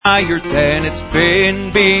higher than it's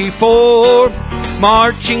been before.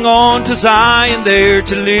 Marching on to Zion there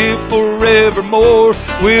to live forevermore.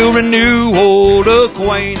 We'll renew old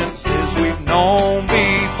acquaintances we've known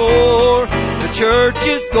before. The church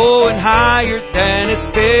is going higher than it's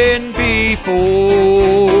been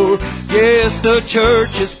before. Yes, the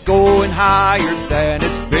church is going higher than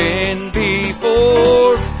it's been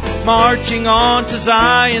before. Marching on to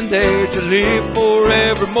Zion there to live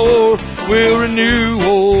forevermore. We'll renew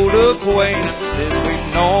old acquaintances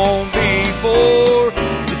we've known before.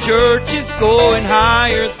 The church is going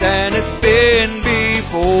higher than it's been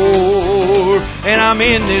before. And I'm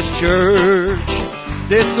in this church,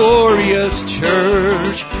 this glorious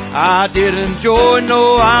church. I didn't join,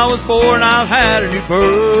 no, I was born, I've had a new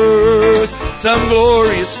birth. Some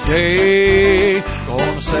glorious day,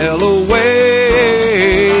 gonna sail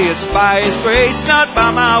away. It's by His grace, not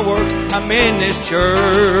by my works. I'm in this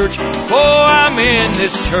church. Oh, I'm in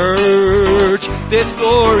this church, this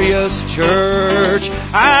glorious church.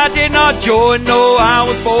 I did not join, no, I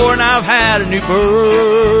was born, I've had a new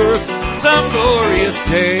birth. Some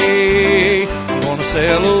glorious day, gonna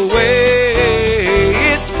sail away.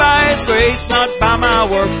 It's by His grace, not by my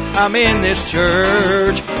works. I'm in this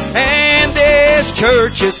church. And this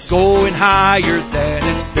church is going higher than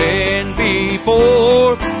it's been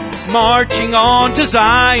before. Marching on to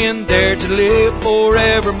Zion there to live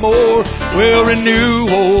forevermore. We'll renew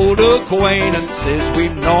old acquaintances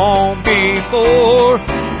we've known before.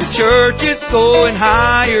 The church is going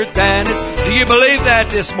higher than it's... Do you believe that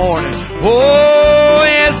this morning? Oh,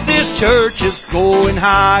 yes, this church is going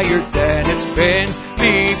higher than it's been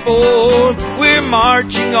before. We're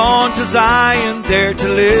marching on to Zion there to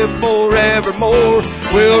live forevermore.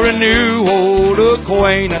 We'll renew old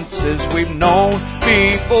acquaintances we've known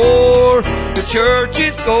before. The church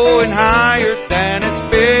is going higher than it's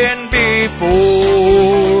been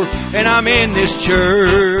before. And I'm in this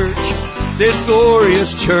church, this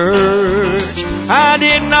glorious church. I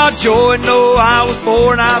did not join, no, I was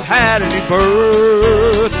born, I've had a new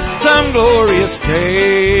birth. Some glorious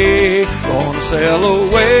day, gonna sail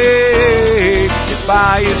away. It's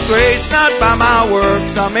by His grace, not by my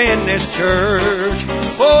works. I'm in this church.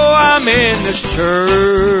 Oh, I'm in this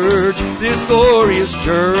church, this glorious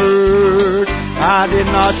church. I did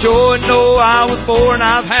not join, no, I was born,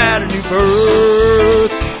 I've had a new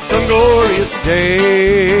birth. Some glorious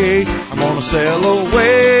day, I'm gonna sail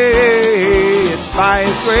away. It's by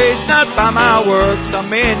His grace, not by my works.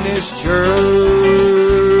 I'm in this church.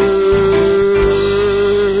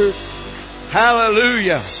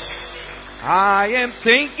 Hallelujah. I am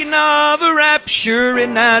thinking of a rapture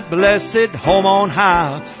in that blessed home on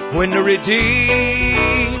high, when the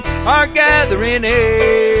redeemed are gathering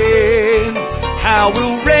in. How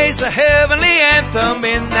we'll raise a heavenly anthem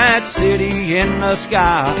in that city in the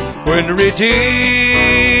sky, when the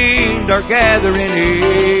redeemed are gathering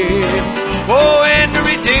in. Oh, and the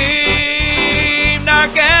redeemed are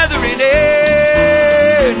gathering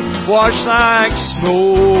in, washed like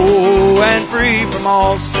snow and free from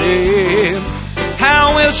all sin.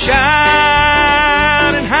 How we'll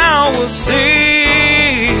shine and how we'll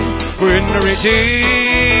sing, when the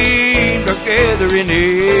redeemed are gathering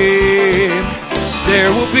in.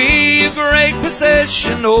 There will be a great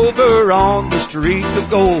procession over on the streets of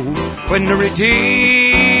gold, when the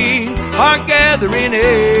redeemed are gathering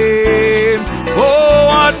in. Oh,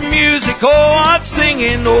 what music, oh, what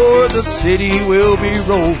singing, o'er the city will be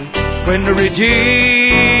rolled, when the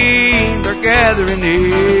redeemed are gathering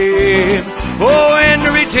in. Oh, and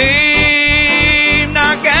the redeemed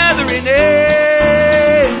are gathering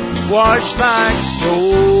in, washed like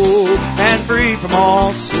snow and free from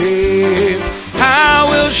all sin. How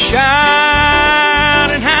we'll shine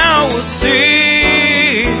and how we'll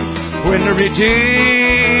sing, when the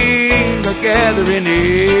redeemed are gathering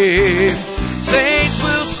in. Saints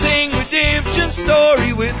will sing redemption's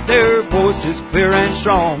story with their voices clear and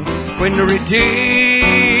strong, when the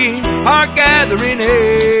redeemed are gathering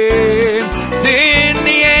in. Then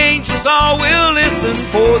the angels all will listen,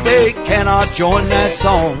 for they cannot join that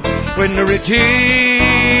song, when the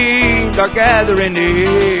redeemed are gathering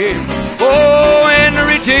in. Oh, and the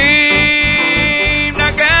redeemed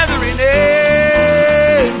are gathering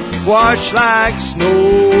in, washed like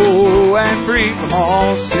snow and free from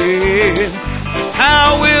all sin.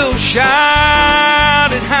 How we'll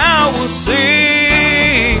shout and how we'll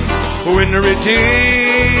sing, when the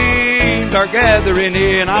redeemed are gathering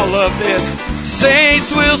in. I love this.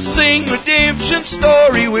 Saints will sing redemption's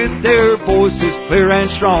story with their voices clear and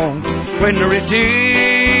strong, when the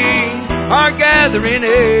redeemed are gathering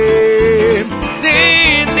in.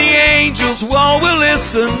 Then the angels all will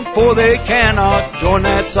listen, for they cannot join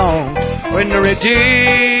that song when the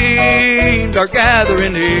redeemed are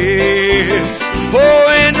gathering in. Oh,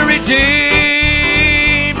 when the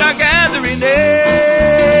redeemed are gathering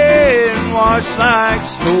in, washed like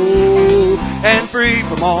snow and free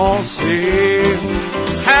from all sin.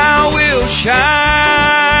 How we'll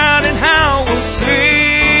shout and how we'll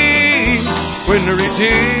sing when the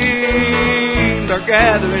redeemed are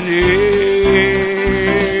gathering in.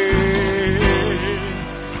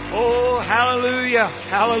 Oh, hallelujah,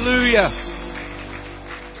 hallelujah.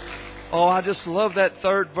 Oh, I just love that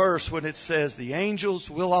third verse when it says, the angels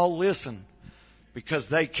will all listen because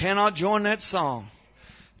they cannot join that song.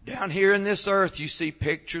 Down here in this earth, you see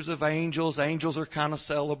pictures of angels. Angels are kind of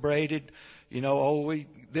celebrated. You know,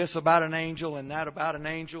 this about an angel and that about an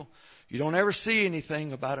angel. You don't ever see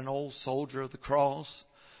anything about an old soldier of the cross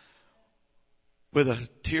with a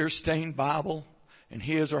tear-stained Bible in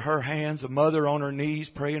his or her hands, a mother on her knees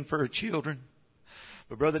praying for her children.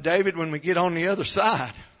 But Brother David, when we get on the other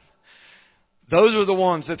side, those are the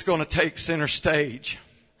ones that's going to take center stage.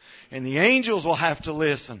 And the angels will have to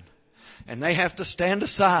listen. And they have to stand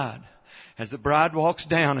aside as the bride walks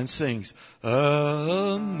down and sings,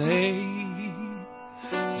 Amazing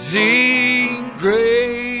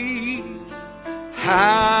Grace,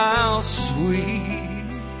 how sweet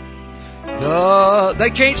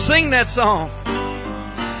they can't sing that song.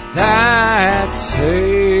 That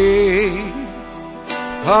saved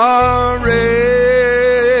a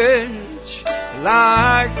wretch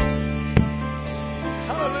like.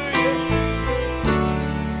 Hallelujah.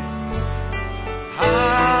 I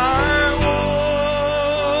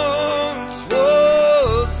once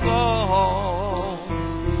was lost,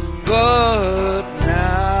 but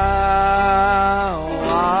now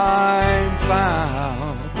I'm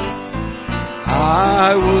found.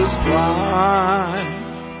 I was blind,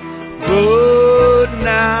 but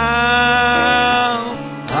now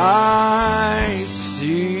I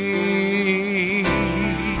see.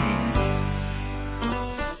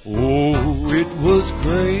 Oh, it was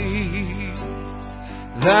grace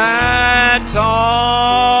that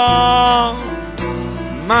taught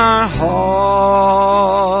my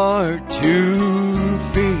heart to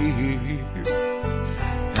fear,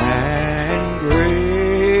 and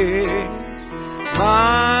grace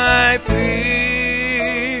my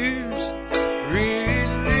fears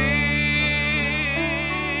relieved.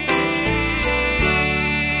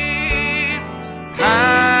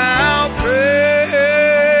 How precious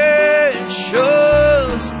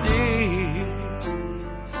did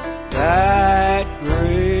that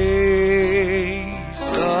grace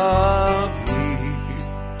appear,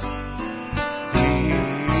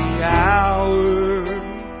 the hour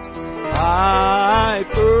I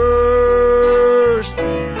first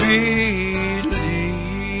believed.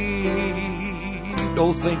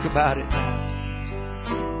 Oh, think about it.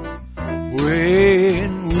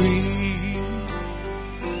 When we've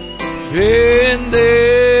been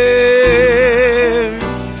there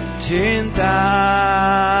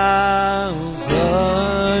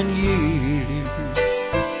 10,000 years,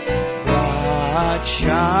 bright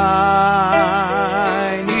shining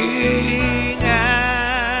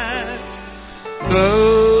as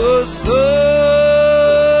the sun,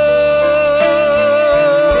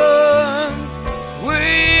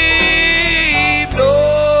 we've no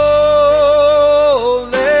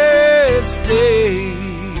less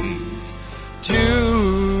days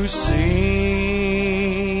to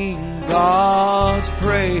sing God's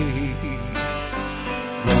praise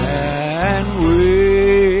than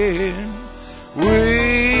when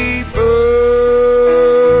we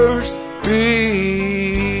first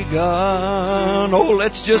begun. Oh,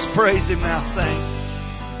 let's just praise Him now, saints.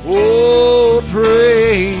 Oh,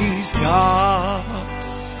 praise God.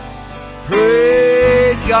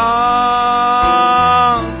 Praise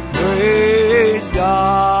God. Praise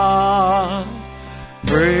God.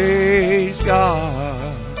 Praise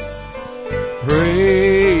God.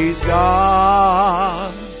 Praise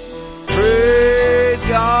God.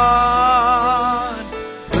 Praise God.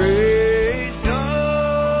 Praise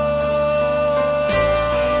God.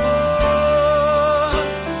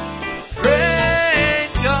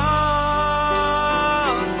 Praise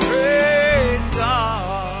God. Praise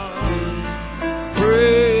God.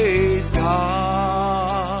 Praise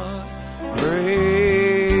God.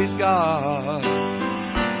 Praise God.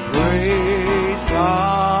 Praise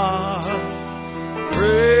God.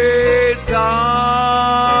 Praise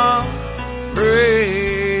God.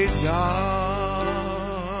 Praise God.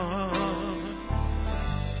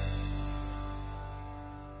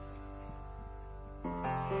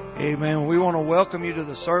 Amen. We want to welcome you to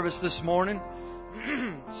the service this morning.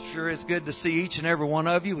 Sure is good to see each and every one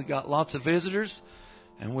of you. We got lots of visitors,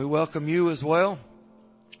 and we welcome you as well.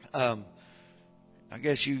 I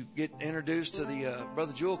guess you get introduced to the,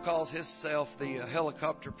 Brother Jewel calls himself the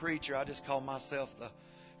helicopter preacher. I just call myself the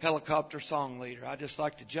helicopter song leader. I just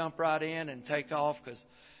like to jump right in and take off because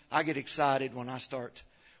I get excited when I start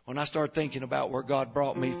thinking about where God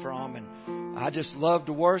brought me from. And I just love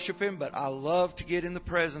to worship Him, but I love to get in the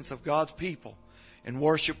presence of God's people and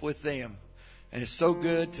worship with them. And it's so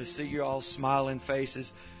good to see your all smiling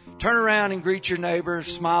faces. Turn around and greet your neighbor.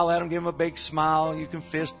 Smile at them. Give them a big smile. You can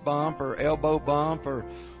fist bump or elbow bump or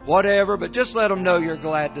whatever. But just let them know you're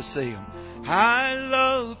glad to see them. I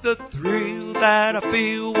love the thrill that I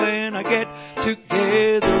feel when I get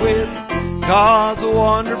together with God's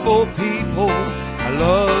wonderful people. I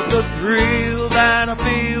love the thrill that I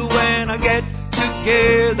feel when I get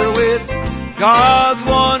together with God's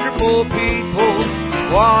wonderful people.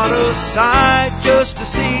 What a sight just to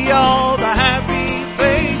see all the happy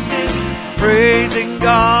faces praising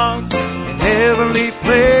God in heavenly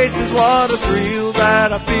places. What a thrill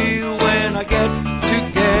that I feel when I get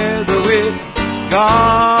together with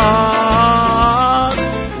God's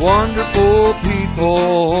wonderful people.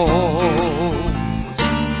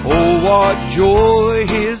 Oh, what joy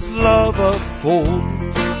His love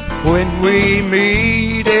affords when we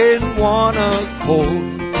meet in one accord.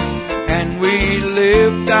 And we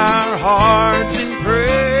lift our hearts in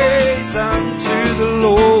praise unto the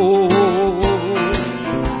Lord.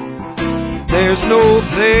 There's no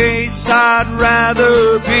place I'd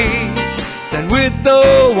rather be than with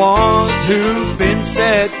the ones who've been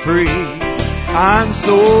set free. I'm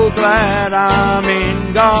so glad I'm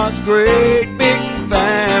in God's great big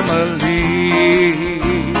family.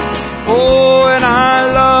 Oh, and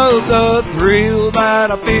I love the thrill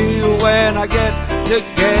that I feel when I get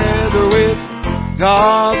together with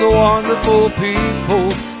God's wonderful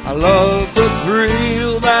people. I love the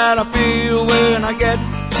thrill that I feel when I get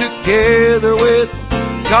together with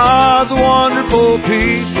God's wonderful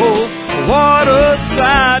people. What a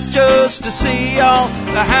sight just to see all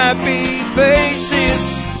the happy faces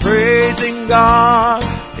praising God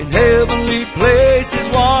in heavenly places.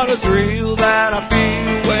 What a thrill that I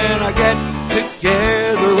feel when I get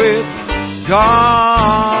together with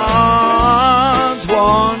God's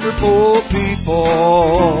wonderful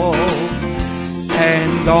people.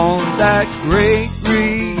 And on that great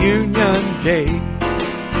reunion day,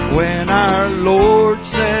 when our Lord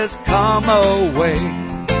says, come away,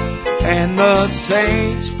 and the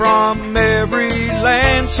saints from every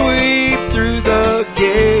land sweep through the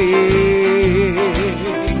gates,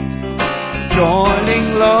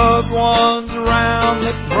 joining loved ones around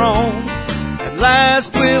the throne, at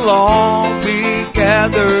last we'll all be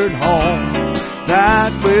gathered home.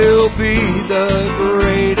 That will be the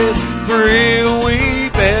greatest thrill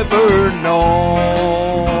we've ever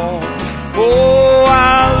known. Oh,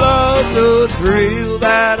 I love the thrill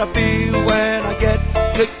that I feel when I get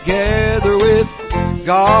together with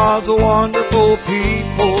God's wonderful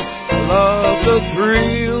people. I love the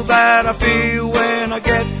thrill that I feel when I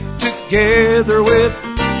get together with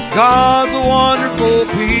God's wonderful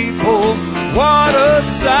people. What a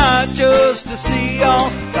sight just to see all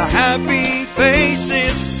the happy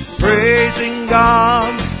faces praising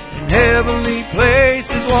God in heavenly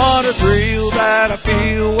places. What a thrill that I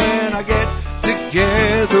feel when I get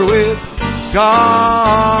together with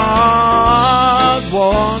God's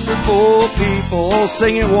wonderful people.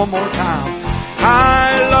 Sing it one more time.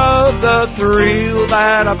 I love the thrill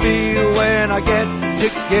that I feel when I get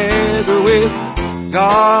together with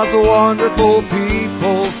God's wonderful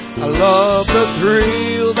people. I love the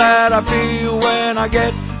thrill that I feel when I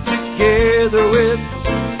get together with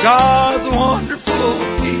God's wonderful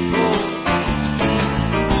people.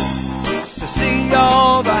 To see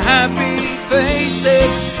all the happy faces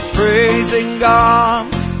praising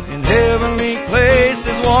God in heavenly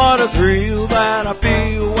places. What a thrill that I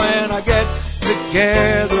feel when I get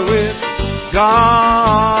together with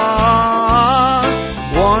God's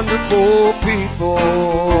wonderful people.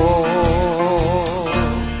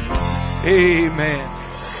 Amen.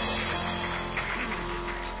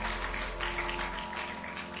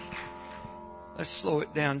 Let's slow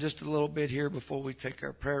it down just a little bit here before we take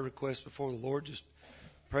our prayer request before the Lord. Just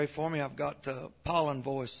pray for me. I've got pollen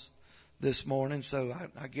voice this morning, so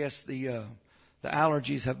I guess the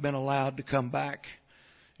allergies have been allowed to come back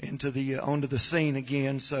into onto the scene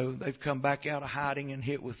again. So they've come back out of hiding and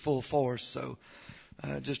hit with full force. So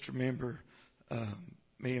just remember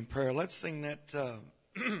me in prayer. Let's sing that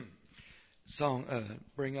song,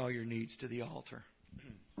 Bring All Your Needs to the Altar.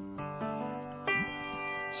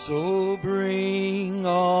 So bring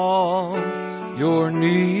all your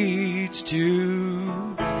needs to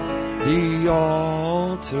the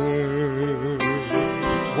altar,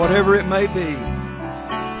 whatever it may be.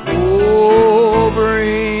 Oh,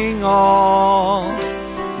 bring all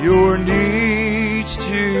your needs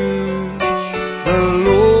to the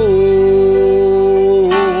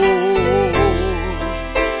Lord,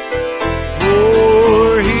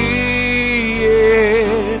 for He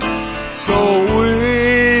is so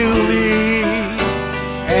willing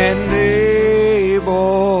and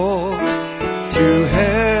able to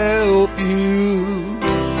help you.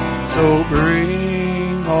 So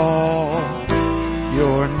bring all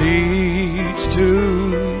your needs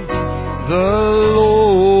to the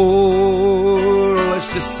Lord.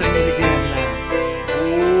 Let's just sing it again now.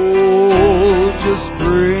 Oh, just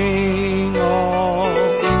bring all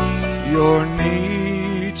your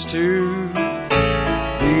needs to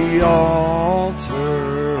the altar.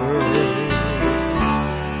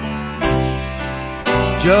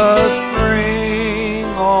 Just bring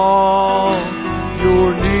all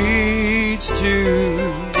your needs to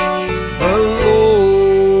the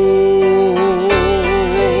Lord,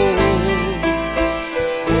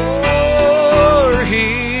 for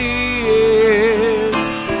He is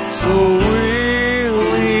so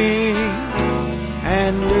willing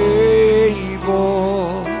and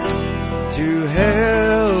able to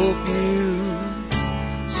help you.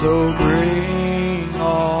 So bring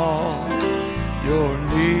all your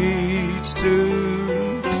needs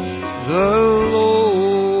to the Lord.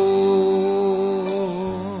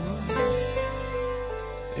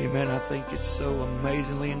 Amen. I think it's so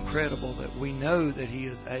amazingly incredible that we know that He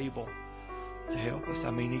is able to help us.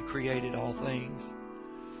 I mean, He created all things.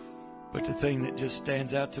 But the thing that just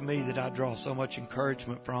stands out to me that I draw so much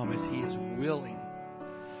encouragement from is He is willing.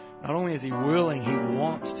 Not only is He willing, He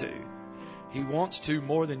wants to. He wants to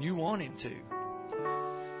more than you want Him to.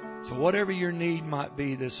 So whatever your need might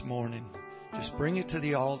be this morning, just bring it to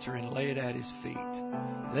the altar and lay it at His feet.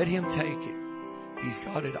 Let Him take it. He's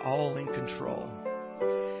got it all in control.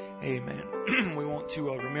 Amen. We want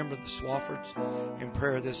to remember the Swaffords in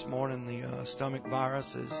prayer this morning. The stomach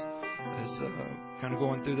virus is kind of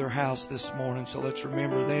going through their house this morning, so let's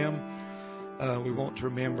remember them. We want to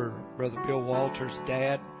remember Brother Bill Walters'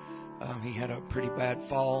 dad. He had a pretty bad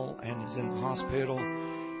fall and is in the hospital,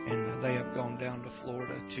 and they have gone down to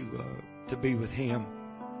Florida to be with him.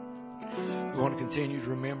 We want to continue to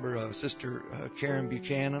remember Sister Karen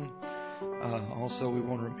Buchanan. Also, we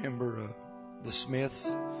want to remember the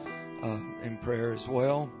Smiths in prayer as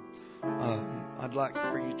well. I'd like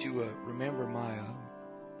for you to remember my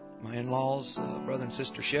in-laws, Brother and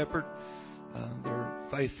Sister Shepherd. They're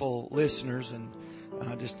faithful listeners, and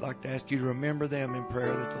I'd just like to ask you to remember them in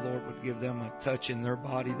prayer, that the Lord would give them a touch in their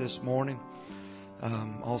body this morning.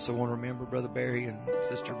 Also want to remember Brother Barry and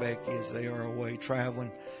Sister Becky as they are away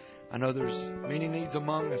traveling. I know there's many needs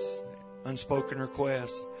among us, unspoken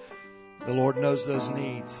requests. The Lord knows those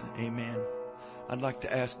needs. Amen. I'd like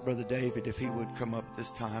to ask Brother David if he would come up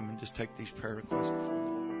this time and just take these prayer requests.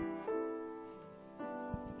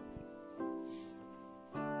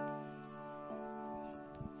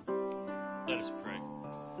 Let us pray.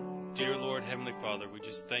 Dear Lord, Heavenly Father, we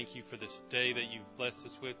just thank you for this day that you've blessed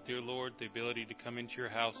us with, dear Lord, the ability to come into your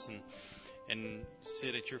house and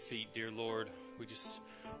sit at your feet, dear Lord. We just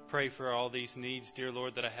pray for all these needs, dear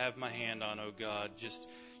Lord, that I have my hand on, oh God. Just,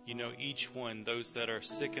 you know, each one, those that are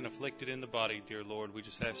sick and afflicted in the body, dear Lord, we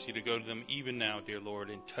just ask you to go to them even now, dear Lord,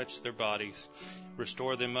 and touch their bodies.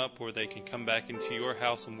 Restore them up where they can come back into your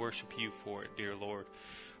house and worship you for it, dear Lord.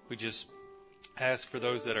 We just ask for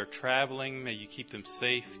those that are traveling, may you keep them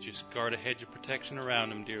safe. Just guard a hedge of protection around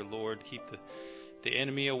them, dear Lord. Keep the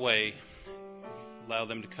enemy away. Allow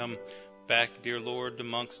them to come back, dear Lord,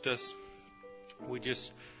 amongst us. We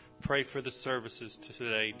just pray for the services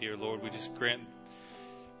today, dear Lord. We just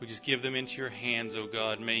give them into your hands, O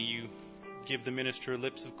God. May you give the minister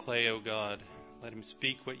lips of clay, O God. Let him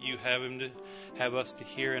speak what you have us to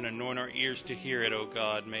hear, and anoint our ears to hear it, O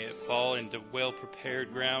God. May it fall into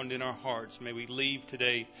well-prepared ground in our hearts. May we leave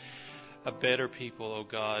today a better people, O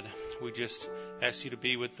God. We just ask you to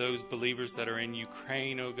be with those believers that are in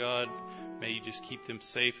Ukraine, O God. May you just keep them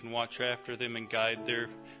safe and watch after them and guide their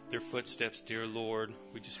footsteps, dear Lord.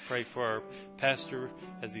 We just pray for our pastor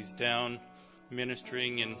as he's down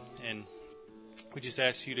ministering, and we just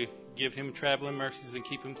ask you to give him traveling mercies and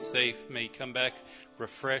keep him safe. May he come back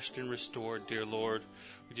refreshed and restored, dear Lord.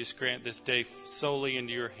 We just grant this day solely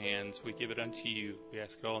into your hands. We give it unto you. We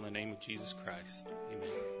ask it all in the name of Jesus Christ. Amen.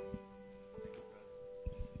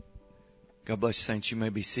 God bless you, saints. You may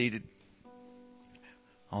be seated.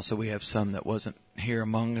 Also, we have some that wasn't here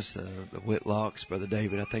among us. The Whitlocks, Brother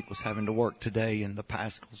David, I think, was having to work today, and the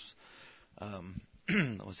Pascals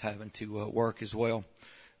was having to work as well.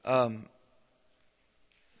 Brother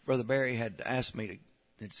Barry had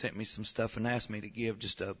sent me some stuff and asked me to give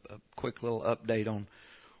just a quick little update on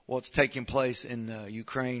what's taking place in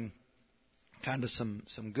Ukraine. Kind of some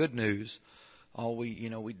good news.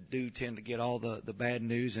 We do tend to get all the bad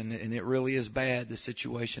news, and it really is bad. The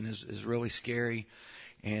situation is really scary,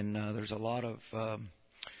 and there's a lot of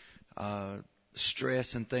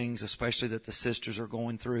stress and things, especially that the sisters are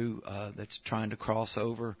going through, that's trying to cross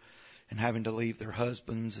over and having to leave their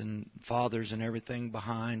husbands and fathers and everything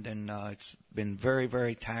behind. And it's been very,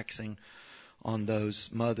 very taxing on those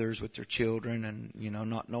mothers with their children, and,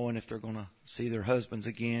 not knowing if they're going to see their husbands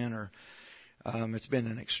again. Or it's been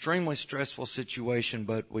an extremely stressful situation,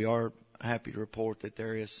 but we are happy to report that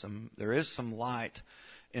there is some light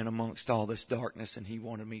in amongst all this darkness, and he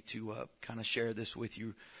wanted me to kind of share this with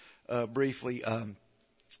you briefly.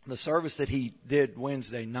 The service that he did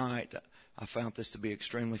Wednesday night, I found this to be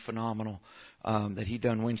extremely phenomenal. That he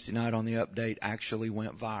done Wednesday night on the update actually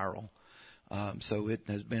went viral. So it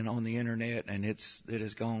has been on the internet, and it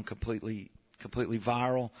has gone completely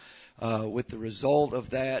viral. With the result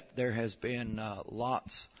of that, there has been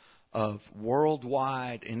lots of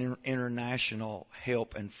worldwide and international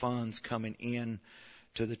help and funds coming in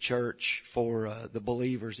to the church for the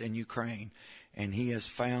believers in Ukraine. And he has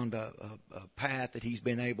found a path that he's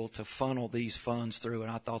been able to funnel these funds through.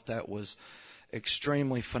 And I thought that was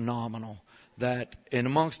extremely phenomenal. That in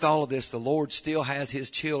amongst all of this, the Lord still has his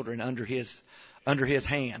children under his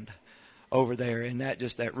hand over there. And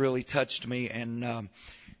that really touched me. And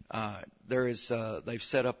they've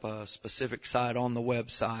set up a specific site on the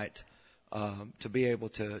website to be able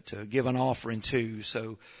to give an offering to.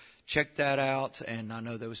 So check that out. And I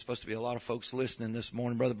know there was supposed to be a lot of folks listening this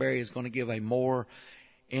morning. Brother Barry is going to give a more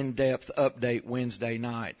in-depth update Wednesday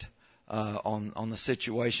night on the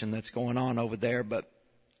situation that's going on over there. But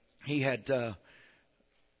he had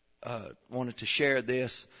wanted to share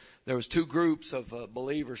this. There was two groups of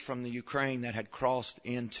believers from the Ukraine that had crossed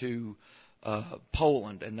into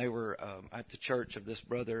Poland, and they were at the church of this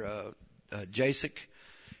brother Jacek,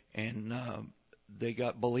 and they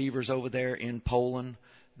got believers over there in Poland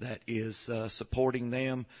that is supporting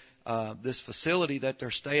them. This facility that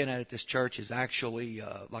they're staying at this church is actually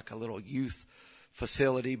like a little youth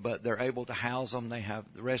facility, but they're able to house them. They have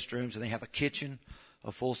the restrooms, and they have a kitchen,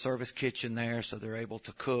 a full-service kitchen there, so they're able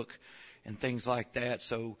to cook and things like that.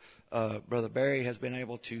 So Brother Barry has been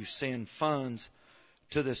able to send funds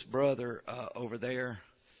to this brother over there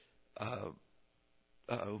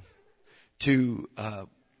to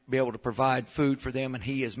be able to provide food for them, and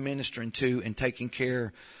he is ministering to and taking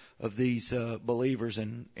care of these believers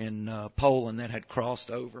in Poland that had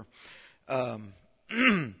crossed over.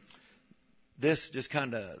 This just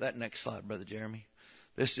kind of, that next slide, Brother Jeremy.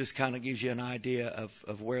 This just kind of gives you an idea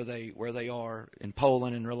of where they are in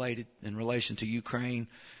Poland and in relation to Ukraine,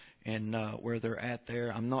 and where they're at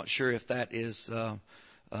there. I'm not sure if that is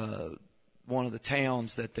one of the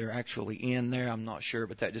towns that they're actually in there. I'm not sure,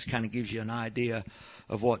 but that just kind of gives you an idea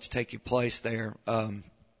of what's taking place there. One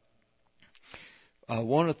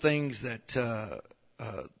of the things that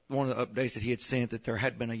one of the updates that he had sent, that there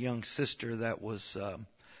had been a young sister that was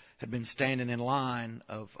had been standing in line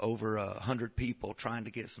of over 100 people trying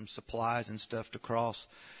to get some supplies and stuff to cross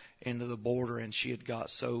into the border, and she had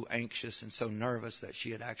got so anxious and so nervous that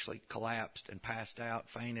she had actually collapsed and passed out,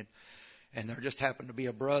 fainted. And there just happened to be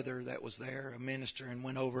a brother that was there, a minister, and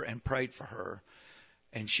went over and prayed for her,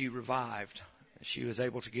 and she revived. She was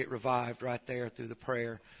able to get revived right there through the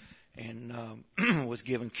prayer, and was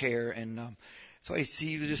given care. And so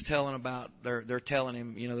he was just telling about, they're telling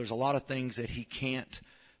him, there's a lot of things that he can't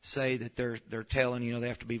say that they're telling. They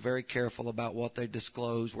have to be very careful about what they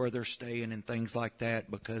disclose, where they're staying, and things like that,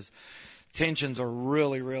 because tensions are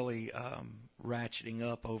really, really ratcheting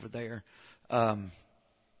up over there.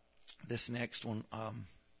 This next one,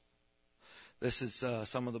 this is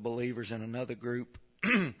some of the believers in another group.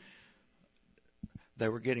 They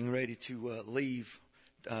were getting ready to leave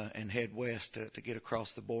and head west to get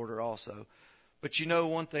across the border also. But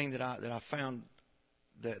one thing that I found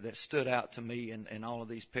that stood out to me in all of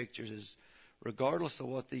these pictures is, regardless of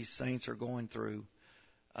what these saints are going through,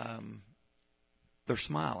 they're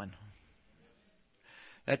smiling.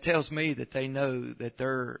 That tells me that they know that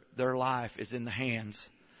their life is in the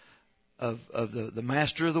hands of the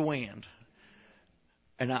master of the wind.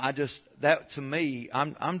 And that to me,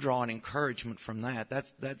 I'm drawing encouragement from that.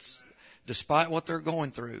 That's despite what they're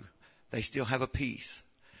going through, they still have a peace.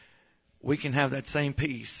 We can have that same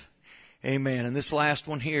peace Amen. And this last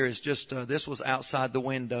one here is just, this was outside the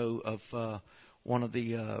window of one of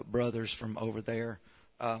the brothers from over there.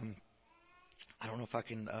 I don't know if I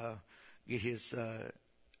can get his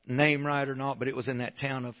name right or not, but it was in that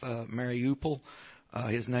town of Mariupol.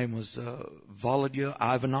 His name was Volodya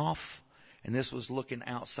Ivanov, and this was looking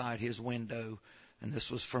outside his window, and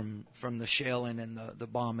this was from the shelling and the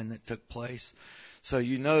bombing that took place. So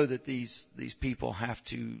you know that these people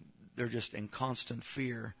they're just in constant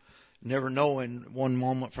fear, never knowing one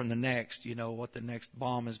moment from the next, what the next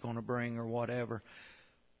bomb is going to bring or whatever.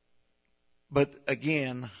 But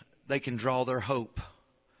again, they can draw their hope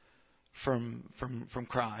from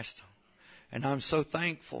Christ. And I'm so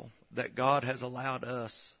thankful that God has allowed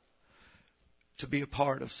us to be a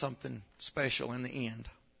part of something special in the end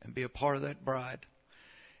and be a part of that bride.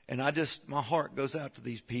 And my heart goes out to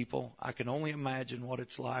these people. I can only imagine what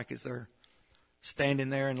it's like as they're standing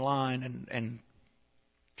there in line and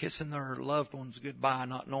kissing their loved ones goodbye,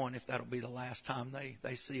 not knowing if that'll be the last time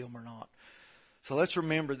they see them or not. So let's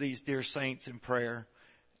remember these dear saints in prayer.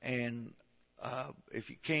 And if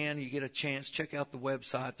you get a chance, check out the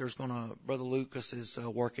website. Brother Lucas is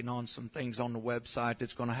working on some things on the website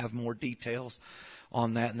that's going to have more details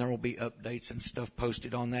on that, and there will be updates and stuff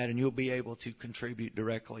posted on that, and you'll be able to contribute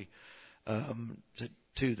directly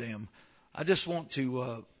to them. I just want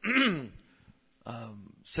to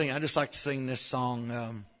sing. I just like to sing this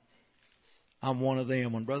song. I'm one of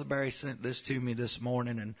them. When Brother Barry sent this to me this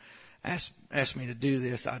morning and asked me to do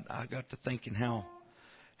this, I got to thinking how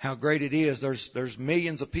great it is. There's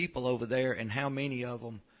millions of people over there, and how many of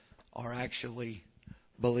them are actually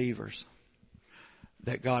believers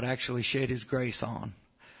that God actually shed His grace on.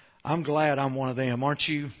 I'm glad I'm one of them, aren't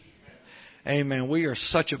you? Amen. We are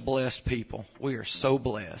such a blessed people. We are so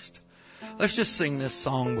blessed. Let's just sing this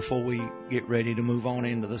song before we get ready to move on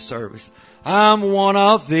into the service. I'm one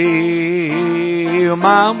of them.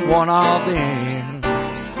 I'm one of them.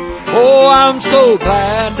 Oh, I'm so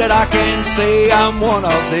glad that I can say I'm one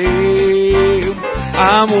of them.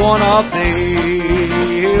 I'm one of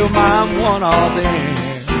them. I'm one of them.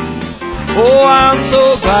 Oh, I'm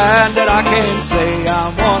so glad that I can say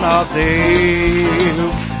I'm one of them.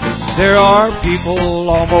 There are people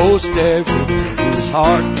almost everywhere whose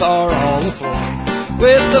hearts are all aflame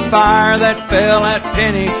with the fire that fell at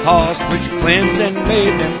Pentecost, which cleansed and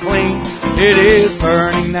made them clean. It is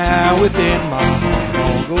burning now within my heart.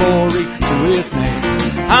 All glory to His name.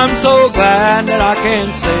 I'm so glad that I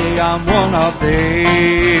can say I'm one of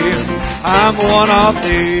them. I'm one of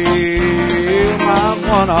them. I'm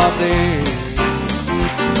one of them.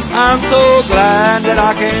 I'm so glad that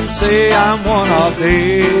I can say I'm one of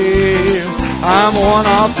them. I'm one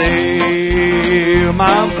of them.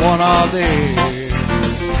 I'm one of them.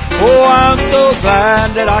 Oh, I'm so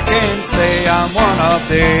glad that I can say I'm one of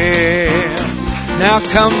them. Now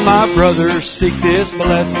come, my brothers, seek this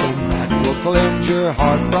blessing that will cleanse your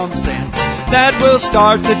heart from sin, that will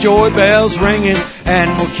start the joy bells ringing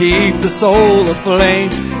and will keep the soul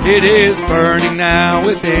aflame. It is burning now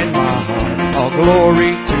within my heart. All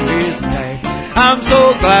glory to His name. I'm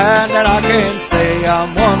so glad that I can say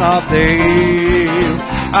I'm one of them.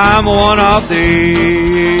 I'm one of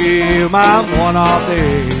them. I'm one of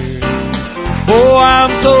them. Oh,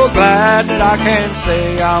 I'm so glad that I can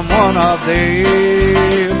say I'm one of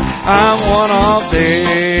them. I'm one of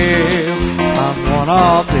them. I'm one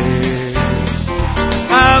of them.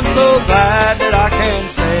 I'm so glad that I can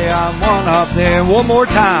say I'm one of them. One more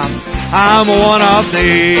time. I'm one of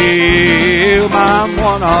them. I'm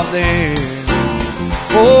one of them.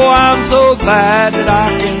 Oh, I'm so glad that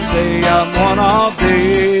I can say I'm one of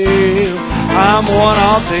them. I'm one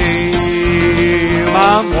of them.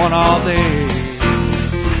 I'm one of them.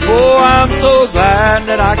 Oh, I'm so glad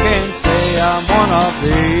that I can say I'm one of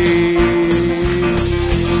them.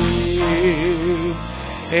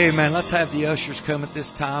 Amen. Let's have the ushers come at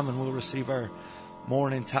this time and we'll receive our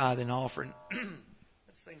morning tithing offering.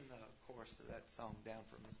 Let's sing the chorus to that song, Down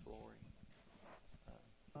from His Glory.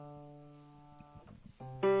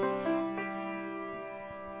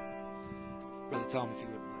 Brother Tom, if you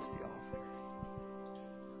would bless the offering.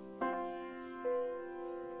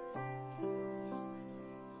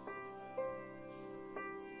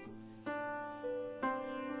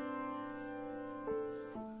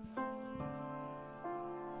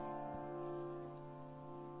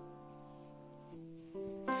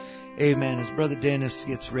 Amen. As Brother Dennis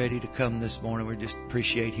gets ready to come this morning, we just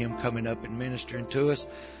appreciate him coming up and ministering to us.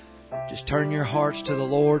 Just turn your hearts to the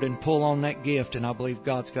Lord and pull on that gift, and I believe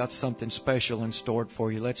God's got something special in store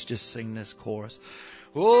for you. Let's just sing this chorus.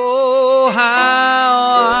 Oh, how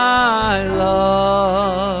I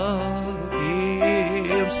love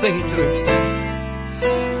Him. Sing sing it to him,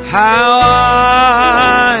 Steve. How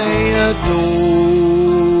I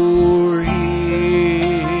adore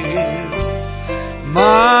him,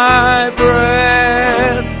 my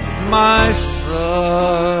breath, my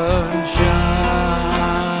sunshine,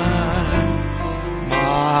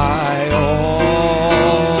 my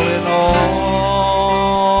all in all,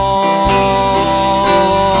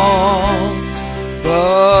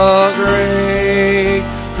 the great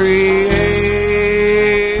Creator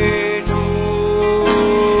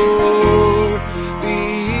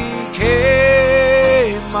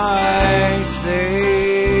became my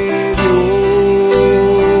Savior,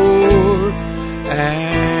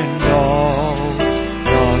 and all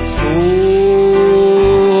God's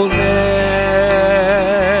fullness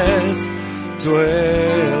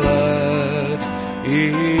dwelleth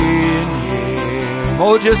in him.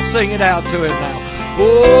 Oh, just sing it out to him now.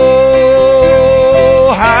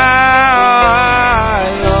 Oh, how I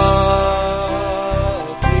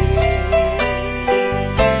love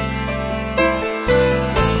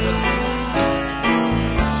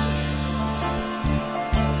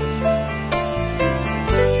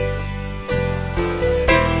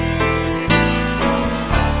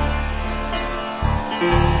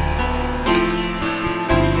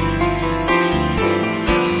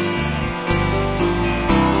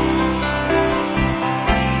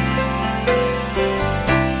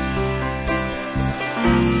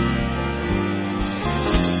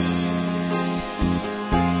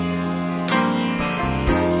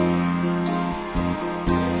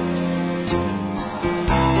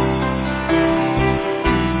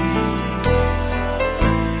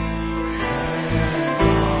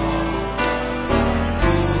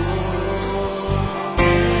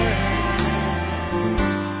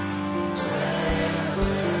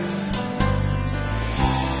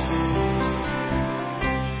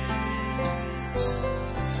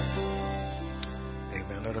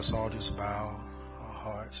Amen. Let us all just bow our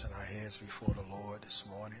hearts and our heads before the Lord this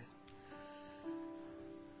morning.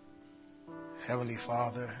 Heavenly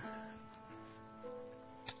Father,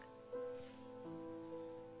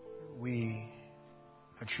 we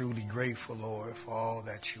are truly grateful, Lord, for all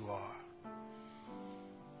that you are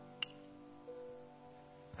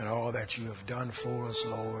and all that you have done for us,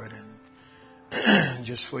 Lord, and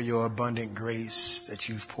just for your abundant grace that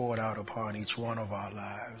you've poured out upon each one of our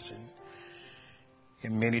lives and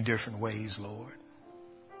in many different ways, Lord.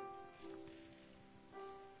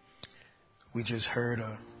 We just heard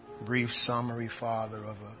a brief summary, Father,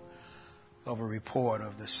 of a report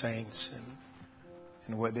of the saints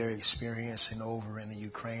and what they're experiencing over in the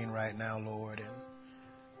Ukraine right now, Lord. And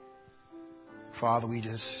Father, we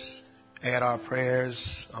just add our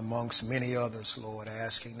prayers amongst many others, Lord,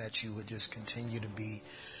 asking that you would just continue to be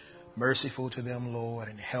merciful to them, Lord,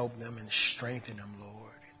 and help them and strengthen them, Lord.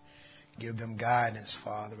 Give them guidance,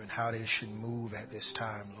 Father, in how they should move at this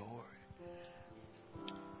time, Lord.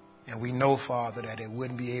 And we know, Father, that it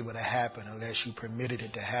wouldn't be able to happen unless you permitted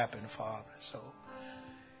it to happen, Father. So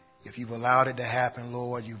if you've allowed it to happen,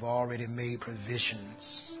 Lord, you've already made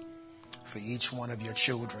provisions for each one of your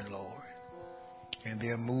children, Lord. And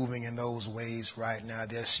they're moving in those ways right now.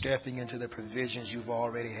 They're stepping into the provisions you've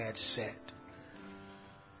already had set.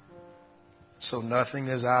 So nothing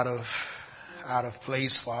is out of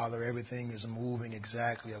place, Father. Everything is moving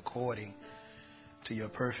exactly according to your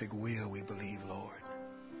perfect will, we believe, Lord.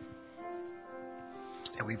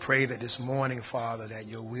 And we pray that this morning, Father, that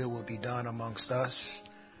your will be done amongst us,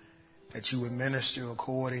 that you would minister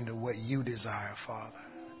according to what you desire, Father.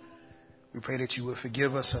 We pray that you would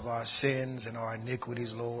forgive us of our sins and our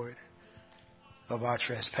iniquities, Lord, of our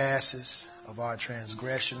trespasses, of our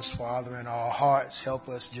transgressions, Father, in our hearts. Help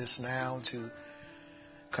us just now to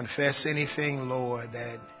confess anything, Lord,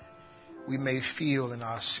 that we may feel in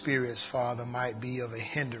our spirits, Father, might be of a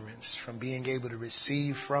hindrance from being able to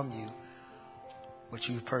receive from you what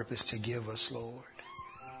you've purposed to give us, Lord.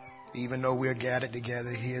 Even though we're gathered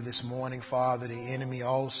together here this morning, Father, the enemy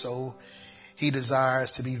also, he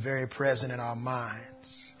desires to be very present in our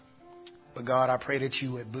minds. But God, I pray that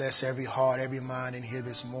you would bless every heart, every mind in here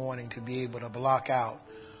this morning to be able to block out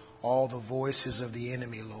all the voices of the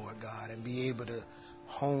enemy, Lord God, and be able to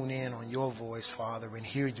hone in on your voice, Father, and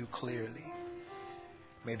hear you clearly.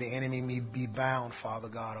 May the enemy be bound, Father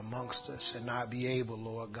God, amongst us and not be able,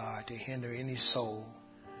 Lord God, to hinder any soul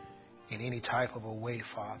in any type of a way,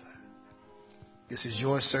 Father. This is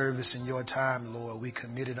your service and your time, Lord. We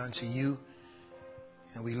commit it unto you,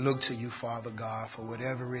 and we look to you, Father God, for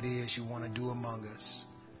whatever it is you want to do among us.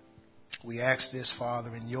 We ask this,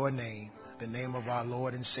 Father, in your name, the name of our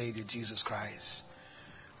Lord and Savior, Jesus Christ.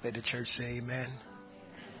 Let the church say amen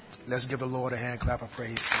Let's give the Lord a hand clap of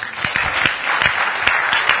praise.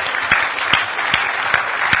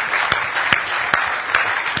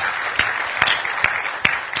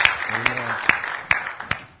 Amen.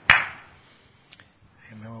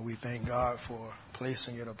 Amen. Well, we thank God for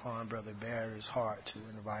placing it upon Brother Barry's heart to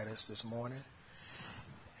invite us this morning.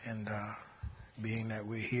 And being that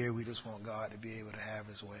we're here, we just want God to be able to have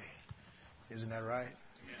his way. Isn't that right?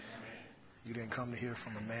 You didn't come to hear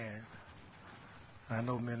from a man. I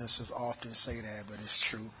know ministers often say that, but it's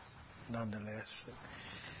true nonetheless.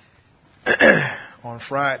 On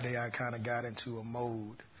Friday, I kind of got into a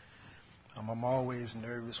mode. I'm always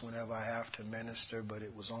nervous whenever I have to minister, but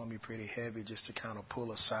it was on me pretty heavy just to kind of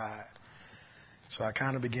pull aside. So I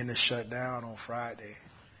kind of began to shut down on Friday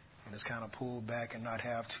and just kind of pull back and not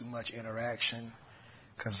have too much interaction,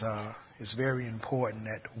 because it's very important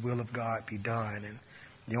that the will of God be done. And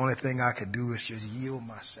the only thing I could do is just yield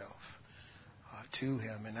myself to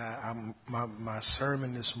him. And my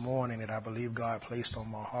sermon this morning that I believe God placed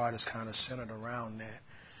on my heart is kind of centered around that,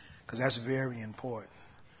 because that's very important,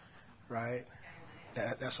 right?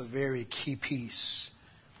 That's a very key piece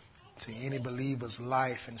to any believer's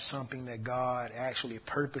life, and something that God actually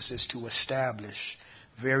purposes to establish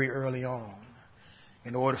very early on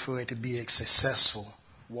in order for it to be a successful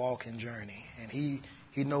walk and journey. And he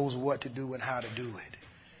knows what to do and how to do it.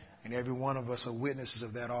 And every one of us are witnesses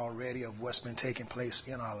of that already, of what's been taking place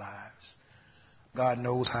in our lives. God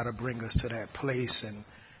knows how to bring us to that place.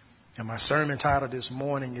 And my sermon title this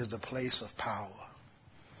morning is The Place of Power.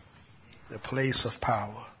 The Place of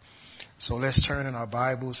Power. So let's turn in our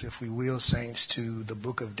Bibles, if we will, saints, to the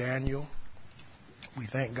book of Daniel. We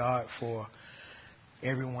thank God for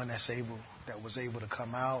everyone that was able to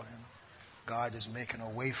come out, and God is making a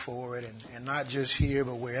way for it, and not just here,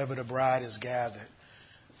 but wherever the bride is gathered.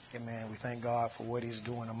 Amen. We thank God for what he's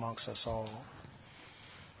doing amongst us all.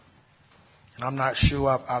 And I'm not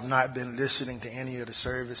sure, I've not been listening to any of the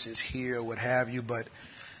services here or what have you, but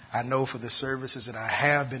I know for the services that I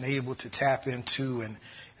have been able to tap into and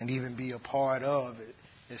even be a part of,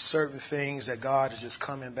 there's certain things that God is just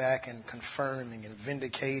coming back and confirming and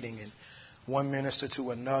vindicating, and one minister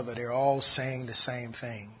to another, they're all saying the same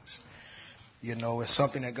things. You know, it's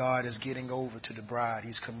something that God is getting over to the bride.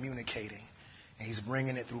 He's communicating. And he's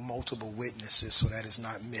bringing it through multiple witnesses so that it's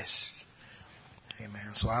not missed.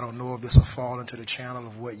 Amen. So I don't know if this will fall into the channel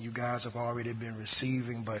of what you guys have already been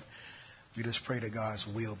receiving, but we just pray that God's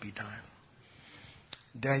will be done.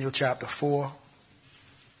 Daniel chapter 4,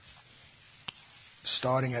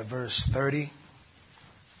 starting at verse 30.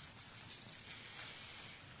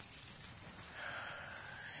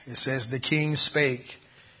 It says, "The king spake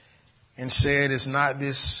and said, Is not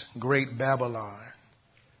this great Babylon?"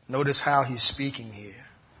 Notice how he's speaking here.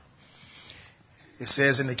 It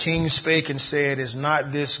says, "And the king spake and said, Is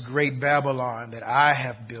not this great Babylon that I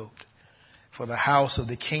have built for the house of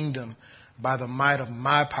the kingdom by the might of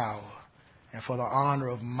my power and for the honor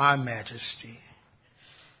of my majesty?"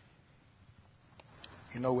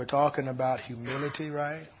 You know, we're talking about humility,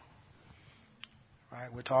 right?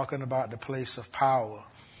 Right? We're talking about the place of power.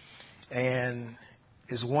 And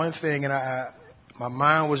it's one thing, and my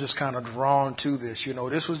mind was just kind of drawn to this. You know,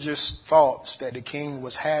 this was just thoughts that the king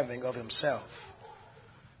was having of himself,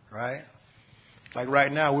 right? Like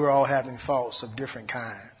right now, we're all having thoughts of different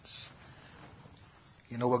kinds.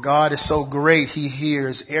 You know, but God is so great, he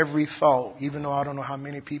hears every thought. Even though I don't know how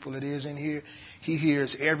many people it is in here, he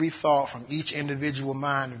hears every thought from each individual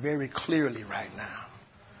mind very clearly right now.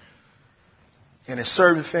 And there's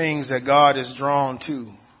certain things that God is drawn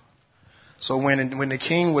to. So when the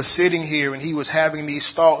king was sitting here and he was having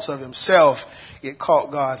these thoughts of himself, it caught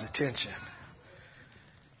God's attention.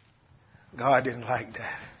 God didn't like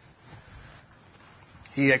that.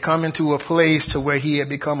 He had come into a place to where he had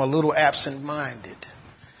become a little absent-minded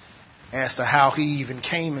as to how he even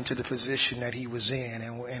came into the position that he was in,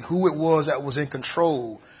 and who it was that was in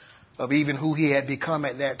control of even who he had become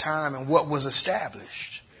at that time and what was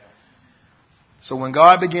established. So when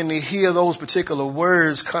God began to hear those particular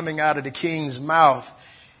words coming out of the king's mouth,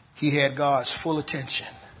 he had God's full attention.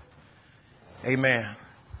 Amen.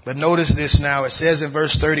 But notice this now. It says in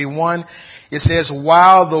verse 31, it says,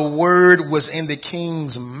 "While the word was in the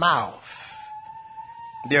king's mouth,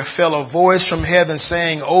 there fell a voice from heaven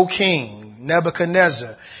saying, O King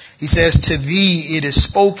Nebuchadnezzar," he says, "to thee it is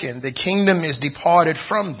spoken, the kingdom is departed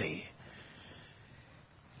from thee."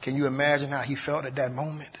 Can you imagine how he felt at that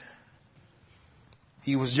moment?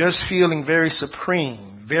 He was just feeling very supreme,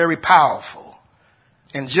 very powerful.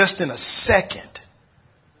 And just in a second,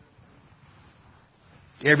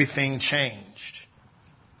 everything changed.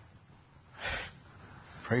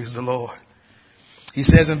 Praise the Lord. He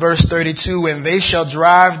says in verse 32, and they shall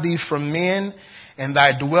drive thee from men, and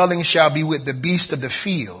thy dwelling shall be with the beasts of the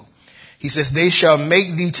field. He says, they shall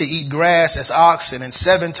make thee to eat grass as oxen, and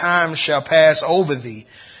 7 times shall pass over thee,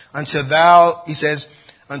 until thou, he says,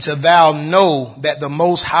 until thou know that the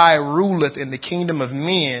Most High ruleth in the kingdom of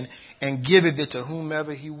men, and giveth it to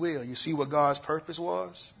whomever he will. You see what God's purpose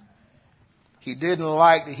was? He didn't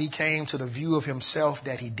like that he came to the view of himself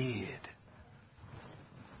that he did.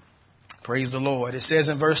 Praise the Lord. It says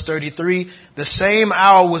in verse 33, the same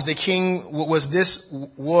hour was the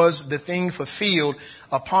thing fulfilled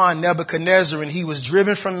upon Nebuchadnezzar, and he was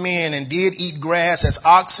driven from men and did eat grass as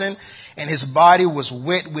oxen, and his body was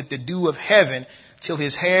wet with the dew of heaven, till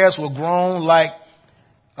his hairs were grown like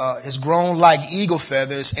eagle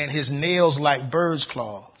feathers, and his nails like birds'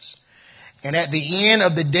 claws. And at the end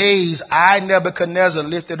of the days, I, Nebuchadnezzar,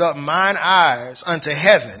 lifted up mine eyes unto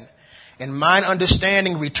heaven, and mine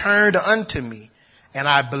understanding returned unto me. And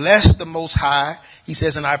I blessed the Most High, he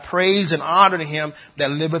says, and I praise and honor him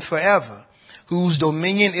that liveth forever, whose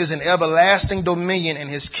dominion is an everlasting dominion, and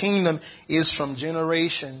his kingdom is from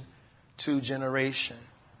generation to generation.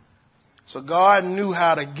 So God knew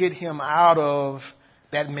how to get him out of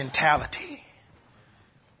that mentality.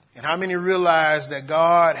 And how many realize that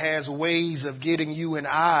God has ways of getting you and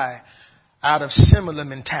I out of similar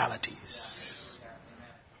mentalities?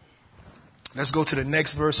 Let's go to the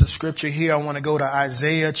next verse of scripture here. I want to go to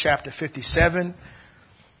Isaiah chapter 57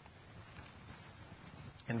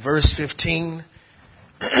 and verse 15.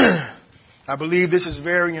 I believe this is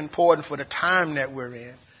very important for the time that we're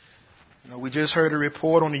in. You know, we just heard a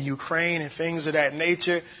report on the Ukraine and things of that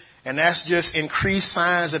nature, and that's just increased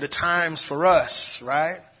signs of the times for us,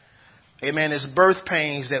 right? Amen. It's birth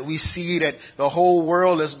pains that we see that the whole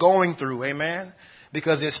world is going through. Amen.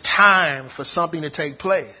 Because it's time for something to take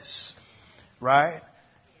place. Right?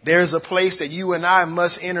 There's a place that you and I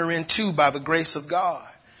must enter into by the grace of God.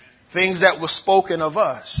 Things that were spoken of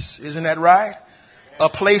us. Isn't that right? A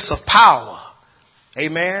place of power.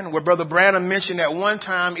 Amen. Where Brother Branham mentioned at one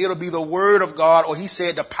time it'll be the word of God, or he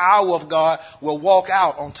said the power of God will walk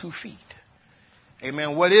out on 2 feet.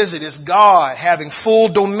 Amen. What is it? It's God having full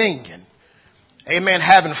dominion. Amen.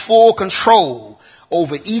 Having full control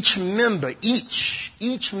over each member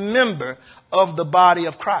of the body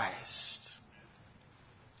of Christ.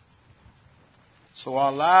 So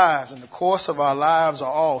our lives, in the course of our lives,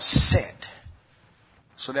 are all set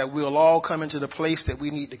so that we'll all come into the place that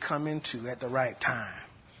we need to come into at the right time.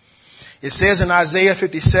 It says in Isaiah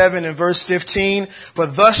 57 and verse 15, for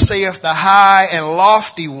thus saith the high and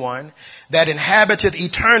lofty one that inhabiteth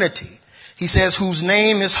eternity. He says, whose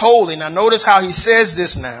name is holy. Now notice how he says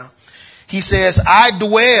this now. He says, I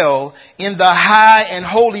dwell in the high and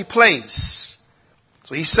holy place.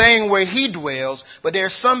 So he's saying where he dwells, but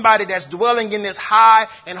there's somebody that's dwelling in this high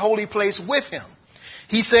and holy place with him.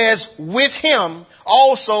 He says, with him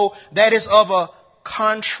also that is of a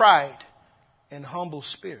contrite and humble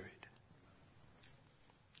spirit.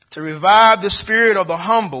 To revive the spirit of the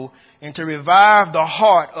humble and to revive the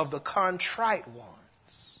heart of the contrite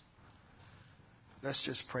ones. Let's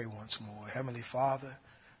just pray once more. Heavenly Father,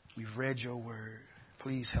 we've read your word.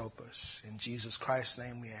 Please help us. In Jesus Christ's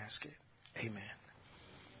name we ask it. Amen.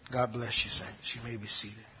 God bless you, saints. You may be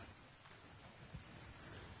seated.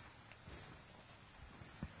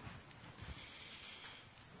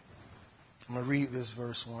 I'm going to read this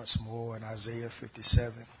verse once more in Isaiah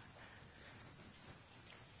 57.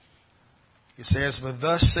 It says, but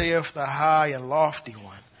thus saith the high and lofty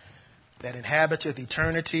one that inhabiteth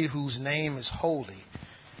eternity, whose name is holy.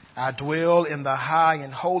 I dwell in the high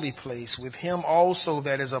and holy place with him also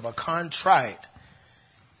that is of a contrite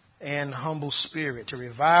and humble spirit, to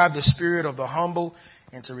revive the spirit of the humble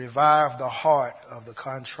and to revive the heart of the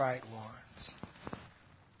contrite ones.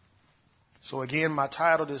 So again, my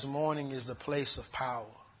title this morning is The Place of Power.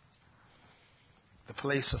 The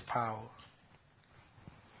place of power.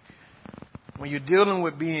 When you're dealing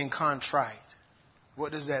with being contrite,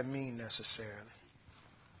 what does that mean necessarily?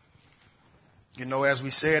 You know, as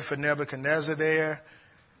we said for Nebuchadnezzar there,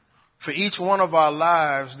 for each one of our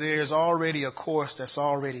lives, there's already a course that's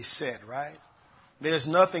already set, right? There's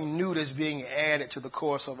nothing new that's being added to the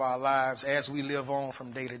course of our lives as we live on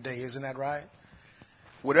from day to day. Isn't that right?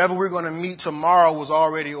 Whatever we're going to meet tomorrow was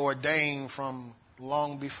already ordained from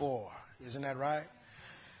long before. Isn't that right?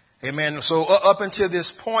 Amen. So up until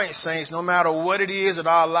this point, saints, no matter what it is that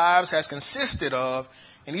our lives has consisted of,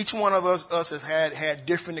 and each one of us have had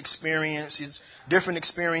different experiences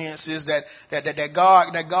that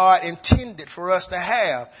God intended for us to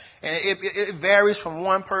have. And it varies from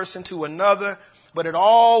one person to another, but it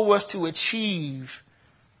all was to achieve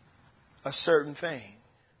a certain thing.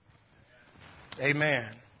 Amen.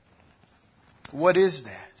 What is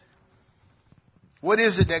that? What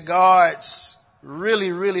is it that God's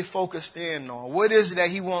really, really focused in on? What is it that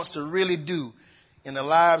he wants to really do in the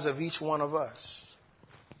lives of each one of us?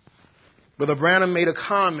 Brother Branham made a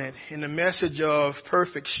comment in the message of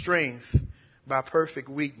perfect strength by perfect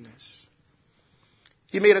weakness.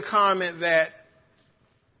 He made a comment that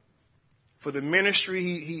for the ministry,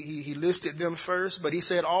 he listed them first, but he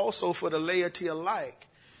said also for the laity alike.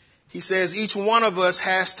 He says each one of us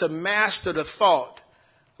has to master the thought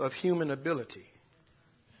of human ability.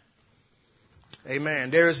 Amen.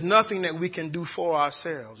 There is nothing that we can do for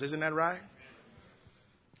ourselves. Isn't that right?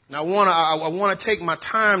 Now I want to take my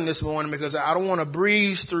time this morning because I don't want to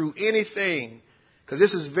breeze through anything, because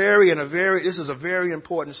this is a very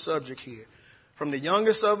important subject here. From the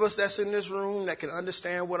youngest of us that's in this room that can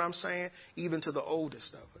understand what I'm saying, even to the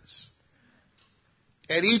oldest of us.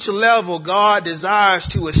 At each level, God desires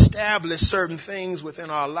to establish certain things within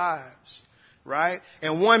our lives, right?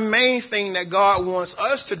 And one main thing that God wants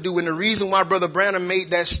us to do, and the reason why Brother Branham made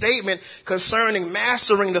that statement concerning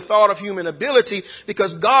mastering the thought of human ability,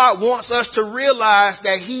 because God wants us to realize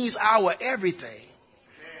that he's our everything.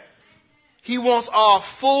 He wants our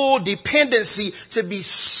full dependency to be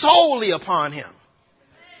solely upon him.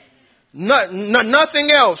 Nothing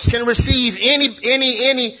else can receive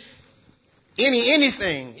anything,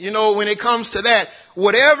 when it comes to that.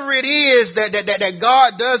 Whatever it is that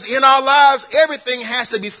God does in our lives, everything has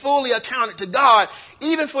to be fully accounted to God,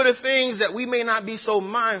 even for the things that we may not be so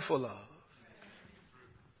mindful of.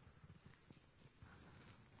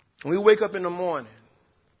 When we wake up in the morning,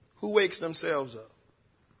 who wakes themselves up?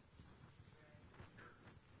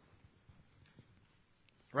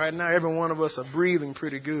 Right now, every one of us are breathing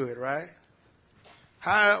pretty good, right?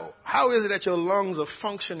 How is it that your lungs are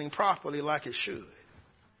functioning properly like it should?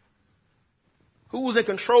 Who's in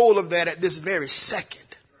control of that at this very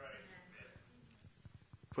second?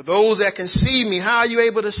 For those that can see me, how are you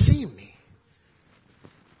able to see me?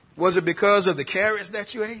 Was it because of the carrots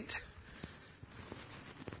that you ate?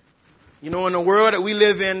 In the world that we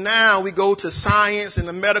live in now, we go to science and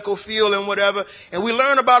the medical field and whatever, and we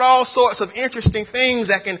learn about all sorts of interesting things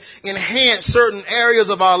that can enhance certain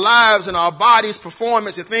areas of our lives and our body's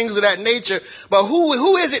performance and things of that nature. But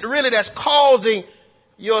who is it really that's causing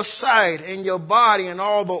your sight and your body and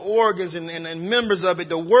all the organs and members of it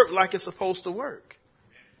to work like it's supposed to work?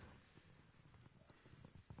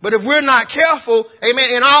 But if we're not careful,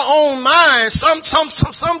 amen, in our own minds,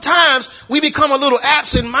 sometimes we become a little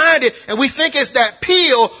absent-minded and we think it's that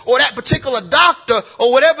pill or that particular doctor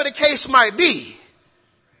or whatever the case might be.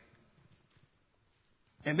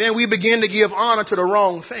 And then we begin to give honor to the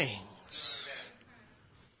wrong things,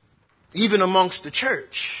 even amongst the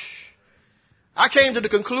church. I came to the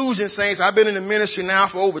conclusion, saints, I've been in the ministry now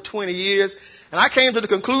for over 20 years, and I came to the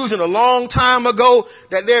conclusion a long time ago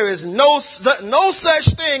that there is no such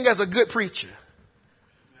thing as a good preacher.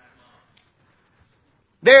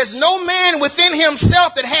 There's no man within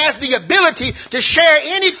himself that has the ability to share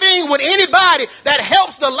anything with anybody that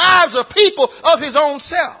helps the lives of people of his own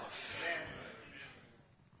self.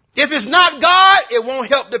 If it's not God, it won't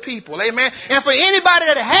help the people. Amen. And for anybody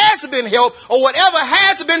that has been helped or whatever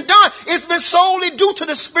has been done, it's been solely due to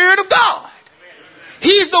the Spirit of God.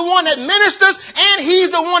 He's the one that ministers and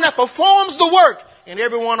he's the one that performs the work in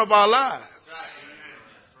every one of our lives.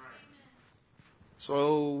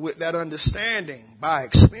 So with that understanding, by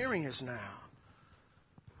experience now,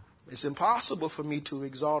 it's impossible for me to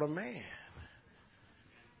exalt a man.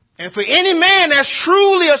 And for any man that's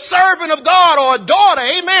truly a servant of God or a daughter,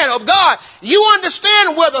 amen, of God, you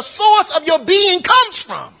understand where the source of your being comes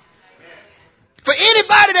from. For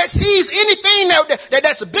anybody that sees anything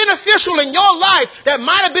that's beneficial in your life that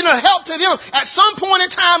might have been a help to them at some point in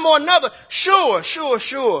time or another, sure.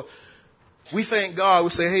 We thank God. We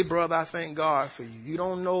say, hey, brother, I thank God for you. You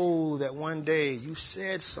don't know that one day you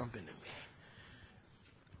said something to me.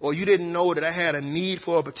 Or you didn't know that I had a need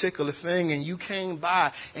for a particular thing and you came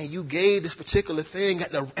by and you gave this particular thing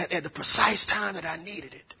at the precise time that I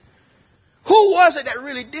needed it. Who was it that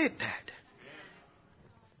really did that?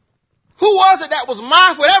 Who was it that was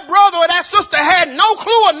mindful? That brother or that sister had no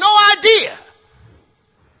clue or no idea.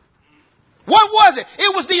 What was it?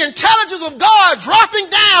 It was the intelligence of God dropping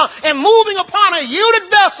down and moving upon a yielded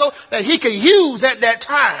vessel that he could use at that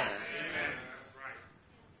time.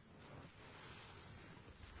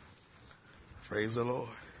 Praise the Lord.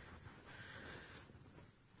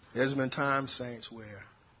 There's been times, saints, where,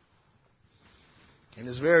 and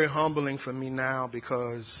it's very humbling for me now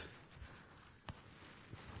because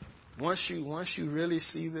once you really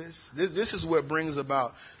see this is what brings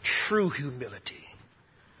about true humility.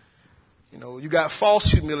 You know, you got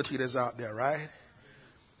false humility that's out there, right?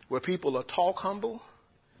 Where people are talk humble,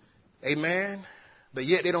 amen, but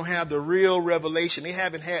yet they don't have the real revelation. They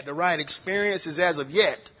haven't had the right experiences as of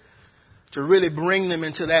yet to really bring them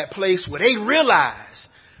into that place where they realize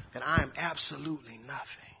that I am absolutely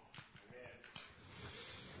nothing.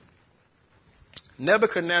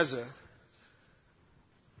 Nebuchadnezzar,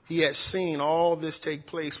 he had seen all this take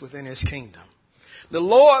place within his kingdom. The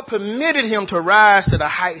Lord permitted him to rise to the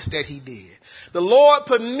heights that he did. The Lord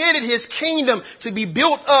permitted his kingdom to be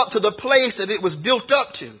built up to the place that it was built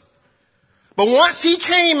up to. But once he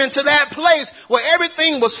came into that place where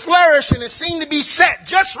everything was flourishing and seemed to be set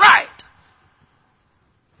just right,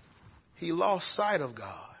 he lost sight of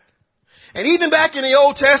God. And even back in the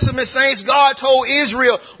Old Testament, saints, God told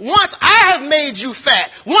Israel, once I have made you fat,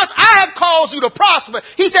 once I have caused you to prosper,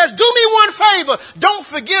 he says, do me one favor. Don't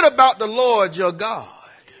forget about the Lord your God.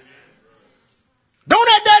 Don't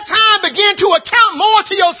at that time begin to account more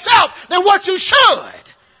to yourself than what you should.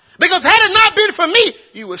 Because had it not been for me,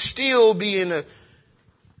 you would still be in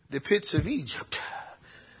the pits of Egypt.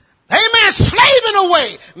 Amen. Slaving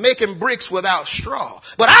away, making bricks without straw.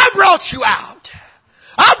 But I brought you out.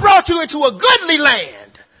 I brought you into a goodly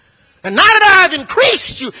land. And now that I've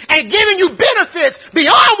increased you and given you benefits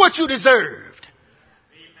beyond what you deserved,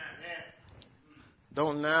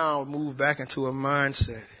 don't now move back into a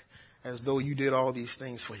mindset as though you did all these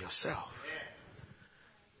things for yourself.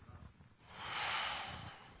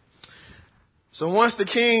 So once the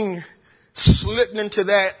king slipped into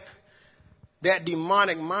that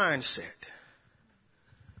demonic mindset,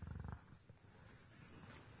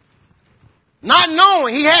 not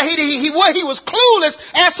knowing, he was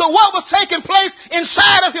clueless as to what was taking place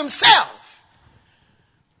inside of himself.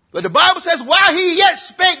 But the Bible says, while he yet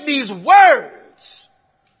spake these words,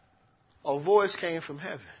 a voice came from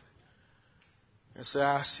heaven and said,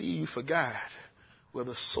 I see you forgot where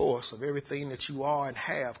the source of everything that you are and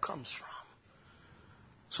have comes from.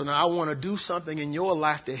 So now I want to do something in your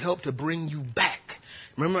life to help to bring you back.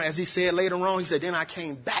 Remember, as he said later on, he said, then I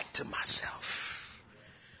came back to myself.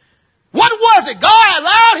 What was it? God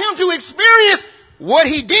allowed him to experience what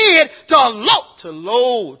he did to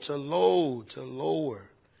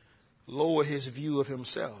lower his view of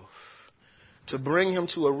himself, to bring him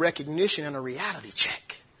to a recognition and a reality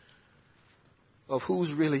check of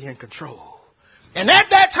who's really in control. And at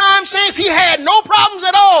that time, saints, he had no problems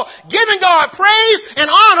at all giving God praise and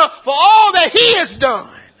honor for all that he has done.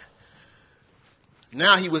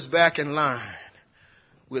 Now he was back in line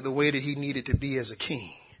with the way that he needed to be as a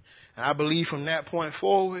king. And I believe from that point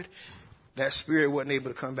forward, that spirit wasn't able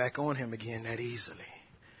to come back on him again that easily.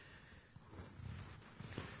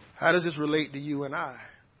 How does this relate to you and I?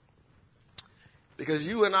 Because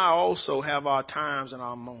you and I also have our times and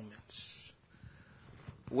our moments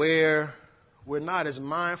where we're not as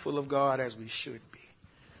mindful of God as we should be.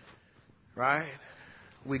 Right?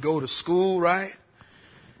 We go to school, right?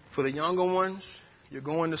 For the younger ones, you're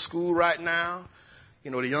going to school right now. You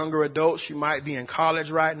know, the younger adults, you might be in college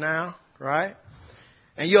right now, right?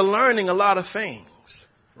 And you're learning a lot of things,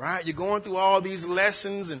 right? You're going through all these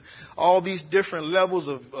lessons and all these different levels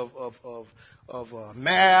of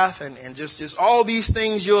math and just all these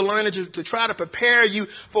things you're learning to try to prepare you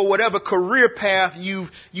for whatever career path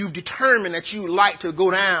you've determined that you like to go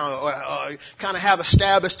down or kind of have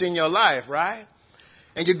established in your life, right?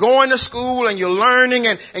 And you're going to school and you're learning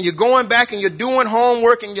and you're going back and you're doing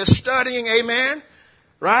homework and you're studying, amen,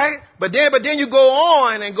 right? But then you go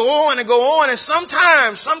on and go on and go on, and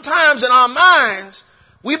sometimes in our minds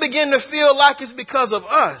we begin to feel like it's because of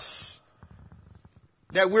us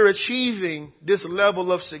that we're achieving this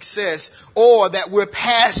level of success, or that we're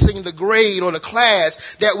passing the grade or the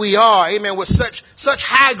class that we are, amen, with such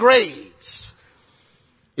high grades.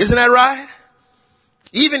 Isn't that right?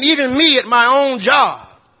 Even me at my own job,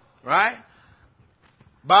 right?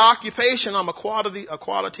 By occupation, I'm a quality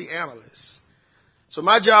analyst. So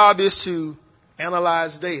my job is to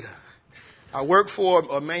analyze data. I work for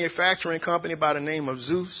a manufacturing company by the name of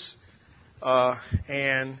Zeus,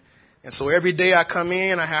 and so every day I come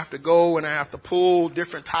in, I have to go and I have to pull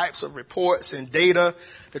different types of reports and data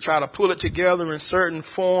to try to pull it together in certain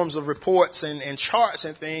forms of reports and charts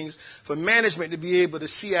and things for management to be able to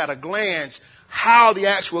see at a glance how the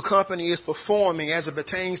actual company is performing as it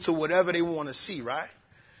pertains to whatever they want to see, right?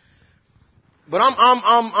 But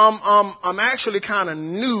I'm actually kind of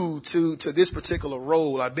new to this particular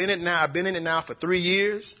role. I've been in it now for 3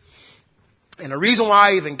 years. And the reason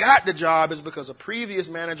why I even got the job is because a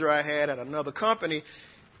previous manager I had at another company,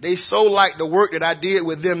 They so liked the work that I did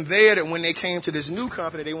with them there that when they came to this new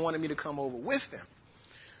company, they wanted me to come over with them.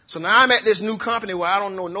 So now I'm at this new company where I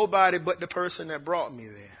don't know nobody but the person that brought me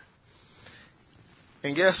there.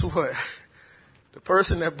 And guess what? The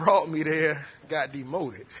person that brought me there got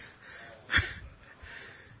demoted.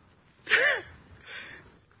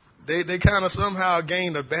 They kind of somehow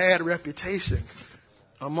gained a bad reputation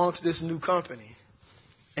amongst this new company.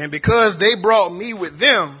 And because they brought me with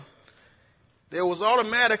them, there was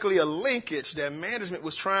automatically a linkage that management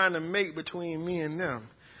was trying to make between me and them.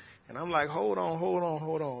 And I'm like, hold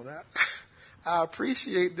on. I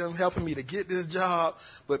appreciate them helping me to get this job,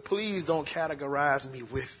 but please don't categorize me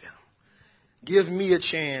with them. Give me a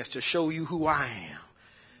chance to show you who I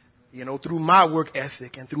am, through my work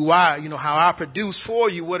ethic and through how I produce for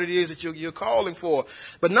you what it is that you're calling for.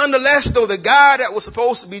 But nonetheless, though, the guy that was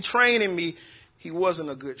supposed to be training me, he wasn't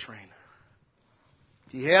a good trainer.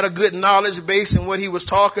 He had a good knowledge base in what he was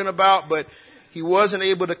talking about, but he wasn't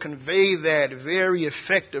able to convey that very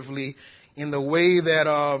effectively in the way that,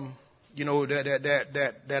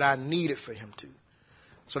 that I needed for him to.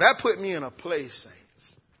 So that put me in a place,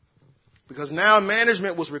 saints, because now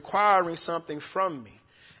management was requiring something from me.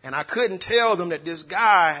 And I couldn't tell them that this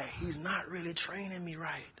guy, he's not really training me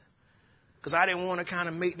right, because I didn't want to kind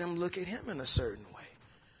of make them look at him in a certain way.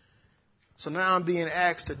 So now I'm being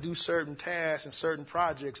asked to do certain tasks and certain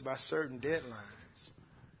projects by certain deadlines.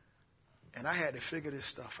 And I had to figure this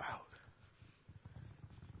stuff out.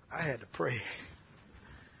 I had to pray.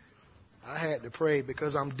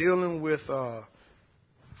 Because I'm dealing with,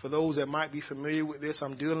 for those that might be familiar with this,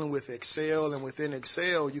 I'm dealing with Excel. And within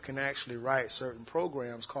Excel, you can actually write certain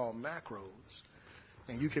programs called macros.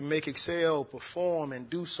 And you can make Excel perform and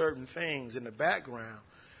do certain things in the background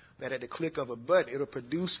that at the click of a button, it'll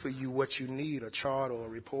produce for you what you need, a chart or a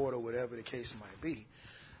report or whatever the case might be.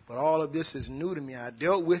 But all of this is new to me. I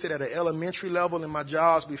dealt with it at an elementary level in my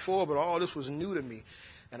jobs before, but all this was new to me.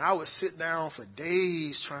 And I would sit down for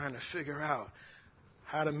days trying to figure out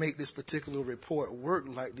how to make this particular report work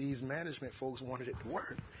like these management folks wanted it to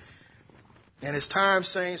work. And it's times,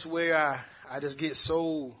 saints, where I just get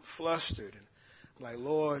so flustered. And I'm like,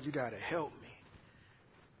 Lord, you got to help me.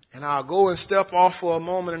 And I'll go and step off for a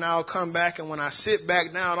moment and I'll come back. And when I sit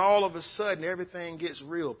back down, all of a sudden, everything gets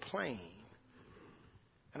real plain.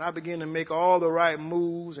 And I begin to make all the right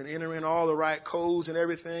moves and enter in all the right codes and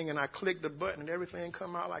everything. And I click the button and everything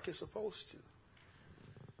come out like it's supposed to.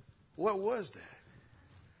 What was that?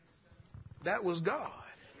 That was God.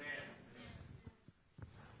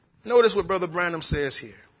 Notice what Brother Branham says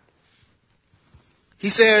here. He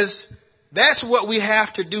says, that's what we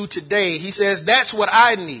have to do today. He says, that's what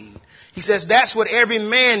I need. He says, that's what every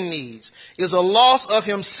man needs, is a loss of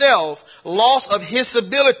himself, loss of his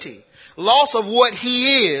ability, loss of what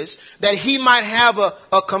he is, that he might have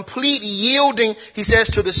a complete yielding, he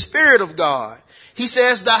says, to the Spirit of God. He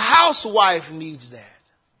says the housewife needs that.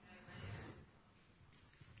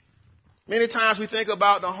 Many times we think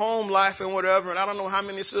about the home life and whatever, and I don't know how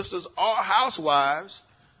many sisters are housewives,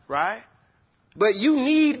 right? But you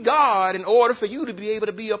need God in order for you to be able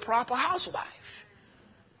to be a proper housewife.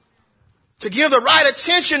 To give the right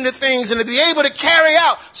attention to things and to be able to carry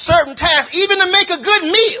out certain tasks, even to make a good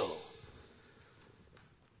meal.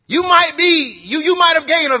 You might have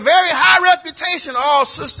gained a very high reputation. Oh,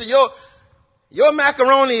 sister, your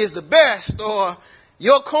macaroni is the best, or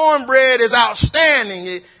your cornbread is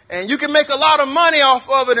outstanding, and you can make a lot of money off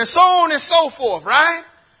of it, and so on and so forth, right?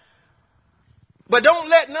 But don't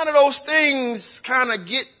let none of those things kind of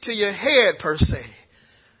get to your head per se.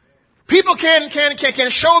 People can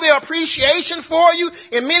show their appreciation for you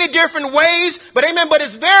in many different ways, but amen, but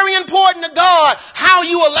it's very important to God how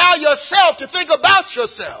you allow yourself to think about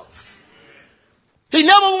yourself. He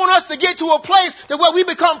never wants us to get to a place that where we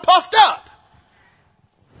become puffed up.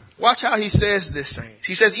 Watch how he says this, saints.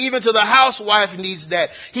 He says even to the housewife needs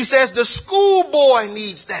that. He says the schoolboy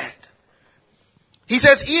needs that. He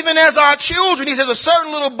says, even as our children, he says, a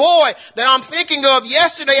certain little boy that I'm thinking of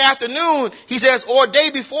yesterday afternoon, he says, or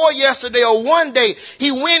day before yesterday, or one day, he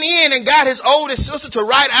went in and got his oldest sister to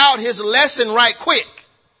write out his lesson right quick.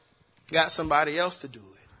 Got somebody else to do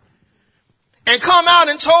it. And come out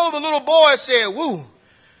and told the little boy, said, woo.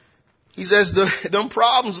 He says, them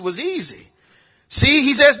problems was easy. See,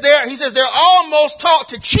 he says they're almost taught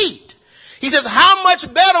to cheat. He says, how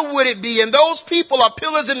much better would it be? And those people are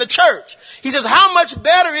pillars in the church. He says, how much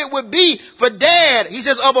better it would be for dad. He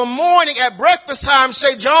says, of a morning at breakfast time,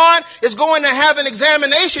 say, John is going to have an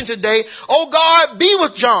examination today. Oh God, be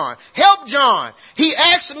with John. Help John. He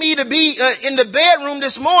asked me to be in the bedroom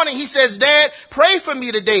this morning. He says, Dad, pray for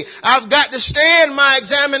me today. I've got to stand my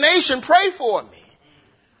examination. Pray for me.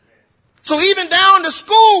 So even down to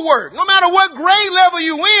schoolwork, no matter what grade level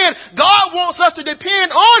you in, God wants us to depend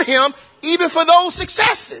on him even for those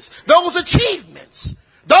successes, those achievements,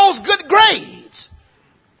 those good grades.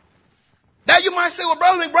 Now you might say, well,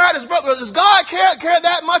 Brother McBride, does God care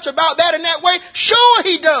that much about that in that way? Sure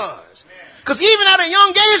he does. Because even at a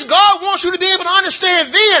young age, God wants you to be able to understand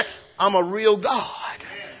then, I'm a real God.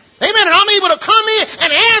 Amen. And I'm able to come in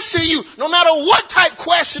and answer you no matter what type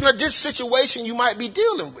question or this situation you might be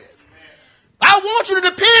dealing with. I want you to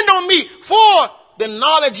depend on me for the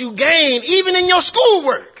knowledge you gain even in your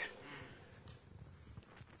schoolwork.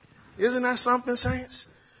 Isn't that something,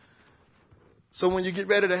 saints? So when you get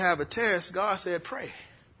ready to have a test, God said, pray.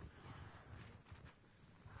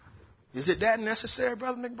 Is it that necessary,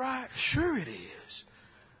 Brother McBride? Sure it is.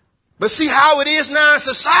 But see how it is now in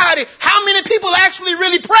society. How many people actually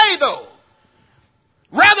really pray, though?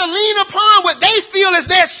 Rather lean upon what they feel is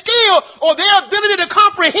their skill or their ability to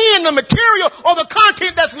comprehend the material or the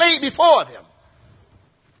content that's laid before them.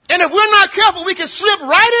 And if we're not careful, we can slip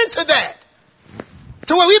right into that.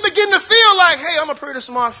 To where we begin to feel like, hey, I'm a pretty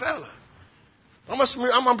smart fella. I'm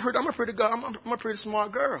a pretty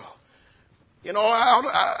smart girl. You know,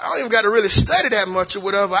 I don't even got to really study that much or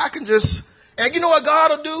whatever. I can just... And you know what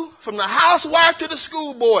God will do? From the housewife to the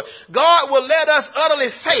school boy, God will let us utterly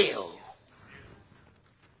fail.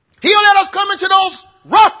 He'll let us come into those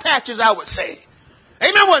rough patches, I would say.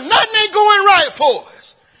 Amen. When nothing ain't going right for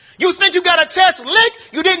us. You think you got a test lick,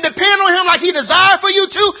 you didn't depend on him like he desired for you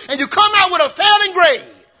to, and you come out with a failing grade.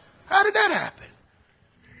 How did that happen?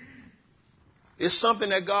 It's something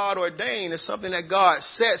that God ordained. It's something that God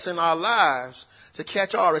sets in our lives to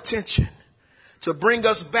catch our attention, to bring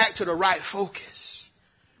us back to the right focus.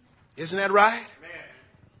 Isn't that right? Amen.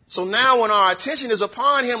 So now when our attention is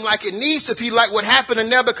upon him like it needs to be, like what happened to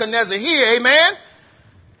Nebuchadnezzar here, amen?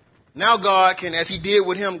 Now God can, as he did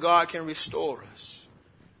with him, God can restore us.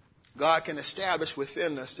 God can establish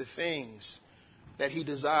within us the things that he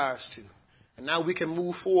desires to. And now we can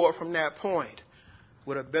move forward from that point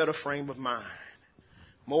with a better frame of mind,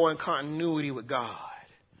 more in continuity with God.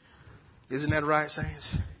 Isn't that right,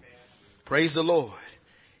 saints? Praise the Lord.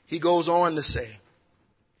 He goes on to say,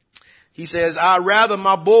 he says, I'd rather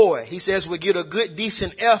my boy, he says, would get a good,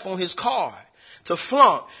 decent F on his card to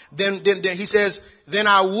flunk than he says, than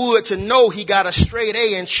I would to know he got a straight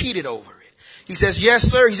A and cheated over it. He says, yes,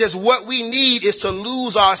 sir. He says, what we need is to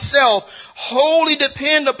lose ourselves, wholly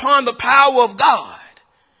depend upon the power of God.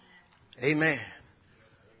 Amen.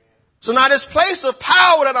 So now this place of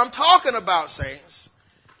power that I'm talking about, saints,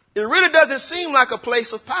 it really doesn't seem like a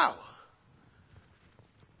place of power.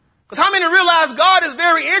 Because how many realize God is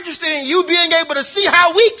very interested in you being able to see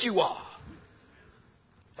how weak you are?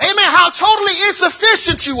 Amen. How totally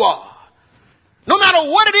insufficient you are. No matter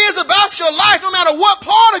what it is about your life, no matter what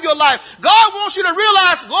part of your life, God wants you to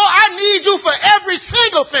realize, Lord, I need you for every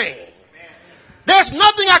single thing. There's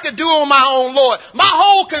nothing I can do on my own, Lord. My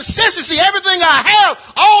whole consistency, everything I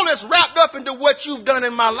have, all is wrapped up into what you've done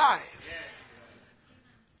in my life.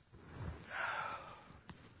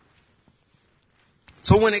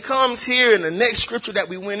 So when it comes here in the next scripture that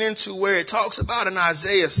we went into where it talks about in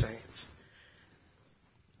Isaiah, saints,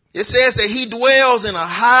 it says that he dwells in a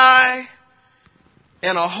high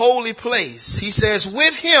and a holy place. He says,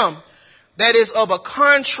 with him that is of a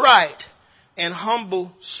contrite and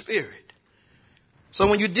humble spirit. So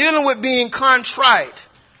when you're dealing with being contrite,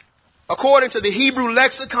 according to the Hebrew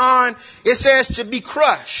lexicon, it says to be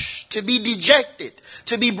crushed, to be dejected,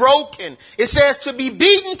 to be broken. It says to be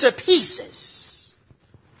beaten to pieces.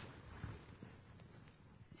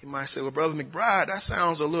 You might say, well, Brother McBride, that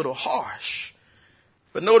sounds a little harsh.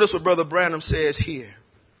 But notice what Brother Branham says here.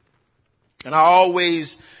 And I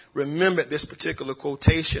always remembered this particular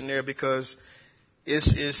quotation there because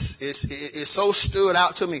it's so stood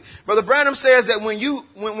out to me. Brother Branham says that when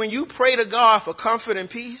you pray to God for comfort and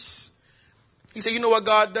peace, he said, you know what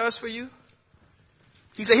God does for you?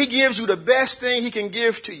 He said he gives you the best thing he can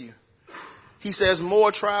give to you. He says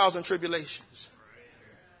more trials and tribulations.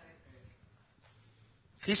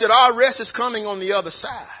 He said our rest is coming on the other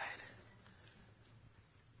side.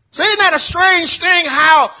 So isn't that a strange thing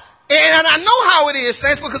how, and I know how it is,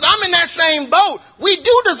 saints, because I'm in that same boat. We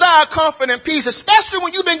do desire comfort and peace, especially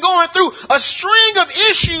when you've been going through a string of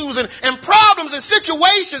issues and problems and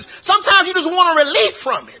situations. Sometimes you just want a relief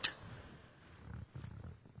from it.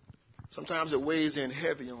 Sometimes it weighs in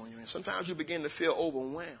heavy on you, and sometimes you begin to feel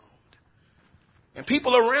overwhelmed. And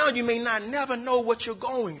people around you may not never know what you're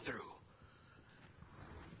going through.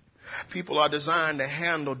 People are designed to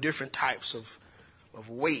handle different types of of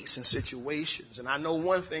weights and situations. And I know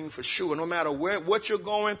one thing for sure, no matter what you're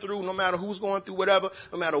going through, no matter who's going through whatever,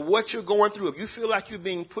 no matter what you're going through, if you feel like you're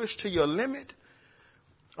being pushed to your limit,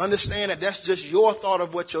 understand that that's just your thought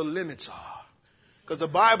of what your limits are. Because the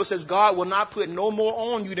Bible says God will not put no more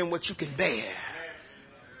on you than what you can bear.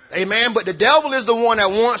 Amen. But the devil is the one that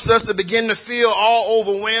wants us to begin to feel all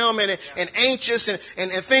overwhelmed and anxious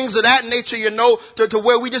and things of that nature, to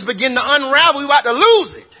where we just begin to unravel. We're about to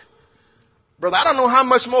lose it. Brother, I don't know how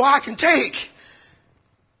much more I can take.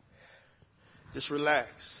 Just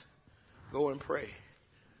relax. Go and pray.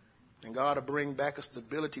 And God will bring back a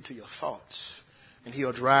stability to your thoughts. And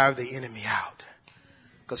he'll drive the enemy out.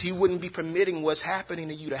 Because he wouldn't be permitting what's happening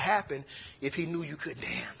to you to happen if he knew you couldn't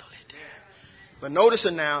handle it. But notice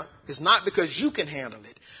it now, it's not because you can handle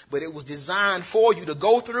it, but it was designed for you to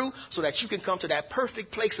go through so that you can come to that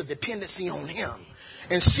perfect place of dependency on him.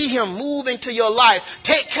 And see him move into your life.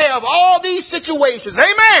 Take care of all these situations.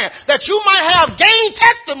 Amen. That you might have gained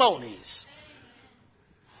testimonies.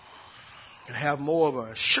 And have more of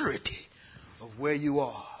a surety of where you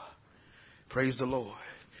are. Praise the Lord.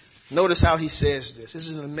 Notice how he says this. This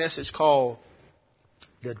is a message called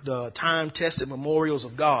the Time-Tested Memorials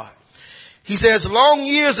of God. He says, long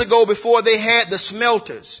years ago, before they had the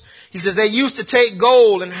smelters, he says they used to take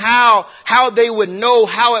gold and how they would know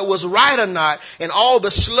how it was right or not, and all the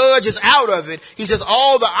sludge is out of it. He says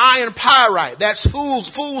all the iron pyrite, that's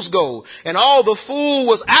fool's gold, and all the fool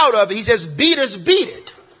was out of it. He says beaters beat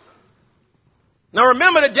it. Now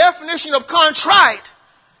remember, the definition of contrite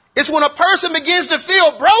is when a person begins to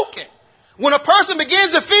feel broken, when a person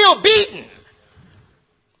begins to feel beaten.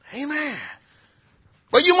 Amen.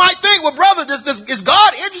 But you might think, well, brother, is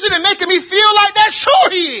God interested in making me feel like that? Sure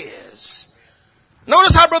he is.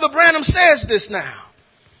 Notice how Brother Branham says this now.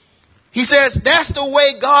 He says that's the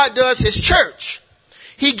way God does his church.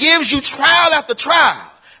 He gives you trial after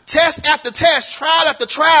trial, test after test, trial after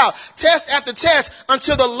trial, test after test,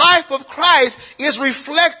 until the life of Christ is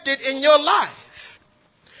reflected in your life.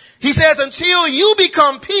 He says until you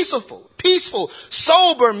become peaceful,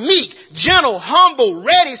 sober, meek, gentle, humble,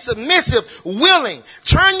 ready, submissive, willing.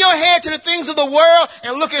 Turn your head to the things of the world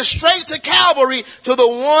and looking straight to Calvary, to the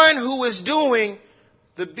one who is doing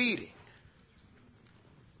the beating.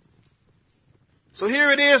 So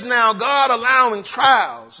here it is now, God allowing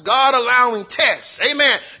trials, God allowing tests,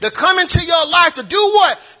 amen, to come into your life to do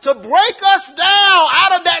what? To break us down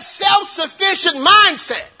out of that self-sufficient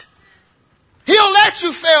mindset. He'll let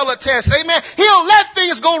you fail a test. Amen. He'll let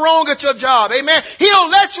things go wrong at your job. Amen. He'll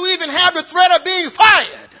let you even have the threat of being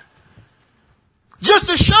fired. Just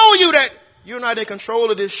to show you that you're not in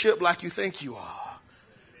control of this ship like you think you are.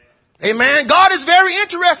 Amen. God is very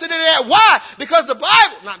interested in that. Why? Because the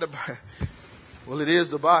Bible, well, it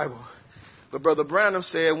is the Bible. But Brother Branham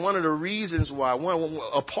said one of the reasons why,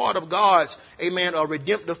 a part of God's, amen, a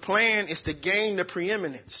redemptive plan is to gain the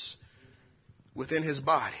preeminence within his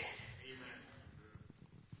body.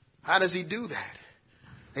 How does he do that?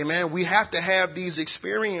 Amen. We have to have these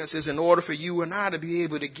experiences in order for you and I to be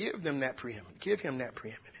able to give him that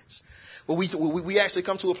preeminence. But we actually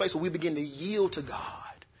come to a place where we begin to yield to God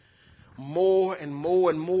more and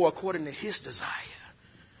more and more according to his desire.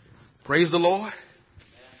 Praise the Lord.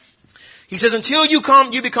 He says, until you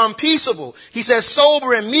become peaceable. He says,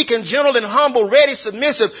 sober and meek and gentle and humble, ready,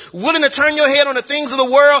 submissive, willing to turn your head on the things of the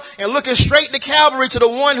world and looking straight to Calvary, to the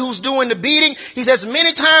one who's doing the beating. He says,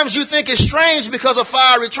 many times you think it's strange because of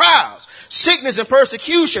fiery trials, sickness and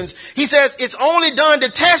persecutions. He says, it's only done to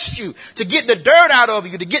test you, to get the dirt out of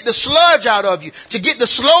you, to get the sludge out of you, to get the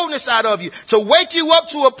slowness out of you, to wake you up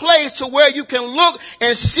to a place to where you can look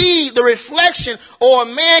and see the reflection, or a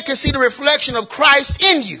man can see the reflection of Christ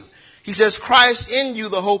in you. He says, Christ in you,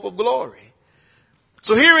 the hope of glory.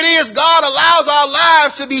 So here it is. God allows our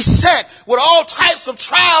lives to be set with all types of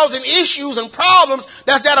trials and issues and problems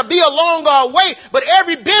that'll be along our way. But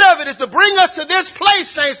every bit of it is to bring us to this place,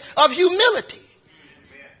 saints, of humility.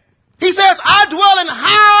 He says, I dwell in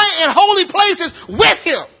high and holy places with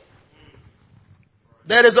him.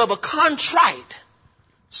 That is of a contrite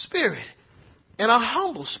spirit and a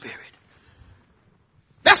humble spirit.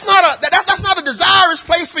 That's not a desirous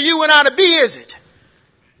place for you and I to be, is it?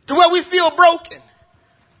 To where we feel broken.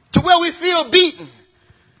 To where we feel beaten.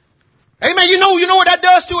 Amen. You know what that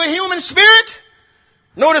does to a human spirit?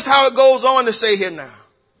 Notice how it goes on to say here now.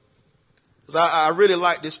 Because I really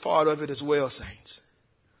like this part of it as well, saints.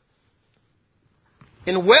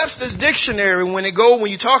 In Webster's dictionary, when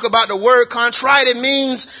you talk about the word contrite, it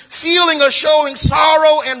means feeling or showing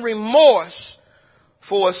sorrow and remorse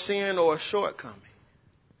for a sin or a shortcoming.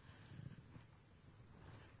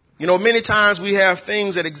 You know, many times we have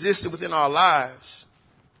things that existed within our lives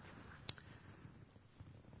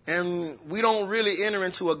And we don't really enter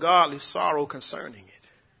into a godly sorrow concerning it.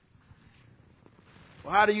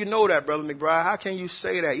 Well, how do you know that, Brother McBride? How can you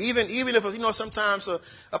say that? Even if, sometimes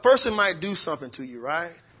a person might do something to you,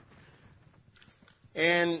 right?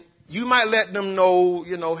 And you might let them know,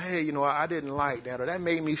 hey, I didn't like that, or that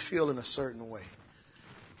made me feel in a certain way.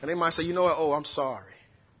 And they might say, you know what? Oh, I'm sorry.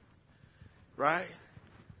 Right?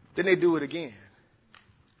 Then they do it again.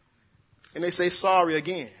 And they say sorry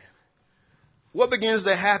again. What begins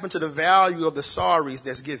to happen to the value of the sorries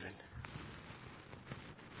that's given?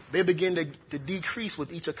 They begin to decrease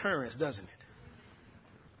with each occurrence, doesn't it?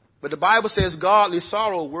 But the Bible says godly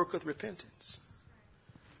sorrow worketh repentance.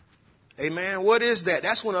 Amen. What is that?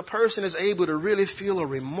 That's when a person is able to really feel a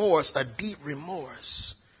remorse, a deep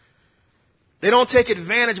remorse. They don't take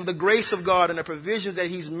advantage of the grace of God and the provisions that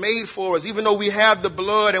he's made for us. Even though we have the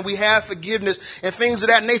blood and we have forgiveness and things of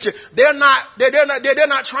that nature, they're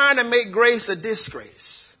not trying to make grace a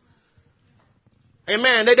disgrace.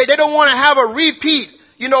 Amen. They don't want to have a repeat,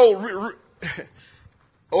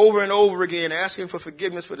 over and over again, asking for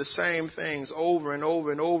forgiveness for the same things over and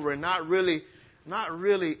over and over, and not really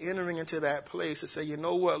entering into that place to say, you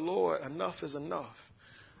know what, Lord, enough is enough.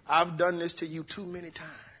 I've done this to you too many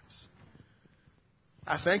times.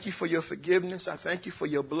 I thank you for your forgiveness. I thank you for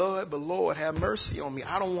your blood, but Lord, have mercy on me.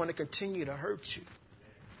 I don't want to continue to hurt you.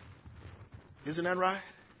 Isn't that right?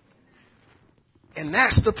 And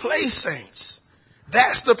that's the place, saints.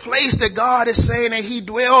 That's the place that God is saying that he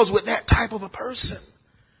dwells with that type of a person.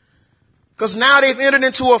 Because now they've entered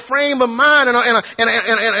into a frame of mind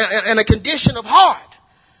and a condition of heart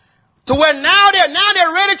to where now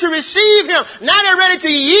they're ready to receive him. Now they're ready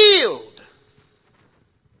to yield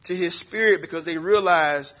to his spirit, because they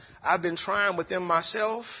realize I've been trying within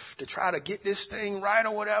myself to try to get this thing right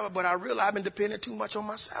or whatever, but I realize I've been depending too much on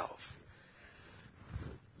myself.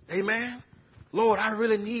 Amen. Lord, I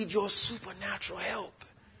really need your supernatural help.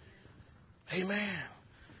 Amen.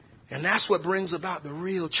 And that's what brings about the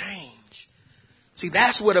real change. See,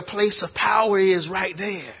 that's where the place of power is, right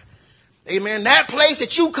there. Amen. That place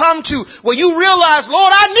that you come to where you realize,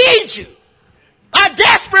 Lord, I need you. I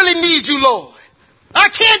desperately need you, Lord. I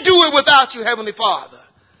can't do it without you, Heavenly Father.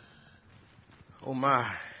 Oh my.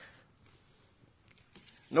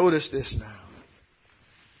 Notice this now.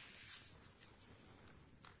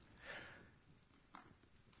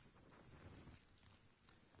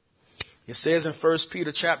 It says in 1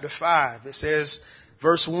 Peter chapter 5, it says,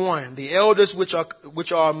 verse 1, the elders which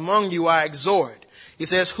are among you I exhort. He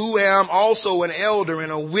says, who am also an elder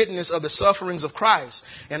and a witness of the sufferings of Christ,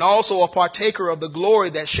 and also a partaker of the glory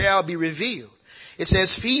that shall be revealed. It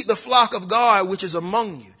says, feed the flock of God which is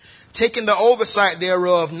among you, taking the oversight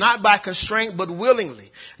thereof, not by constraint, but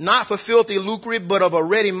willingly, not for filthy lucre, but of a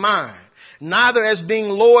ready mind, neither as being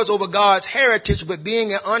lords over God's heritage, but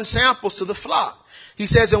being unsamples to the flock. He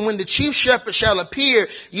says, and when the chief shepherd shall appear,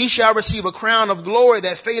 ye shall receive a crown of glory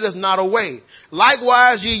that fadeth not away.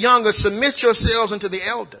 Likewise, ye younger, submit yourselves unto the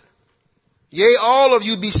elder. Yea, all of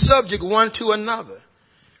you be subject one to another.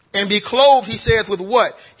 And be clothed, he saith, with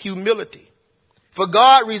what? Humility. For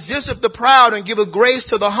God resisteth the proud and giveth grace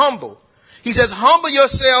to the humble. He says, humble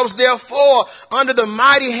yourselves therefore under the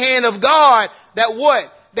mighty hand of God, that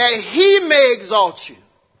what? That he may exalt you.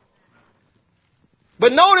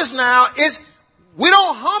 But notice now, we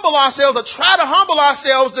don't humble ourselves or try to humble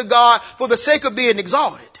ourselves to God for the sake of being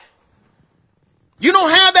exalted. You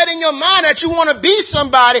don't have that in your mind that you want to be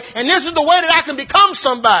somebody and this is the way that I can become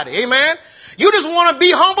somebody. Amen. You just want to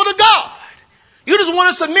be humble to God. You just want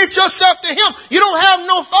to submit yourself to him. You don't have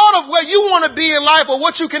no thought of where you want to be in life or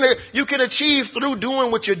what you can achieve through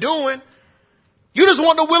doing what you're doing. You just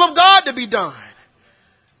want the will of God to be done.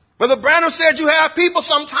 Brother Branham said you have people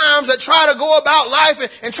sometimes that try to go about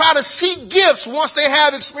life and try to seek gifts once they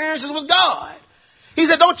have experiences with God. He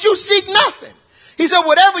said, don't you seek nothing. He said,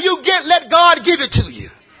 whatever you get, let God give it to you.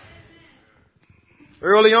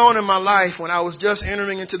 Early on in my life, when I was just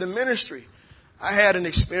entering into the ministry, I had an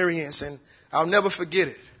experience, and I'll never forget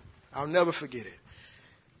it. I'll never forget it.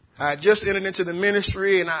 I just entered into the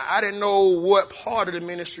ministry, and I didn't know what part of the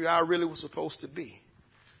ministry I really was supposed to be.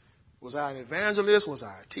 Was I an evangelist? Was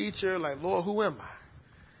I a teacher? Like, Lord, who am I?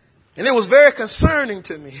 And it was very concerning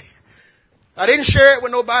to me. I didn't share it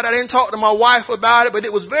with nobody. I didn't talk to my wife about it, but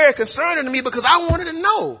it was very concerning to me because I wanted to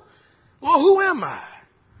know, Lord, who am I?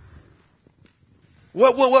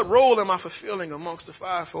 What role am I fulfilling amongst the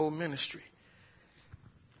fivefold ministry?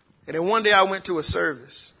 And then one day I went to a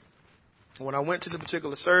service. And when I went to the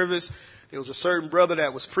particular service, there was a certain brother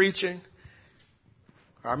that was preaching.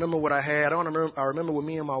 I remember what I had. I remember when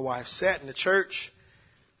me and my wife sat in the church.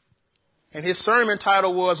 And his sermon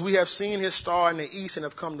title was, "We have seen his star in the east and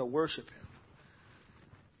have come to worship him."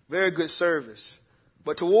 Very good service.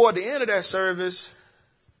 But toward the end of that service,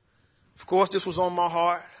 of course, this was on my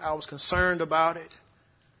heart. I was concerned about it.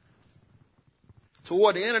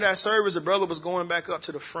 Toward the end of that service, the brother was going back up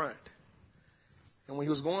to the front. And when he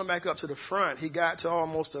was going back up to the front, he got to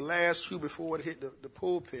almost the last few before it hit the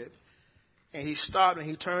pulpit. And he stopped and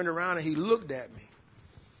he turned around and he looked at me.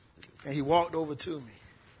 And he walked over to me.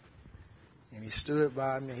 And he stood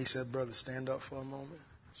by me and he said, "Brother, stand up for a moment."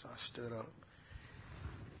 So I stood up.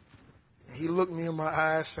 And he looked me in my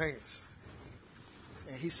eyes, saints.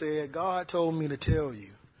 And he said, "God told me to tell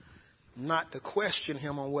you not to question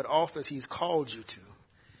him on what office he's called you to.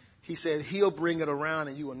 He said he'll bring it around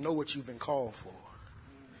and you will know what you've been called for."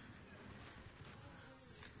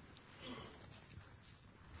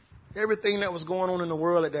 Everything that was going on in the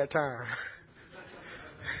world at that time.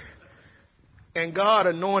 And God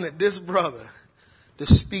anointed this brother to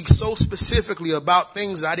speak so specifically about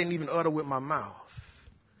things that I didn't even utter with my mouth.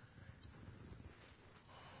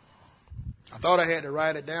 I thought I had to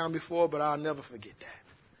write it down before, but I'll never forget that.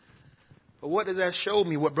 But what does that show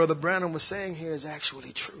me? What Brother Branham was saying here is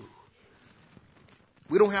actually true.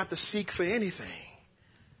 We don't have to seek for anything.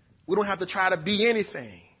 We don't have to try to be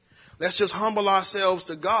anything. Let's just humble ourselves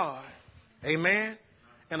to God. Amen.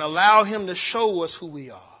 And allow him to show us who we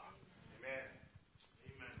are.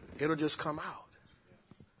 It'll just come out.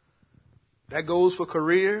 That goes for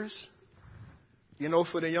careers. You know,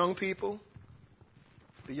 for the young people,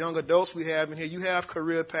 the young adults we have in here, you have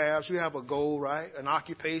career paths. You have a goal, right? An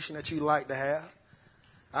occupation that you like to have.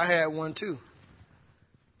 I had one too.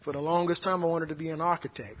 For the longest time, I wanted to be an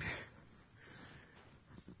architect.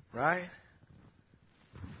 Right?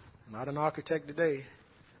 Not an architect today.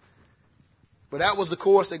 But that was the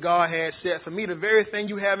course that God had set for me. The very thing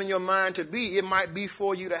you have in your mind to be, it might be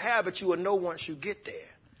for you to have, but you will know once you get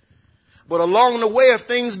there. But along the way, if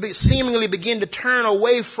things seemingly begin to turn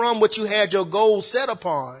away from what you had your goal set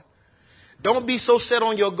upon, don't be so set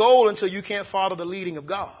on your goal until you can't follow the leading of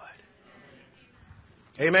God.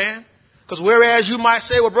 Amen? Because whereas you might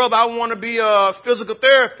say, "Well, brother, I want to be a physical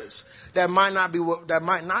therapist," that might not be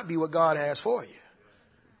what God has for you.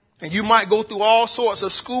 And you might go through all sorts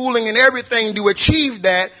of schooling and everything to achieve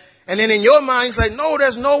that. And then in your mind, you say, "No,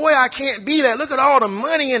 there's no way I can't be that. Look at all the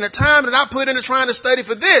money and the time that I put into trying to study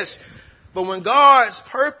for this." But when God's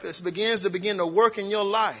purpose begins to work in your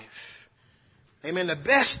life, amen, the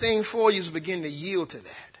best thing for you is begin to yield to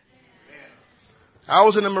that. I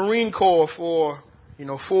was in the Marine Corps for,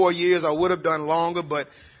 4 years. I would have done longer, but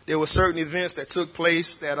there were certain events that took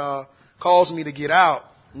place that caused me to get out.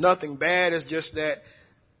 Nothing bad. It's just that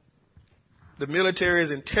the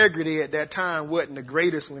military's integrity at that time wasn't the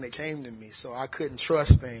greatest when it came to me, so I couldn't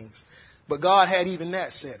trust things. But God had even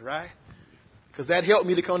that said, right? Because that helped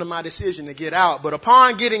me to come to my decision to get out. But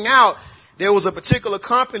upon getting out, there was a particular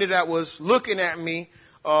company that was looking at me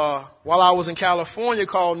while I was in California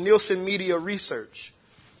called Nielsen Media Research.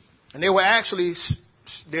 And they were actually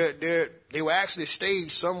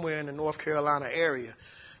staged somewhere in the North Carolina area.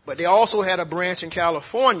 But they also had a branch in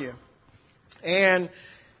California. And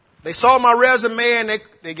they saw my resume and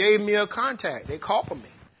they gave me a contact. They called me,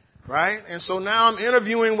 right? And so now I'm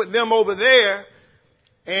interviewing with them over there.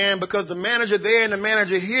 And because the manager there and the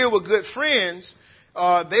manager here were good friends,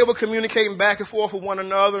 they were communicating back and forth with one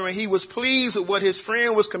another. And he was pleased with what his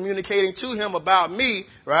friend was communicating to him about me,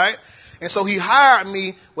 right? And so he hired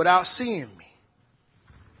me without seeing me.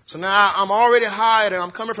 So now I'm already hired and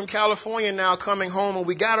I'm coming from California now, coming home. And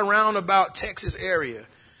we got around about Texas area.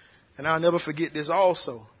 And I'll never forget this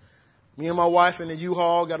also. Me and my wife in the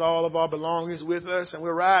U-Haul got all of our belongings with us, and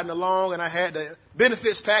we're riding along, and I had the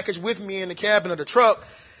benefits package with me in the cabin of the truck.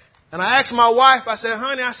 And I asked my wife, I said,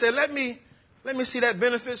 "Honey," I said, let me see that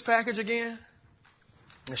benefits package again.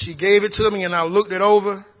 And she gave it to me, and I looked it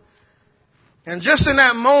over. And just in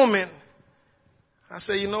that moment, I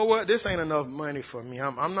said, "You know what? This ain't enough money for me.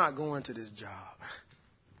 I'm not going to this job."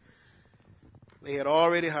 They had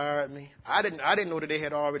already hired me. I didn't know that they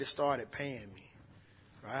had already started paying me,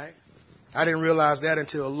 right? I didn't realize that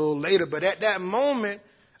until a little later. But at that moment,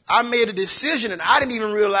 I made a decision, and I didn't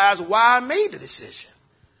even realize why I made the decision.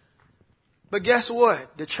 But guess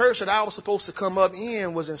what? The church that I was supposed to come up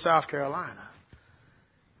in was in South Carolina.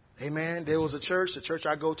 Amen. There was a church, the church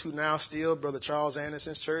I go to now still, Brother Charles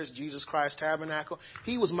Anderson's church, Jesus Christ Tabernacle.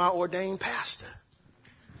 He was my ordained pastor.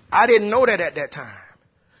 I didn't know that at that time,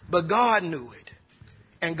 but God knew it.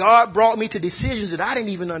 And God brought me to decisions that I didn't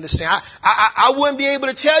even understand. I wouldn't be able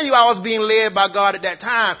to tell you I was being led by God at that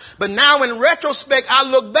time. But now in retrospect, I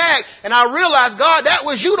look back and I realize, God, that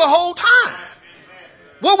was you the whole time.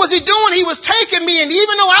 What was he doing? He was taking me, and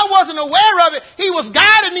even though I wasn't aware of it, he was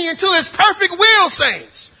guiding me into his perfect will,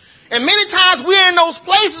 saints. And many times we're in those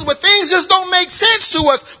places where things just don't make sense to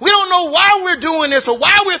us. We don't know why we're doing this or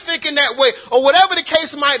why we're thinking that way or whatever the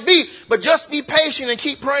case might be. But just be patient and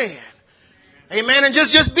keep praying. Amen. And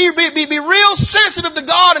just be real sensitive to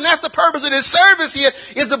God. And that's the purpose of this service here,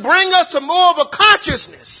 is to bring us to more of a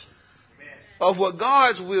consciousness of what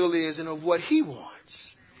God's will is and of what he wants.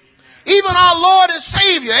 Even our Lord and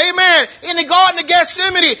Savior, amen, in the Garden of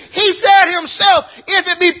Gethsemane, he said himself, if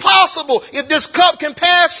it be possible, if this cup can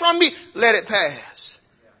pass from me, let it pass.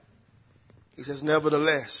 He says,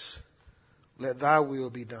 nevertheless, let thy will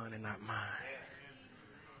be done and not mine.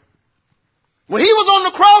 When he was on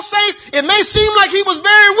the cross, saints, it may seem like he was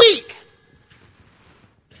very weak.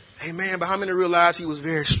 Amen, but how many realize he was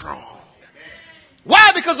very strong?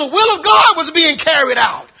 Why? Because the will of God was being carried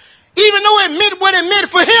out. Even though it meant what it meant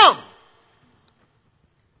for him,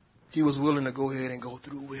 he was willing to go ahead and go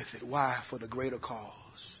through with it. Why? For the greater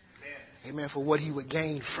cause. Amen. For what he would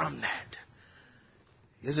gain from that.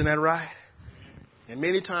 Isn't that right? And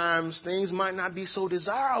many times things might not be so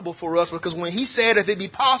desirable for us, because when he said, if it be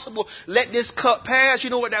possible, let this cup pass, you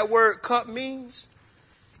know what that word cup means?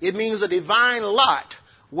 It means a divine lot,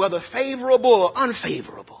 whether favorable or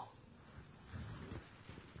unfavorable.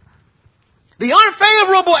 The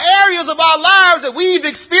unfavorable areas of our lives that we've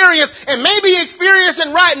experienced and may be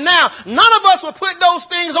experiencing right now, none of us will put those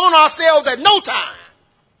things on ourselves at no time.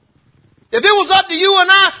 If it was up to you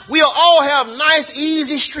and I, we'll all have nice,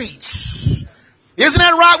 easy streets. Isn't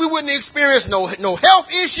that right? We wouldn't experience no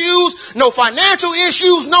health issues, no financial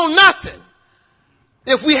issues, no nothing,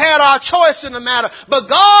 if we had our choice in the matter. But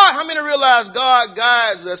God, how many realize God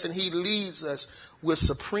guides us and he leads us with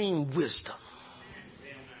supreme wisdom?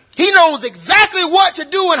 He knows exactly what to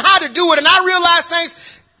do and how to do it. And I realize,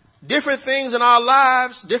 saints, different things in our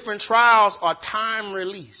lives, different trials are time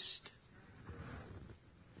released.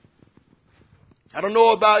 I don't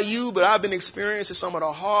know about you, but I've been experiencing some of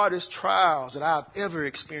the hardest trials that I've ever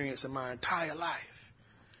experienced in my entire life.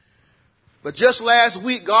 But just last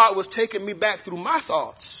week, God was taking me back through my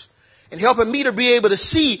thoughts and helping me to be able to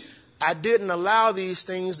see I didn't allow these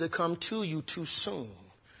things to come to you too soon,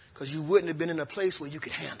 because you wouldn't have been in a place where you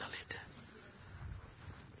could handle it.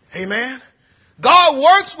 Amen. God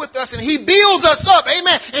works with us and he builds us up.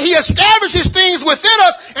 Amen. And he establishes things within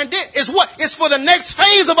us. And it's for the next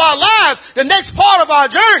phase of our lives, the next part of our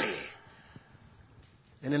journey.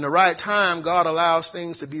 And in the right time, God allows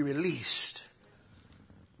things to be released.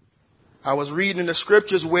 I was reading in the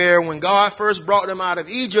scriptures where when God first brought them out of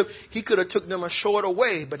Egypt, he could have took them a shorter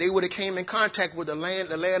way, but they would have came in contact with the land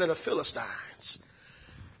of the Philistines.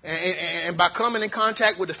 And by coming in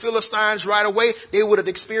contact with the Philistines right away, they would have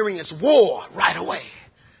experienced war right away.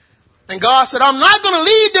 And God said, I'm not going to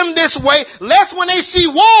lead them this way, lest when they see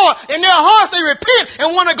war in their hearts, they repent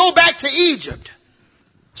and want to go back to Egypt.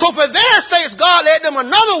 So for their sakes, God led them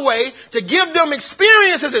another way to give them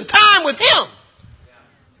experiences and time with him,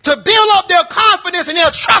 to build up their confidence and their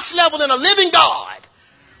trust level in a living God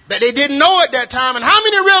that they didn't know at that time. And how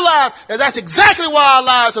many realize that that's exactly why our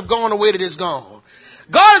lives have gone the way that it's gone?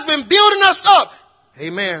 God has been building us up,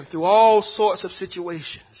 amen, through all sorts of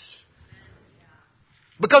situations.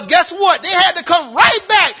 Because guess what? They had to come right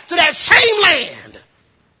back to that same land.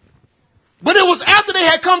 But it was after they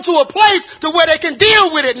had come to a place to where they can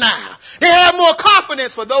deal with it now. They had more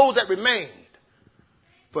confidence for those that remained.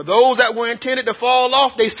 For those that were intended to fall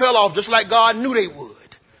off, they fell off just like God knew they would.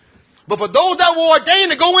 But for those that were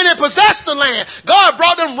ordained to go in and possess the land, God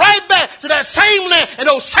brought them right back to that same land and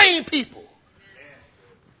those same people.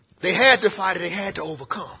 They had to fight it. They had to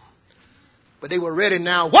overcome. But they were ready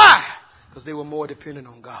now. Why? Because they were more dependent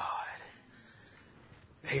on God.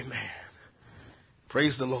 Amen.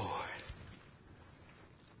 Praise the Lord.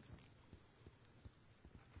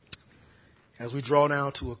 As we draw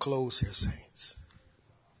down to a close here, saints.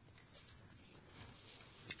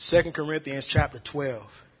 2 Corinthians chapter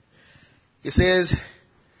 12. It says,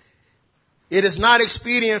 it is not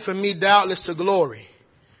expedient for me doubtless to glory.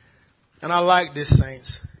 And I like this,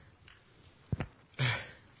 saints.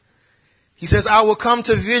 He says, I will come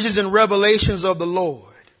to visions and revelations of the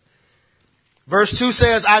Lord. Verse 2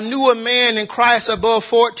 says, I knew a man in Christ above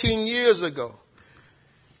 14 years ago.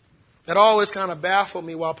 That always kind of baffled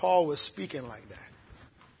me while Paul was speaking like that.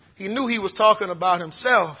 He knew he was talking about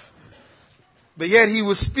himself, but yet he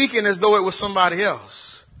was speaking as though it was somebody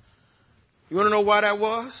else. You want to know why that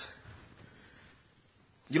was?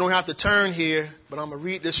 You don't have to turn here, but I'm going to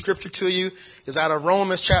read this scripture to you. It's out of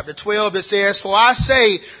Romans chapter 12. It says, "For I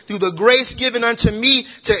say, through the grace given unto me,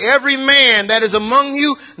 to every man that is among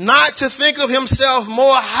you, not to think of himself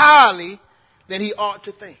more highly than he ought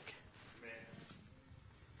to think."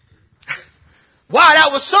 Wow,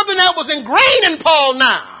 that was something that was ingrained in Paul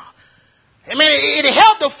now. I mean, it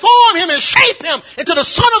helped to form him and shape him into the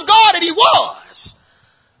Son of God that he was.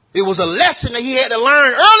 It was a lesson that he had to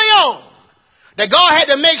learn early on, that God had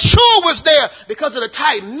to make sure was there because of the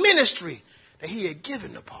type ministry that he had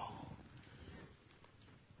given to Paul.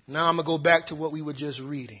 Now I'm going to go back to what we were just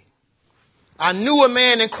reading. "I knew a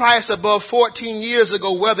man in Christ above 14 years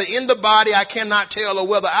ago, whether in the body I cannot tell, or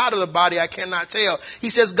whether out of the body I cannot tell." He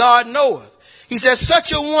says, "God knoweth." He says,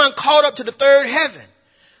 "Such a one caught up to the third heaven."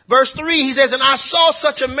 Verse 3, he says, "And I saw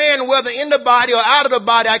such a man, whether in the body or out of the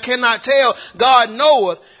body, I cannot tell, God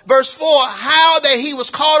knoweth." Verse 4, "How that he was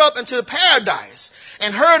caught up into the paradise,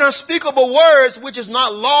 and heard unspeakable words, which is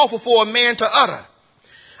not lawful for a man to utter.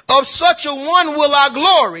 Of such a one will I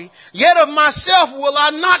glory, yet of myself will I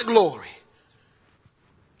not glory."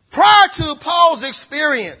 Prior to Paul's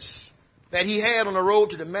experience that he had on the road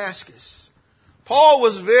to Damascus, Paul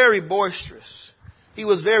was very boisterous. He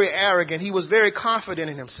was very arrogant. He was very confident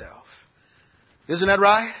in himself. Isn't that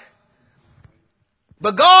right?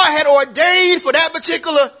 But God had ordained for that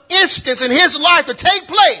particular instance in his life to take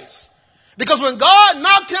place. Because when God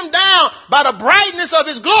knocked him down by the brightness of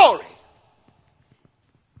his glory,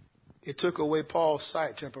 it took away Paul's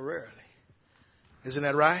sight temporarily. Isn't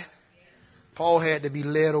that right? Paul had to be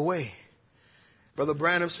led away. Brother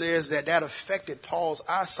Branham says that affected Paul's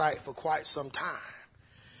eyesight for quite some time.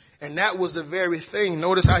 And that was the very thing.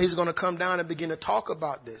 Notice how he's going to come down and begin to talk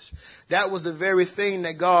about this. That was the very thing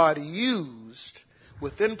that God used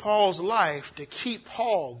within Paul's life to keep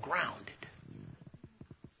Paul grounded.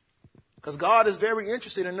 Because God is very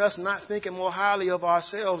interested in us not thinking more highly of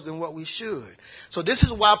ourselves than what we should. So this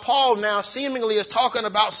is why Paul now seemingly is talking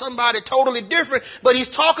about somebody totally different, but he's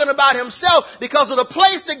talking about himself because of the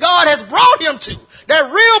place that God has brought him to.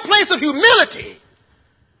 That real place of humility.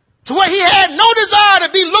 To where he had no desire to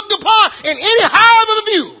be looked upon in any higher of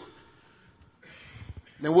a view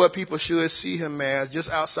than what people should see him as,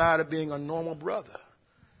 just outside of being a normal brother.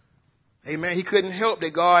 Amen. He couldn't help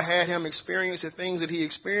that God had him experience the things that he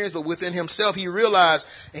experienced, but within himself he realized,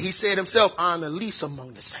 and he said himself, "I'm the least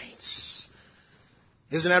among the saints."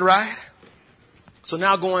 Isn't that right? So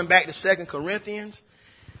now going back to 2 Corinthians.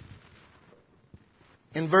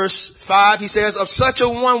 In verse 5, he says, "Of such a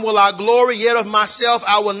one will I glory, yet of myself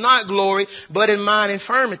I will not glory, but in mine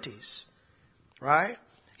infirmities." Right?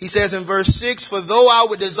 He says in verse 6, "For though I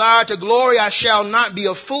would desire to glory, I shall not be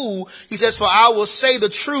a fool." He says, "For I will say the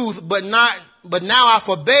truth, but now I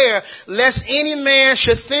forbear, lest any man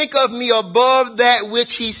should think of me above that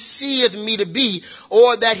which he seeth me to be,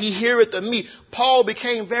 or that he heareth of me." Paul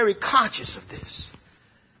became very conscious of this.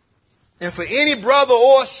 And for any brother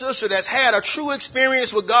or sister that's had a true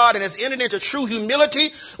experience with God and has entered into true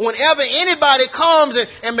humility, whenever anybody comes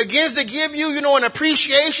and begins to give you, an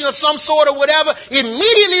appreciation of some sort or whatever,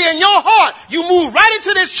 immediately in your heart, you move right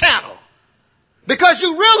into this channel. Because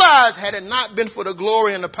you realize, had it not been for the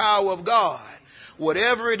glory and the power of God,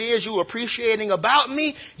 whatever it is you're appreciating about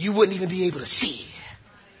me, you wouldn't even be able to see it.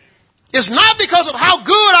 It's not because of how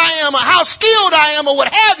good I am or how skilled I am or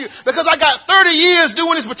what have you, because I got 30 years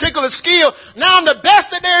doing this particular skill. Now I'm the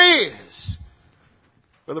best that there is.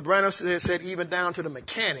 Brother Branham said even down to the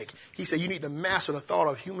mechanic, he said you need to master the thought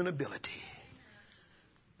of human ability.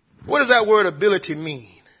 What does that word ability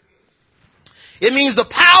mean? It means the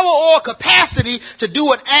power or capacity to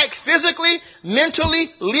do an act physically,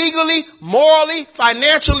 mentally, legally, morally,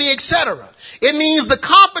 financially, etc. It means the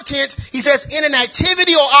competence, he says, in an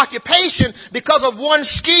activity or occupation because of one's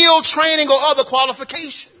skill, training, or other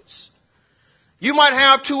qualifications. You might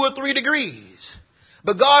have 2 or 3 degrees,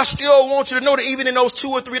 but God still wants you to know that even in those 2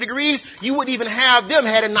 or 3 degrees, you wouldn't even have them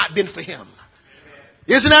had it not been for him.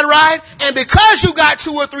 Isn't that right? And because you got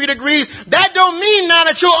 2 or 3 degrees, that don't mean now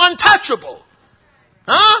that you're untouchable.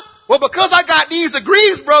 Huh? Well, because I got these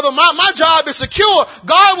degrees, brother, my job is secure.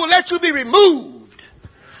 God will let you be removed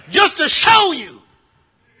just to show you.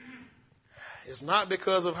 It's not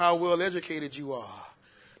because of how well educated you are.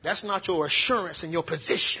 That's not your assurance and your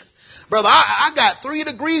position. Brother, I got 3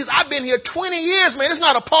 degrees. I've been here 20 years, man. It's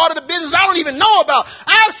not a part of the business I don't even know about.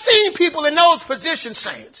 I've seen people in those positions,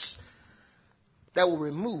 saints, that were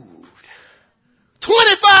removed.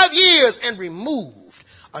 25 years and removed.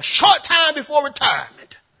 A short time before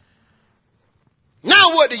retirement.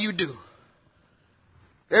 Now what do?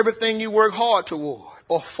 Everything you work hard toward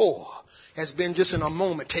or for has been just in a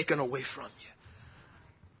moment taken away from you.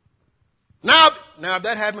 Now, if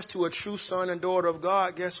that happens to a true son and daughter of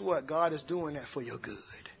God, guess what? God is doing that for your good.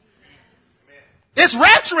 It's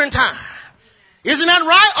rapturing time. Isn't that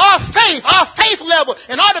right? Our faith level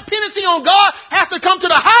and our dependency on God has to come to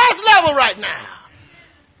the highest level right now.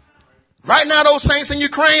 Right now, those saints in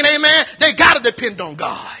Ukraine, amen, they got to depend on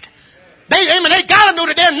God. They got to know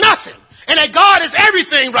that they're nothing and that God is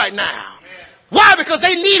everything right now. Why? Because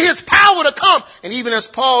they need his power to come. And even as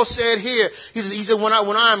Paul said here, he said, when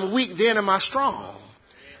I am weak, then am I strong.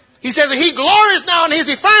 He says that he glories now in his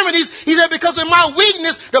infirmities. He said, because in my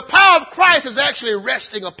weakness, the power of Christ is actually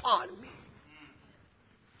resting upon me.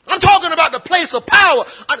 I'm talking about the place of power.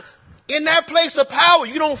 In that place of power,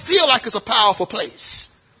 you don't feel like it's a powerful place.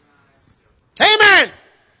 Amen.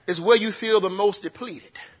 It's where you feel the most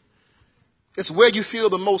depleted. It's where you feel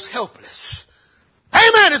the most helpless.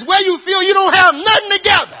 Amen. It's where you feel you don't have nothing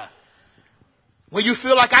together. Where you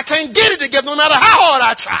feel like I can't get it together no matter how hard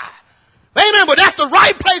I try. Amen. But that's the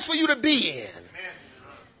right place for you to be in.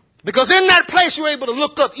 Because in that place, you're able to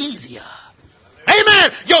look up easier.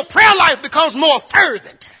 Amen. Your prayer life becomes more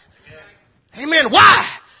fervent. Amen. Why?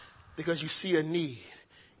 Because you see a need.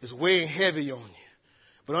 It's weighing heavy on you.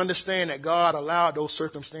 But understand that God allowed those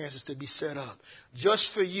circumstances to be set up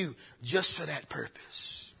just for you, just for that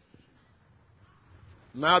purpose.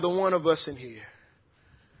 Neither one of us in here,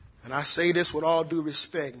 and I say this with all due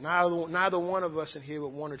respect, neither one of us in here would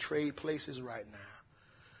want to trade places right now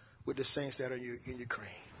with the saints that are in Ukraine.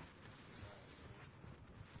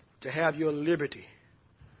 To have your liberty,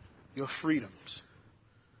 your freedoms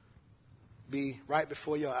be right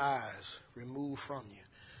before your eyes, removed from you.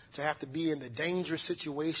 To have to be in the dangerous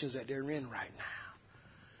situations that they're in right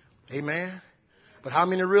now. Amen. But how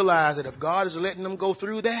many realize that if God is letting them go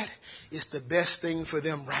through that, it's the best thing for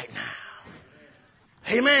them right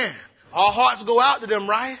now. Amen. Our hearts go out to them,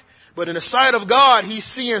 right? But in the sight of God, he's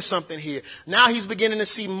seeing something here. Now he's beginning to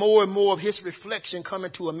see more and more of his reflection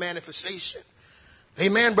coming to a manifestation.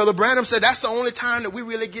 Amen. Brother Branham said that's the only time that we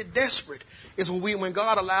really get desperate is when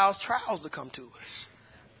God allows trials to come to us.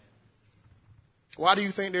 Why do you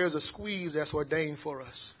think there's a squeeze that's ordained for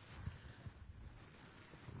us?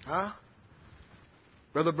 Huh?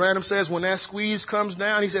 Brother Branham says when that squeeze comes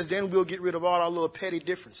down, he says, then we'll get rid of all our little petty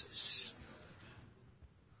differences.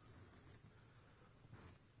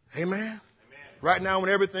 Amen? Right now when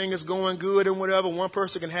everything is going good and whatever, one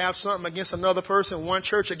person can have something against another person, one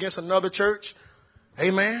church against another church.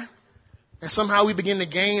 Amen? And somehow we begin to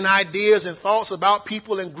gain ideas and thoughts about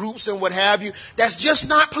people and groups and what have you. That's just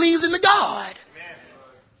not pleasing to God.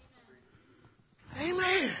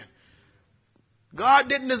 Amen. God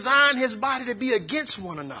didn't design his body to be against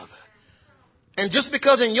one another. And just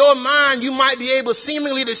because in your mind you might be able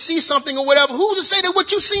seemingly to see something or whatever, who's to say that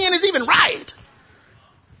what you're seeing is even right?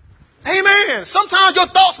 Amen. Sometimes your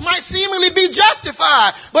thoughts might seemingly be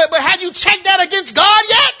justified. But have you checked that against God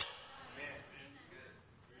yet?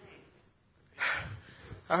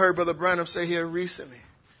 I heard Brother Branham say here recently.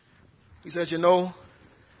 He says,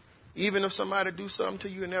 even if somebody do something to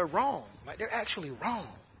you and they're wrong, like they're actually wrong.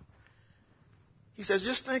 He says,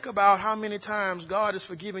 just think about how many times God has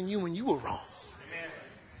forgiven you when you were wrong.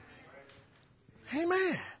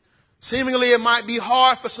 Amen. Seemingly it might be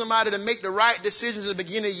hard for somebody to make the right decisions and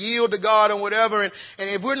begin to yield to God and whatever. And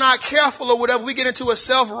if we're not careful or whatever, we get into a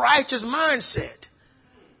self-righteous mindset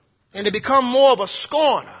and to become more of a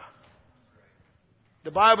scorner.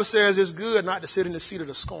 The Bible says it's good not to sit in the seat of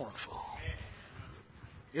the scornful.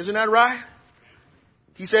 Isn't that right?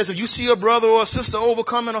 He says, if you see a brother or a sister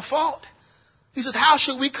overcoming a fault, he says, how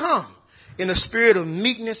should we come? In a spirit of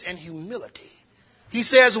meekness and humility. He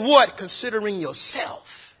says what? Considering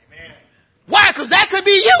yourself. Amen. Why? Because that could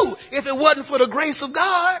be you if it wasn't for the grace of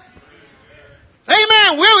God.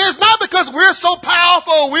 Amen. It's not because we're so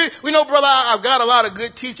powerful. We know, brother, I've got a lot of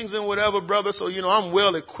good teachings and whatever, brother. So, I'm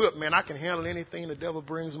well equipped, man. I can handle anything the devil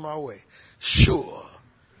brings my way. Sure.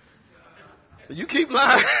 You keep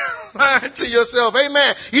lying to yourself.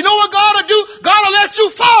 Amen. You know what God will do? God will let you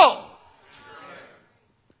fall.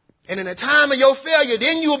 And in the time of your failure,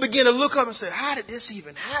 then you will begin to look up and say, how did this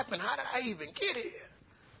even happen? How did I even get here?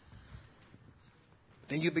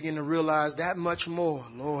 Then you begin to realize that much more.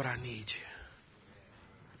 Lord, I need you.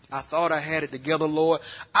 I thought I had it together, Lord.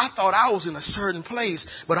 I thought I was in a certain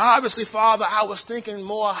place. But obviously, Father, I was thinking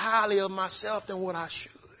more highly of myself than what I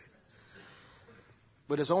should.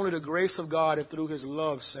 But it's only the grace of God and through his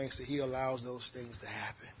love, saints, that he allows those things to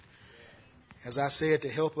happen. As I said, to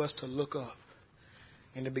help us to look up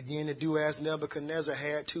and to begin to do as Nebuchadnezzar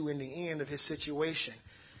had to in the end of his situation.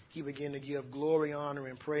 He began to give glory, honor,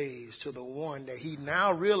 and praise to the one that he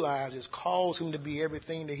now realizes calls him to be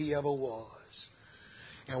everything that he ever was.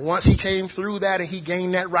 And once he came through that and he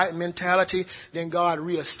gained that right mentality, then God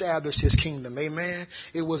reestablished his kingdom. Amen.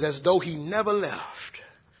 It was as though he never left.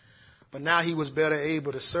 But now he was better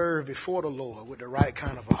able to serve before the Lord with the right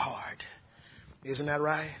kind of a heart. Isn't that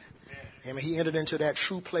right? Amen. He entered into that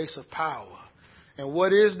true place of power. And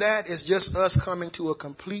what is that? It's just us coming to a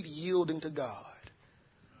complete yielding to God.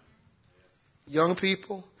 Young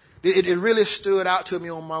people, it really stood out to me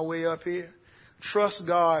on my way up here. Trust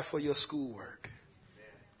God for your schoolwork.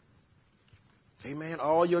 Amen.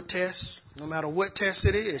 All your tests, no matter what test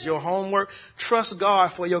it is, your homework, trust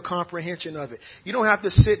God for your comprehension of it. You don't have to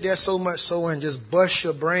sit there so much so and just bust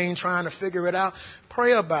your brain trying to figure it out.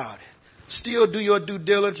 Pray about it. Still do your due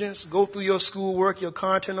diligence. Go through your schoolwork, your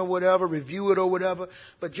content or whatever, review it or whatever.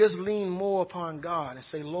 But just lean more upon God and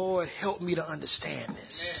say, Lord, help me to understand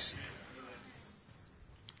this.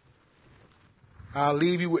 I'll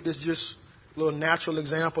leave you with this just little natural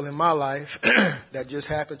example in my life that just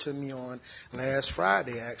happened to me on last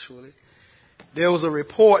Friday, actually. There was a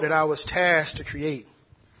report that I was tasked to create.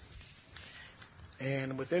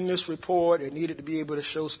 And within this report, it needed to be able to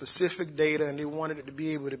show specific data, and they wanted it to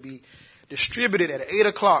be able to be distributed at 8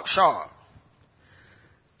 o'clock sharp.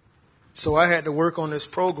 So I had to work on this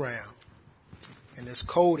program and this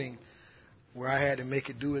coding where I had to make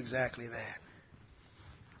it do exactly that.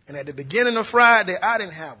 And at the beginning of Friday, I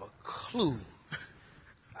didn't have a clue.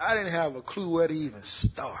 I didn't have a clue where to even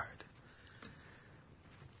start.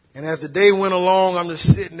 And as the day went along, I'm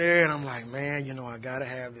just sitting there and I'm like, man, I got to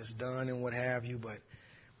have this done and what have you. But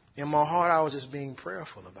in my heart, I was just being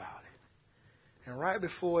prayerful about it. And right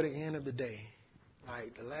before the end of the day,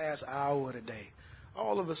 like the last hour of the day,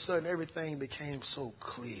 all of a sudden everything became so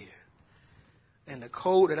clear. And the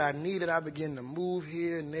code that I needed, I began to move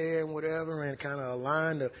here and there and whatever and kind of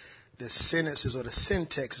align the sentences or the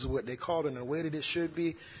syntax is what they call it in the way that it should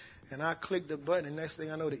be. And I clicked the button and next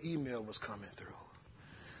thing I know the email was coming through.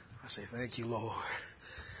 I say, thank you, Lord.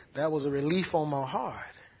 That was a relief on my heart.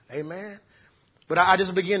 Amen. But I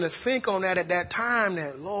just began to think on that at that time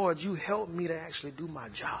that, Lord, you helped me to actually do my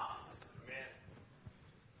job.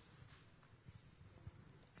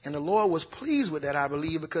 And the Lord was pleased with that, I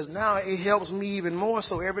believe, because now it helps me even more.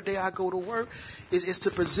 So every day I go to work is to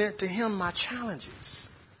present to him my challenges.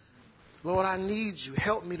 Lord, I need you.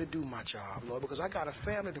 Help me to do my job, Lord, because I got a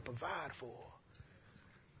family to provide for.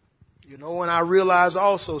 And I realize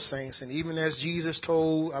also, saints, and even as Jesus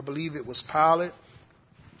told, I believe it was Pilate,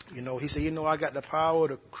 he said, I got the power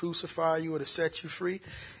to crucify you or to set you free.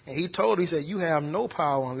 And he told him, he said, you have no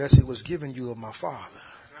power unless it was given you of my Father.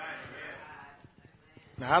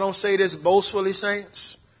 Now, I don't say this boastfully,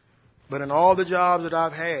 saints, but in all the jobs that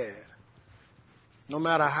I've had, no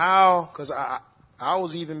matter how, because I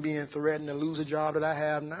was even being threatened to lose a job that I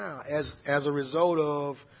have now as a result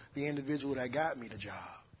of the individual that got me the job.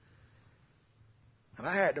 And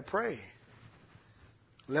I had to pray.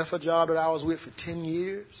 Left a job that I was with for 10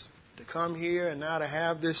 years to come here and now to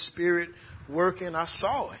have this spirit working. I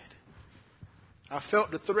saw it. I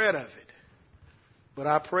felt the threat of it. But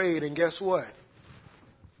I prayed, and guess what?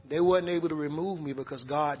 They wasn't able to remove me because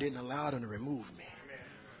God didn't allow them to remove me.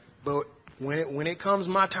 But when it comes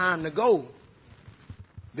my time to go,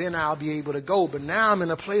 then I'll be able to go. But now I'm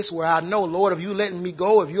in a place where I know, Lord, if you letting me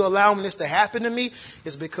go, if you allowing this to happen to me,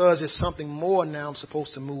 it's because it's something more now I'm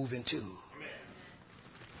supposed to move into.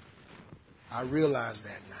 I realize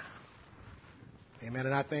that now. Amen.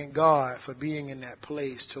 And I thank God for being in that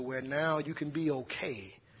place to where now you can be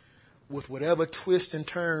okay with whatever twists and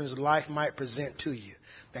turns life might present to you.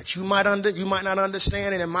 That you might not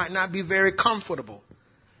understand and it might not be very comfortable.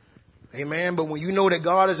 Amen. But when you know that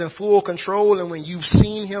God is in full control and when you've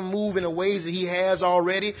seen him move in the ways that he has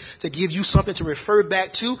already to give you something to refer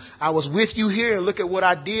back to, I was with you here and look at what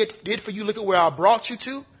I did for you. Look at where I brought you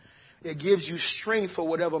to. It gives you strength for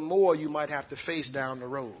whatever more you might have to face down the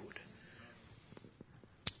road.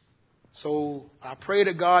 So I pray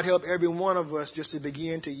that God help every one of us just to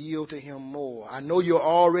begin to yield to him more. I know you're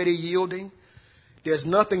already yielding. There's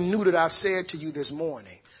nothing new that I've said to you this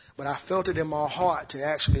morning, but I felt it in my heart to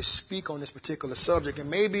actually speak on this particular subject. And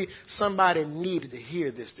maybe somebody needed to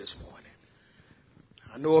hear this morning.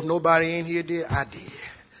 I know if nobody in here did, I did.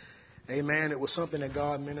 Amen. It was something that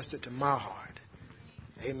God ministered to my heart.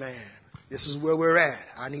 Amen. This is where we're at.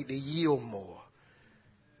 I need to yield more.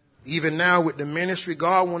 Even now with the ministry,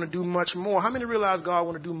 God want to do much more. How many realize God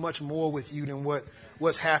want to do much more with you than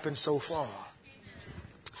what's happened so far?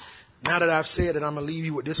 Now that I've said it, I'm going to leave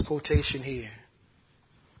you with this quotation here.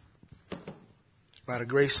 By the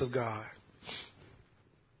grace of God.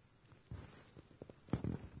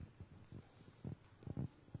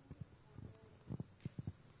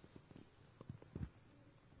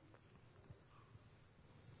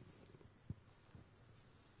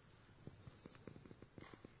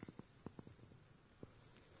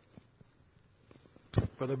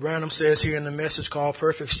 Brother Branham says here in the message called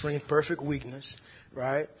Perfect Strength, Perfect Weakness,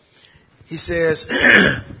 right? He says,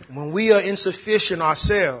 when we are insufficient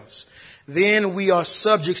ourselves, then we are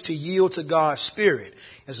subjects to yield to God's Spirit.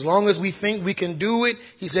 As long as we think we can do it,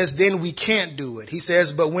 he says, then we can't do it. He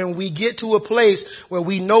says, but when we get to a place where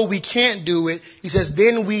we know we can't do it, he says,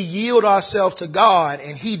 then we yield ourselves to God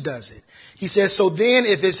and he does it. He says, so then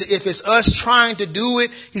if it's us trying to do it,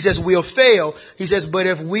 he says, we'll fail. He says, but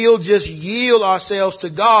if we'll just yield ourselves to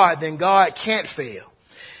God, then God can't fail.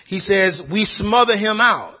 He says, we smother him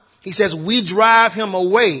out. He says, we drive him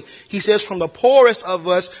away. He says, from the poorest of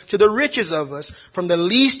us to the richest of us, from the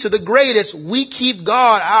least to the greatest, we keep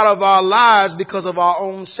God out of our lives because of our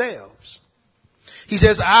own selves. He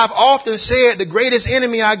says, I've often said the greatest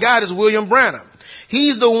enemy I got is William Branham.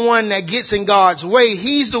 He's the one that gets in God's way.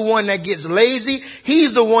 He's the one that gets lazy.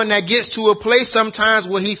 He's the one that gets to a place sometimes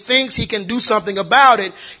where he thinks he can do something about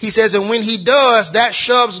it. He says, and when he does, that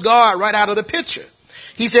shoves God right out of the picture.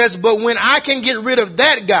 He says, but when I can get rid of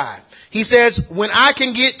that guy, he says, when I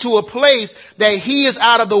can get to a place that he is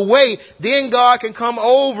out of the way, then God can come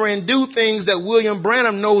over and do things that William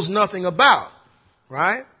Branham knows nothing about.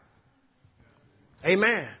 Right?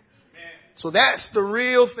 Amen. So that's the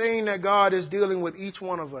real thing that God is dealing with each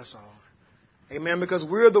one of us on. Amen. Because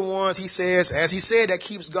we're the ones, he says, as he said, that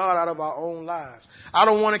keeps God out of our own lives. I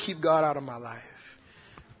don't want to keep God out of my life.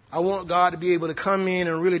 I want God to be able to come in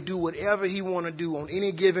and really do whatever he want to do on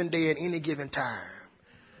any given day at any given time.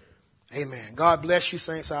 Amen. God bless you,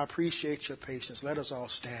 saints. I appreciate your patience. Let us all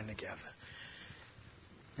stand together.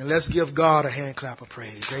 And let's give God a hand clap of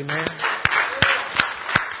praise. Amen.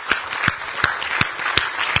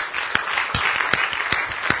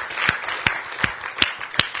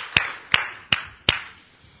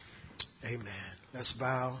 Amen. Let's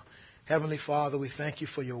bow. Heavenly Father, we thank you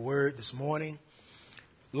for your word this morning.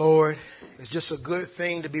 Lord, it's just a good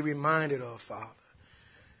thing to be reminded of, Father.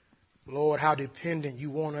 Lord, how dependent you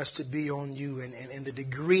want us to be on you and the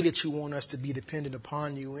degree that you want us to be dependent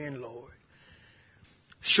upon you in, Lord.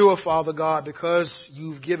 Sure, Father God, because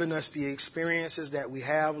you've given us the experiences that we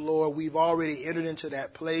have, Lord, we've already entered into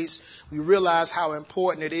that place. We realize how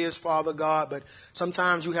important it is, Father God, but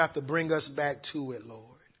sometimes you have to bring us back to it, Lord.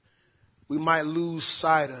 We might lose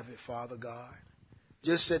sight of it, Father God.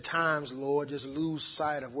 Just at times, Lord, just lose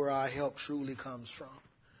sight of where our help truly comes from.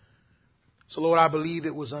 So, Lord, I believe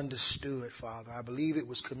it was understood, Father. I believe it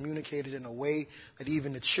was communicated in a way that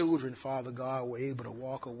even the children, Father God, were able to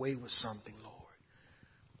walk away with something, Lord.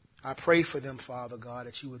 I pray for them, Father God,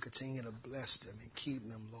 that you would continue to bless them and keep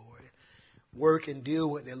them, Lord. Work and deal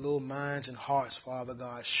with their little minds and hearts, Father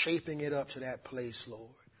God, shaping it up to that place, Lord,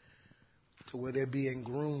 to where they're being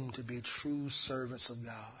groomed to be true servants of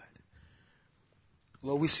God.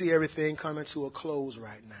 Lord, we see everything coming to a close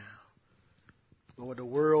right now. Lord, the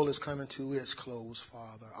world is coming to its close,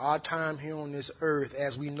 Father. Our time here on this earth,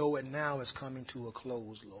 as we know it now, is coming to a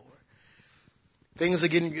close, Lord. Things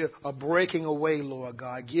are breaking away, Lord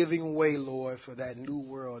God, giving way, Lord, for that new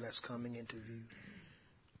world that's coming into view.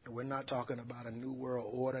 And we're not talking about a new world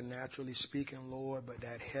order, naturally speaking, Lord, but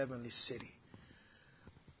that heavenly city.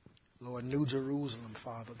 Lord, New Jerusalem,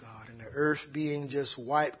 Father God, and the earth being just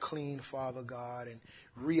wiped clean, Father God, and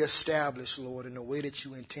reestablished, Lord, in the way that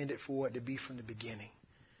you intended for it to be from the beginning.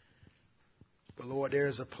 But, Lord, there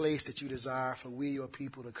is a place that you desire for we, your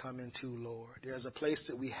people, to come into, Lord. There's a place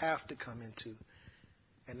that we have to come into,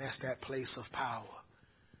 and that's that place of power,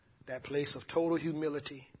 that place of total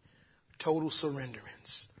humility, total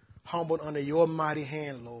surrenderance, humbled under your mighty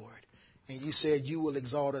hand, Lord. And you said you will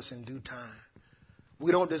exalt us in due time.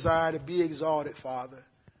 We don't desire to be exalted, Father.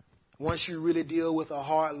 Once you really deal with a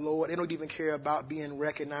heart, Lord, they don't even care about being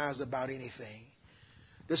recognized about anything.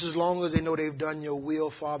 Just as long as they know they've done your will,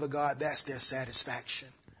 Father God, that's their satisfaction.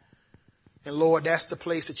 And Lord, that's the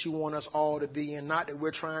place that you want us all to be in. Not that we're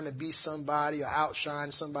trying to be somebody or outshine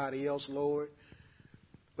somebody else, Lord.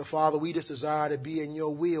 But Father, we just desire to be in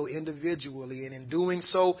your will individually. And in doing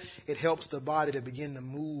so, it helps the body to begin to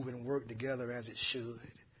move and work together as it should.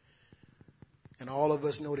 And all of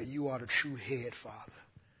us know that you are the true head, Father.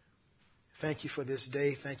 Thank you for this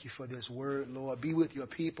day. Thank you for this word, Lord. Be with your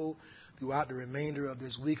people throughout the remainder of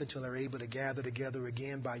this week until they're able to gather together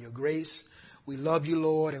again by your grace. We love you,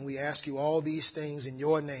 Lord, and we ask you all these things in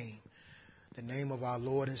your name, the name of our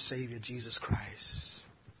Lord and Savior, Jesus Christ.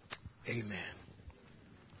 Amen.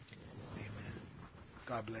 Amen.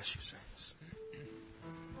 God bless you, saints.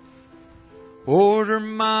 Order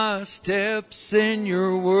my steps in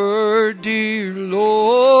your word, dear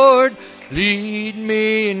Lord. Lead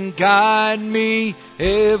me and guide me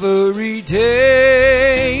every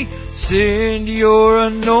day. Send your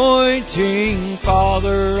anointing,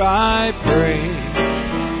 Father, I pray.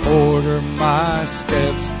 Order my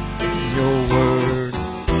steps in your word.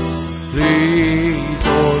 Please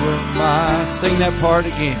order my... Sing that part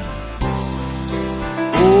again.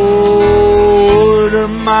 Order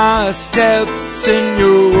my steps in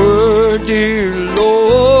your word, dear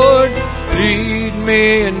Lord. Lead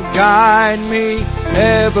me and guide me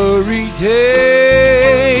every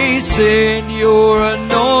day. Send your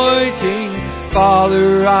anointing,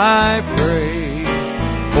 Father, I pray.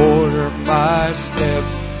 Order my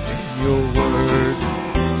steps in your word.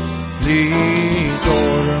 Please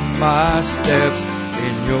order my steps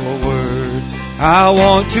in your word. I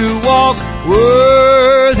want to walk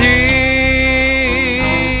worthy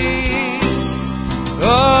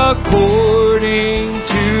according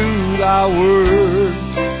to thy word.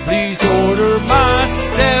 Please order my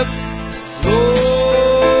steps, Lord.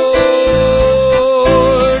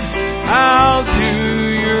 I'll do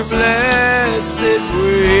your blessed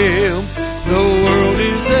will. The world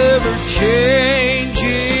is ever changing.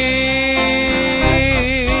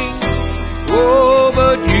 Oh,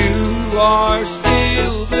 but you are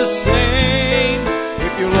still the same.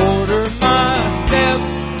 If you'll order my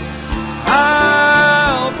steps,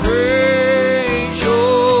 I'll praise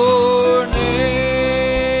your name.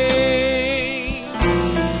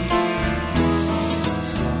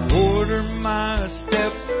 So order my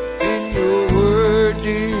steps in your word,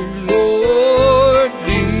 dear Lord.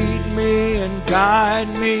 Lead me and guide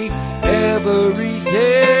me every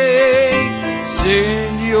day.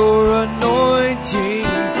 Send your anointing,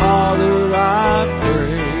 Father, I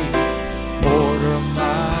pray. Order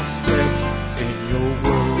my steps in your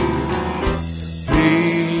word.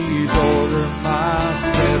 Please order my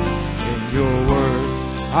steps in your word.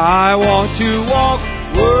 I want to walk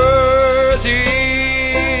worthy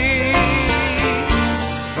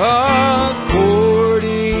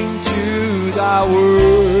according to thy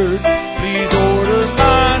word. Please order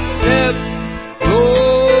my steps,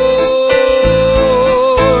 Lord.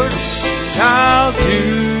 I'll do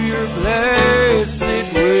your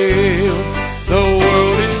blessed will. The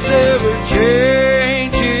world is ever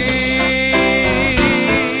changing.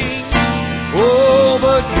 Oh,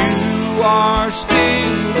 but you are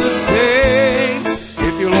still the same.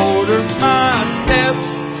 If you'll order my steps,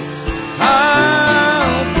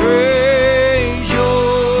 I'll praise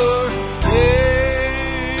your name.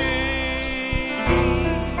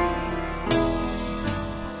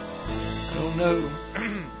 I don't know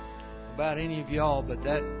about any of y'all, but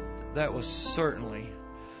that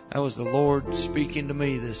was the Lord speaking to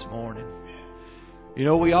me this morning. You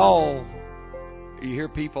know, you hear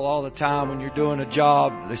people all the time when you're doing a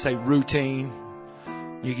job, they say routine.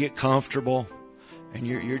 You get comfortable and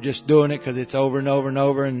you're just doing it because it's over and over and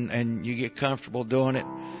over, and you get comfortable doing it.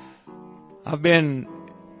 I've been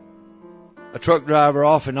a truck driver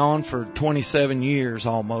off and on for 27 years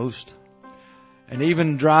almost. And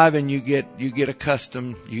even driving, you get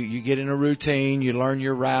accustomed. You get in a routine. You learn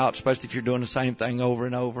your route, especially if you're doing the same thing over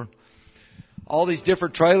and over. All these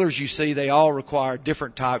different trailers you see, they all require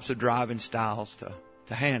different types of driving styles to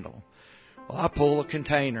handle. Well, I pull a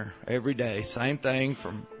container every day. Same thing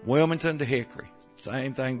from Wilmington to Hickory.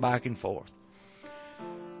 Same thing back and forth.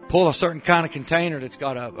 Pull a certain kind of container that's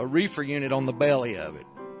got a reefer unit on the belly of it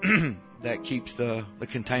that keeps the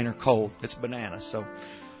container cold. It's bananas. So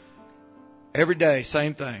every day,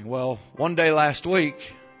 same thing. Well, one day last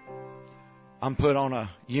week, I'm put on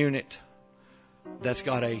a unit that's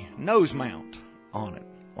got a nose mount on it.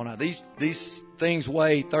 Well, now these things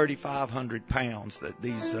weigh 3,500 pounds,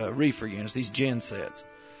 these reefer units, these gen sets.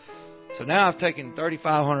 So now I've taken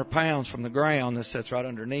 3,500 pounds from the ground that sits right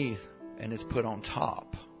underneath, and it's put on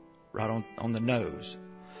top, right on the nose.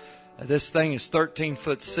 This thing is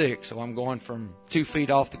 13'6", so I'm going from 2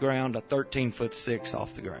 feet off the ground to 13'6"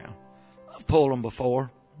 off the ground. I've pulled them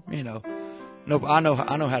before, you know. No, I know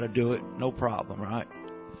how to do it, no problem, right?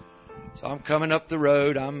 So I'm coming up the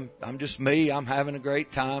road. I'm just me. I'm having a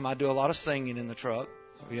great time. I do a lot of singing in the truck,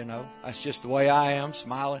 you know. That's just the way I am,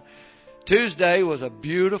 smiling. Tuesday was a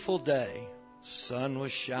beautiful day. Sun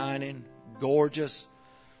was shining, gorgeous.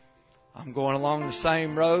 I'm going along the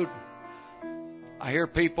same road. I hear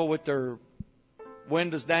people with their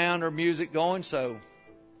windows down, their music going, so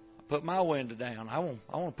I put my window down. I want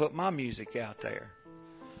to put my music out there.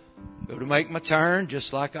 Go to make my turn,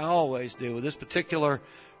 just like I always do. With this particular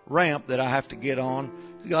ramp that I have to get on,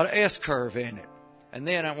 it's got an S-curve in it. And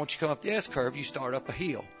then once you come up the S-curve, you start up a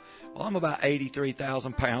hill. Well, I'm about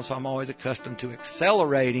 83,000 pounds, so I'm always accustomed to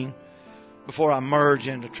accelerating before I merge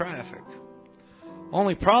into traffic.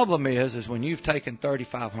 Only problem is when you've taken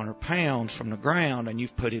 3,500 pounds from the ground and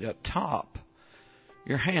you've put it up top,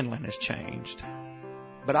 your handling has changed.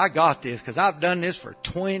 But I got this because I've done this for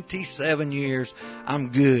 27 years. I'm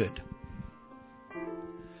good.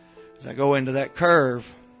 As I go into that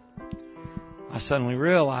curve, I suddenly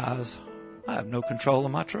realize I have no control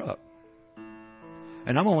of my truck.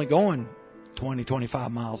 And I'm only going 20,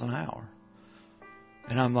 25 miles an hour.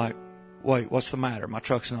 And I'm like, wait, what's the matter? My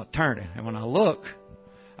truck's not turning. And when I look,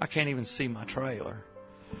 I can't even see my trailer.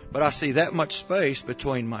 But I see that much space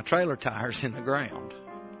between my trailer tires and the ground.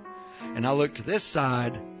 And I look to this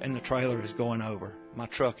side, and the trailer is going over. My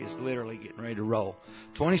truck is literally getting ready to roll.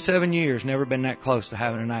 27 years, never been that close to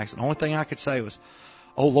having an accident. The only thing I could say was,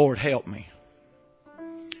 oh, Lord, help me.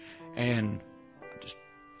 And I just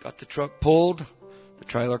got the truck pulled, the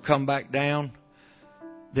trailer come back down.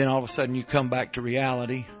 Then all of a sudden you come back to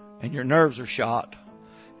reality, and your nerves are shot.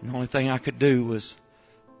 And the only thing I could do was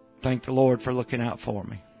thank the Lord for looking out for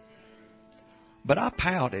me. But I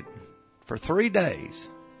pouted for 3 days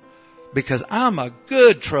because I'm a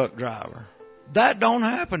good truck driver. That don't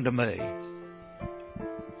happen to me.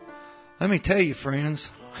 Let me tell you,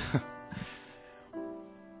 friends,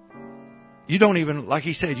 you don't even, like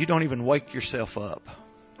he said, you don't even wake yourself up.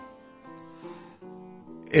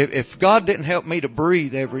 If God didn't help me to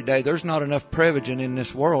breathe every day, there's not enough Prevagen in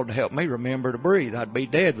this world to help me remember to breathe. I'd be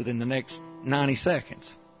dead within the next 90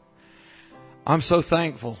 seconds. I'm so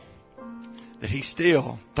thankful that he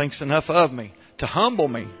still thinks enough of me to humble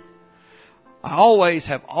me. I always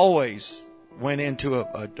went into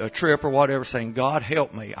a trip or whatever saying, God,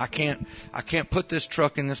 help me. I can't put this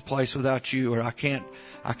truck in this place without you, or I can't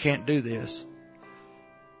do this.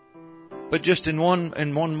 But just in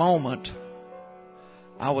one moment,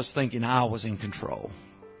 I was thinking I was in control.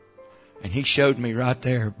 And he showed me right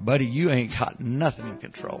there, buddy, you ain't got nothing in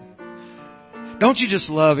control. Don't you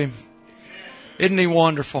just love him? Isn't he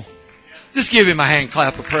wonderful? Just give him a hand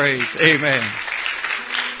clap of praise. Amen.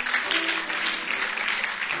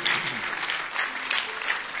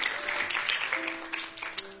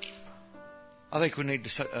 I think we need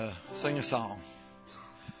to sing a song.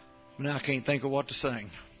 Now I can't think of what to sing.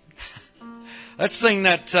 Let's sing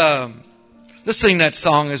that song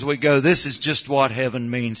as we go. This is just what heaven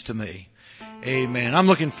means to me. Amen. I'm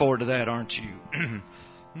looking forward to that, aren't you?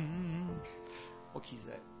 What key is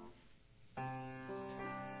that?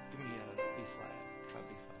 Give me a B flat. Try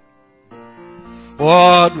B flat.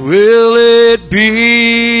 What will it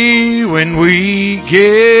be when we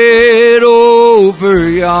get over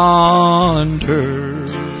yonder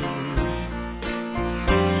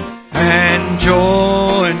and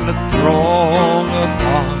join the throng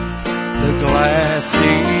upon the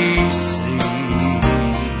glassy sea,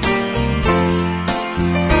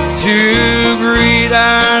 to greet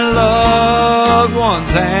our loved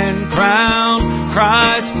ones and crown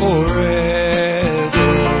Christ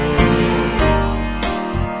forever?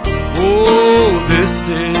 Oh, this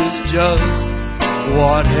is just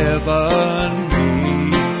what heaven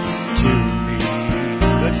means to me.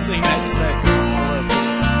 Let's sing that second.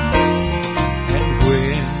 And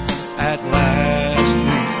when at last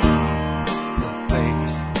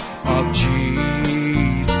of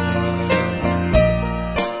Jesus,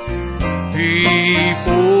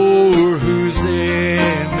 before whose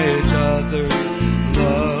image other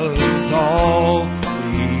loves all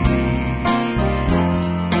flee,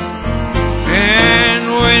 and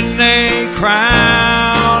when they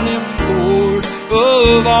crown him Lord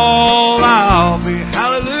of all, I'll be,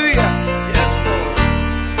 hallelujah, yes Lord.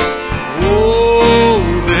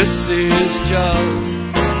 Oh, this is just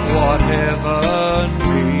what heaven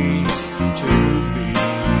means to me.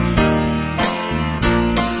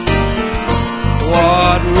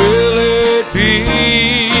 What will it be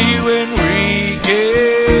when we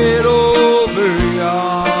get over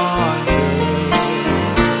yonder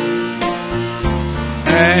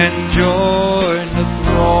and join the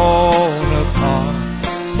throne upon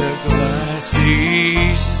the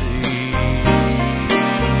glassy sea,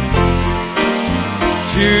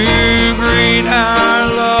 to greet our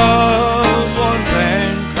loved ones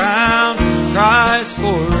and crown Christ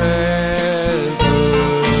forever?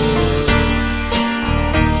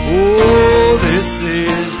 Oh, this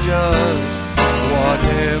is just what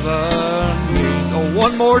heaven means. Oh,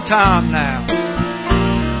 one more time now.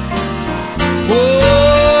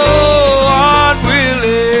 Oh, what will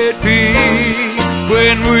it be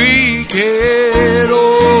when we get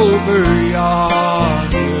over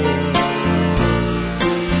yonder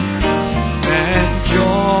and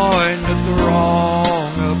join the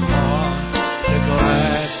throng upon the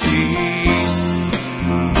glassy sea,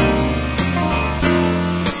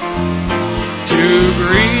 to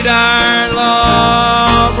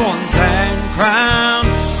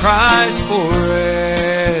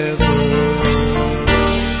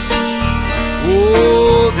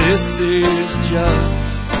this is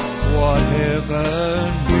just what heaven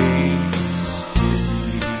means to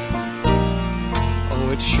me.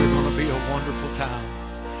 Oh, it's sure going to be a wonderful time.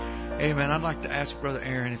 Amen. I'd like to ask Brother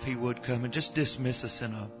Aaron if he would come and just dismiss us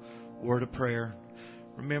in a word of prayer.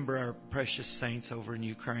 Remember our precious saints over in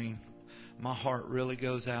Ukraine. My heart really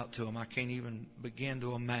goes out to them. I can't even begin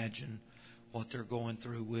to imagine what they're going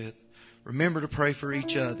through with. Remember to pray for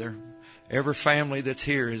each other. Every family that's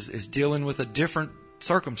here is dealing with a different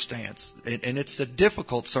circumstance, and it's a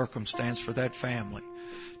difficult circumstance for that family.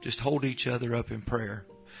 Just hold each other up in prayer.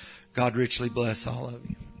 God richly bless all of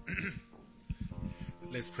you.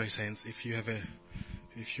 Let's pray, saints. If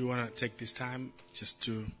you want to take this time just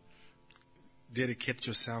to dedicate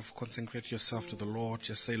yourself, consecrate yourself to the Lord,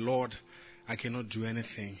 just say, Lord, I cannot do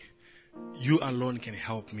anything. You alone can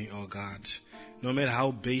help me, oh God. No matter how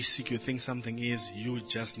basic you think something is, you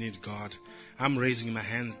just need God. I'm raising my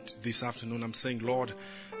hand this afternoon. I'm saying, Lord,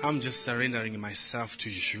 I'm just surrendering myself to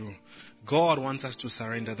you. God wants us to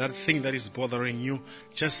surrender. That thing that is bothering you,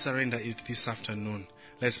 just surrender it this afternoon.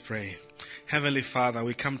 Let's pray. Heavenly Father,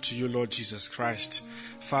 we come to you, Lord Jesus Christ.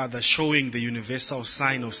 Father, showing the universal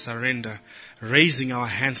sign of surrender, raising our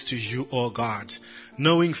hands to you, oh God.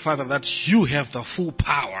 Knowing, Father, that you have the full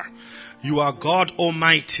power. You are God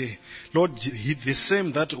Almighty. Lord, the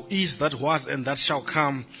same that is, that was, and that shall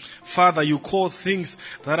come. Father, you call things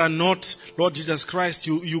that are not, Lord Jesus Christ,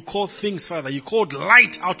 you call things, Father, you called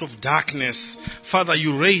light out of darkness. Father,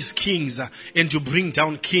 you raise kings and you bring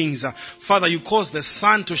down kings. Father, you cause the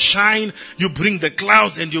sun to shine, you bring the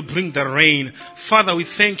clouds and you bring the rain. Father, we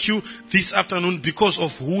thank you this afternoon because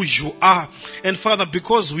of who you are. And Father,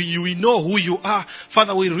 because we know who you are,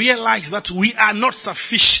 Father, we realize that we are not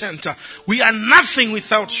sufficient. We are nothing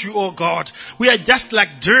without you, oh God. We are just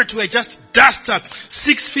like dirt. We are just dust.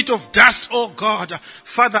 6 feet of dust, oh God.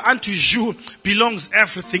 Father, unto you belongs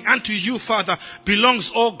everything. Unto you, Father,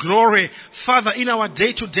 belongs all glory. Father, in our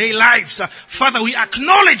day-to-day lives, Father, we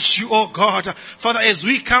acknowledge you, oh God. Father, as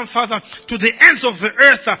we come, Father, to the ends of the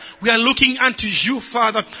earth, we are looking unto you,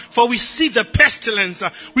 Father, for we see the pestilence,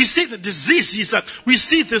 we see the diseases, we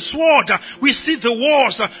see the sword, we see the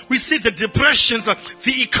wars, we see the depressions,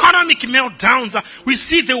 the economic meltdowns, we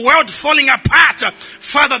see the world falling apart.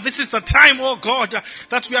 Father, this is the time, oh God,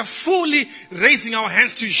 that we are fully raising our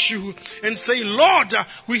hands to you and say, Lord,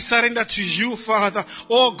 we surrender to you, Father.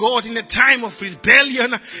 Oh God, in a time of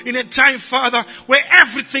rebellion, in a time, Father, where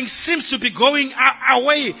everything seems to be going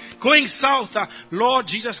away, going south, Lord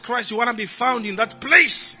Jesus Christ, we want to be found in that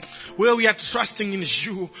place where we are trusting in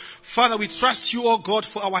you. Father, we trust you, oh God,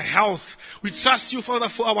 for our health. We trust you, Father,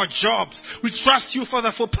 for our jobs. We trust you,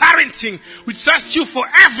 Father, for parenting. We trust you for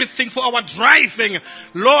everything, for our driving.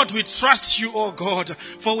 Lord, we trust you, oh God,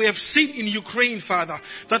 for we have seen in Ukraine, Father,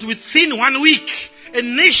 that within 1 week, a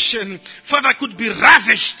nation, Father, could be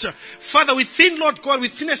ravished. Father, within, Lord God,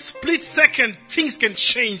 within a split second, things can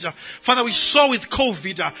change. Father, we saw with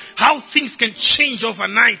COVID how things can change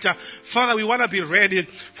overnight. Father, we want to be ready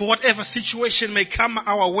for whatever situation may come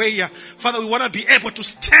our way. Father, we want to be able to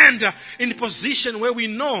stand in a position where we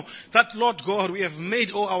know that, Lord God, we have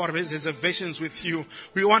made all our reservations with you.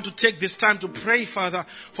 We want to take this time to pray, Father,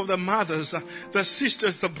 for the mothers, the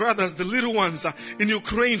sisters, the brothers, the little ones in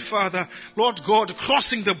Ukraine, Father. Lord God,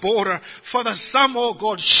 crossing the border. Father, some, oh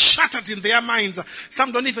God, shattered in their minds.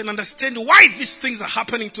 Some don't even understand why these things are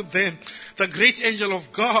happening to them. The great angel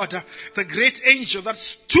of God, the great angel that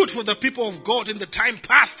stood for the people of God in the time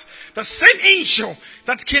past, the same angel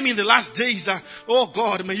that came in the last days. Oh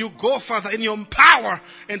God, may you go, Father, in your power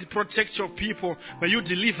and protect your people. May you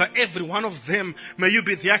deliver every one of them. May you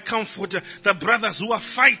be their comfort. The brothers who are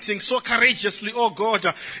fighting so courageously, oh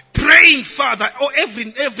God, praying, Father,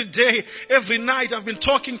 every day, every night. I've been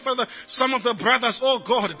talking, Father, some of the brothers, oh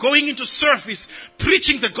God, going into service,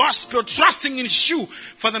 preaching the gospel, trusting in you.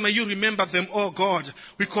 Father, may you remember them, oh God.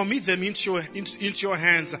 We commit them into your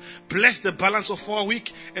hands. Bless the balance of our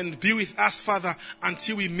week and be with us, Father,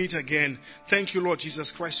 until we meet again. Thank you, Lord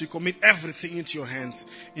Jesus Christ. We commit everything into your hands.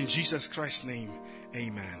 In Jesus Christ's name,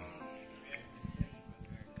 amen.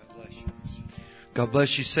 God bless you. God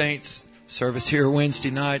bless you, saints. Service here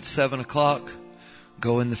Wednesday night, 7 o'clock.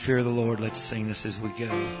 Go in the fear of the Lord. Let's sing this as we go.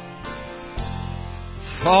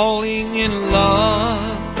 Falling in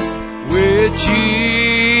love with Jesus.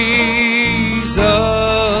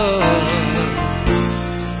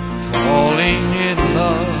 Falling in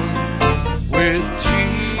love with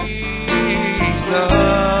Jesus.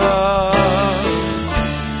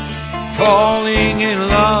 Falling in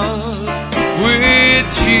love with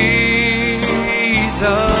Jesus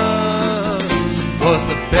was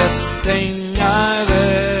the best thing I've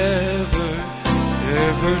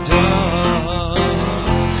ever done.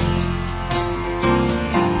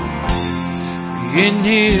 In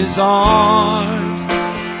His arms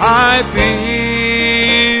I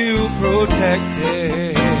feel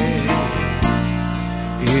protected.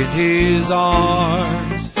 In His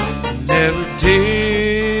arms, never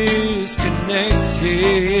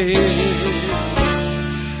disconnected.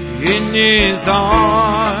 In His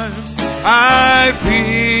arms, I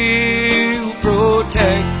feel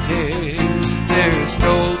protected. There's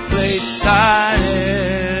no place I'd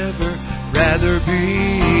ever rather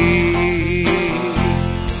be.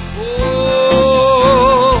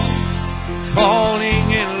 Oh,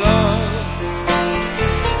 falling in love.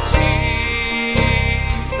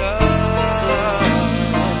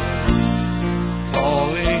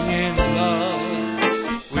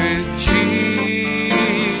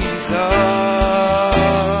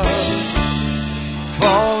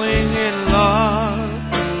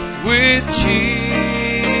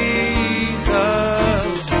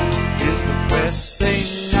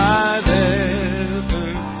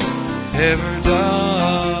 Ever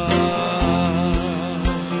done.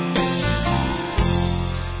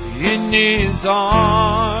 In His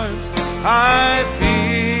arms I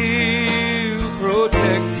feel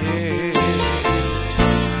protected.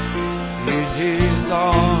 In His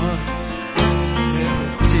arms never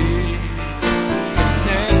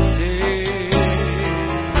disconnected.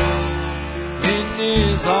 In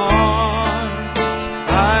His arms I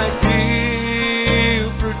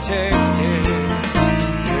feel protected.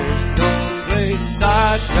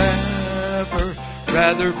 I'd ever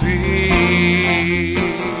rather be.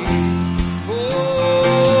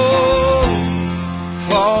 Oh,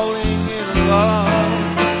 falling in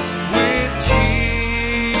love with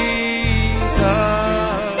Jesus.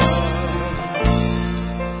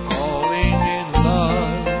 Falling in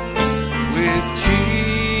love with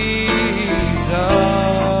Jesus.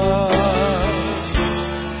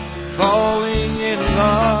 Falling in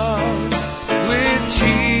love with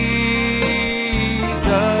Jesus.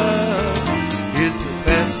 Is the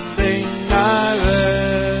best thing I've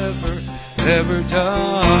ever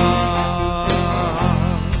done.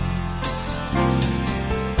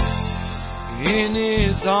 In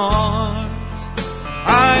His arms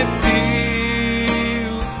I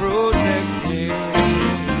feel protected.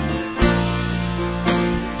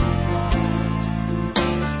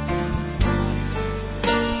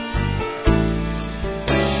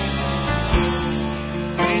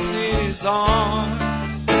 In His arms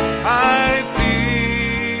I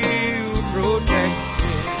feel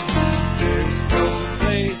protected. There's no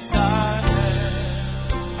place I'd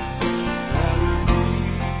rather be.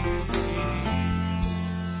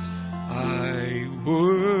 I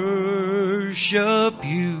worship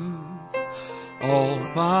You,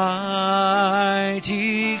 Almighty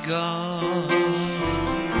God.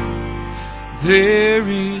 There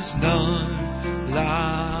is none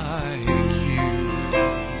like You.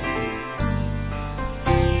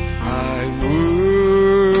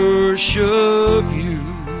 Worship You,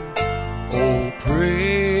 O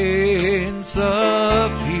Prince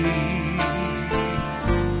of Peace.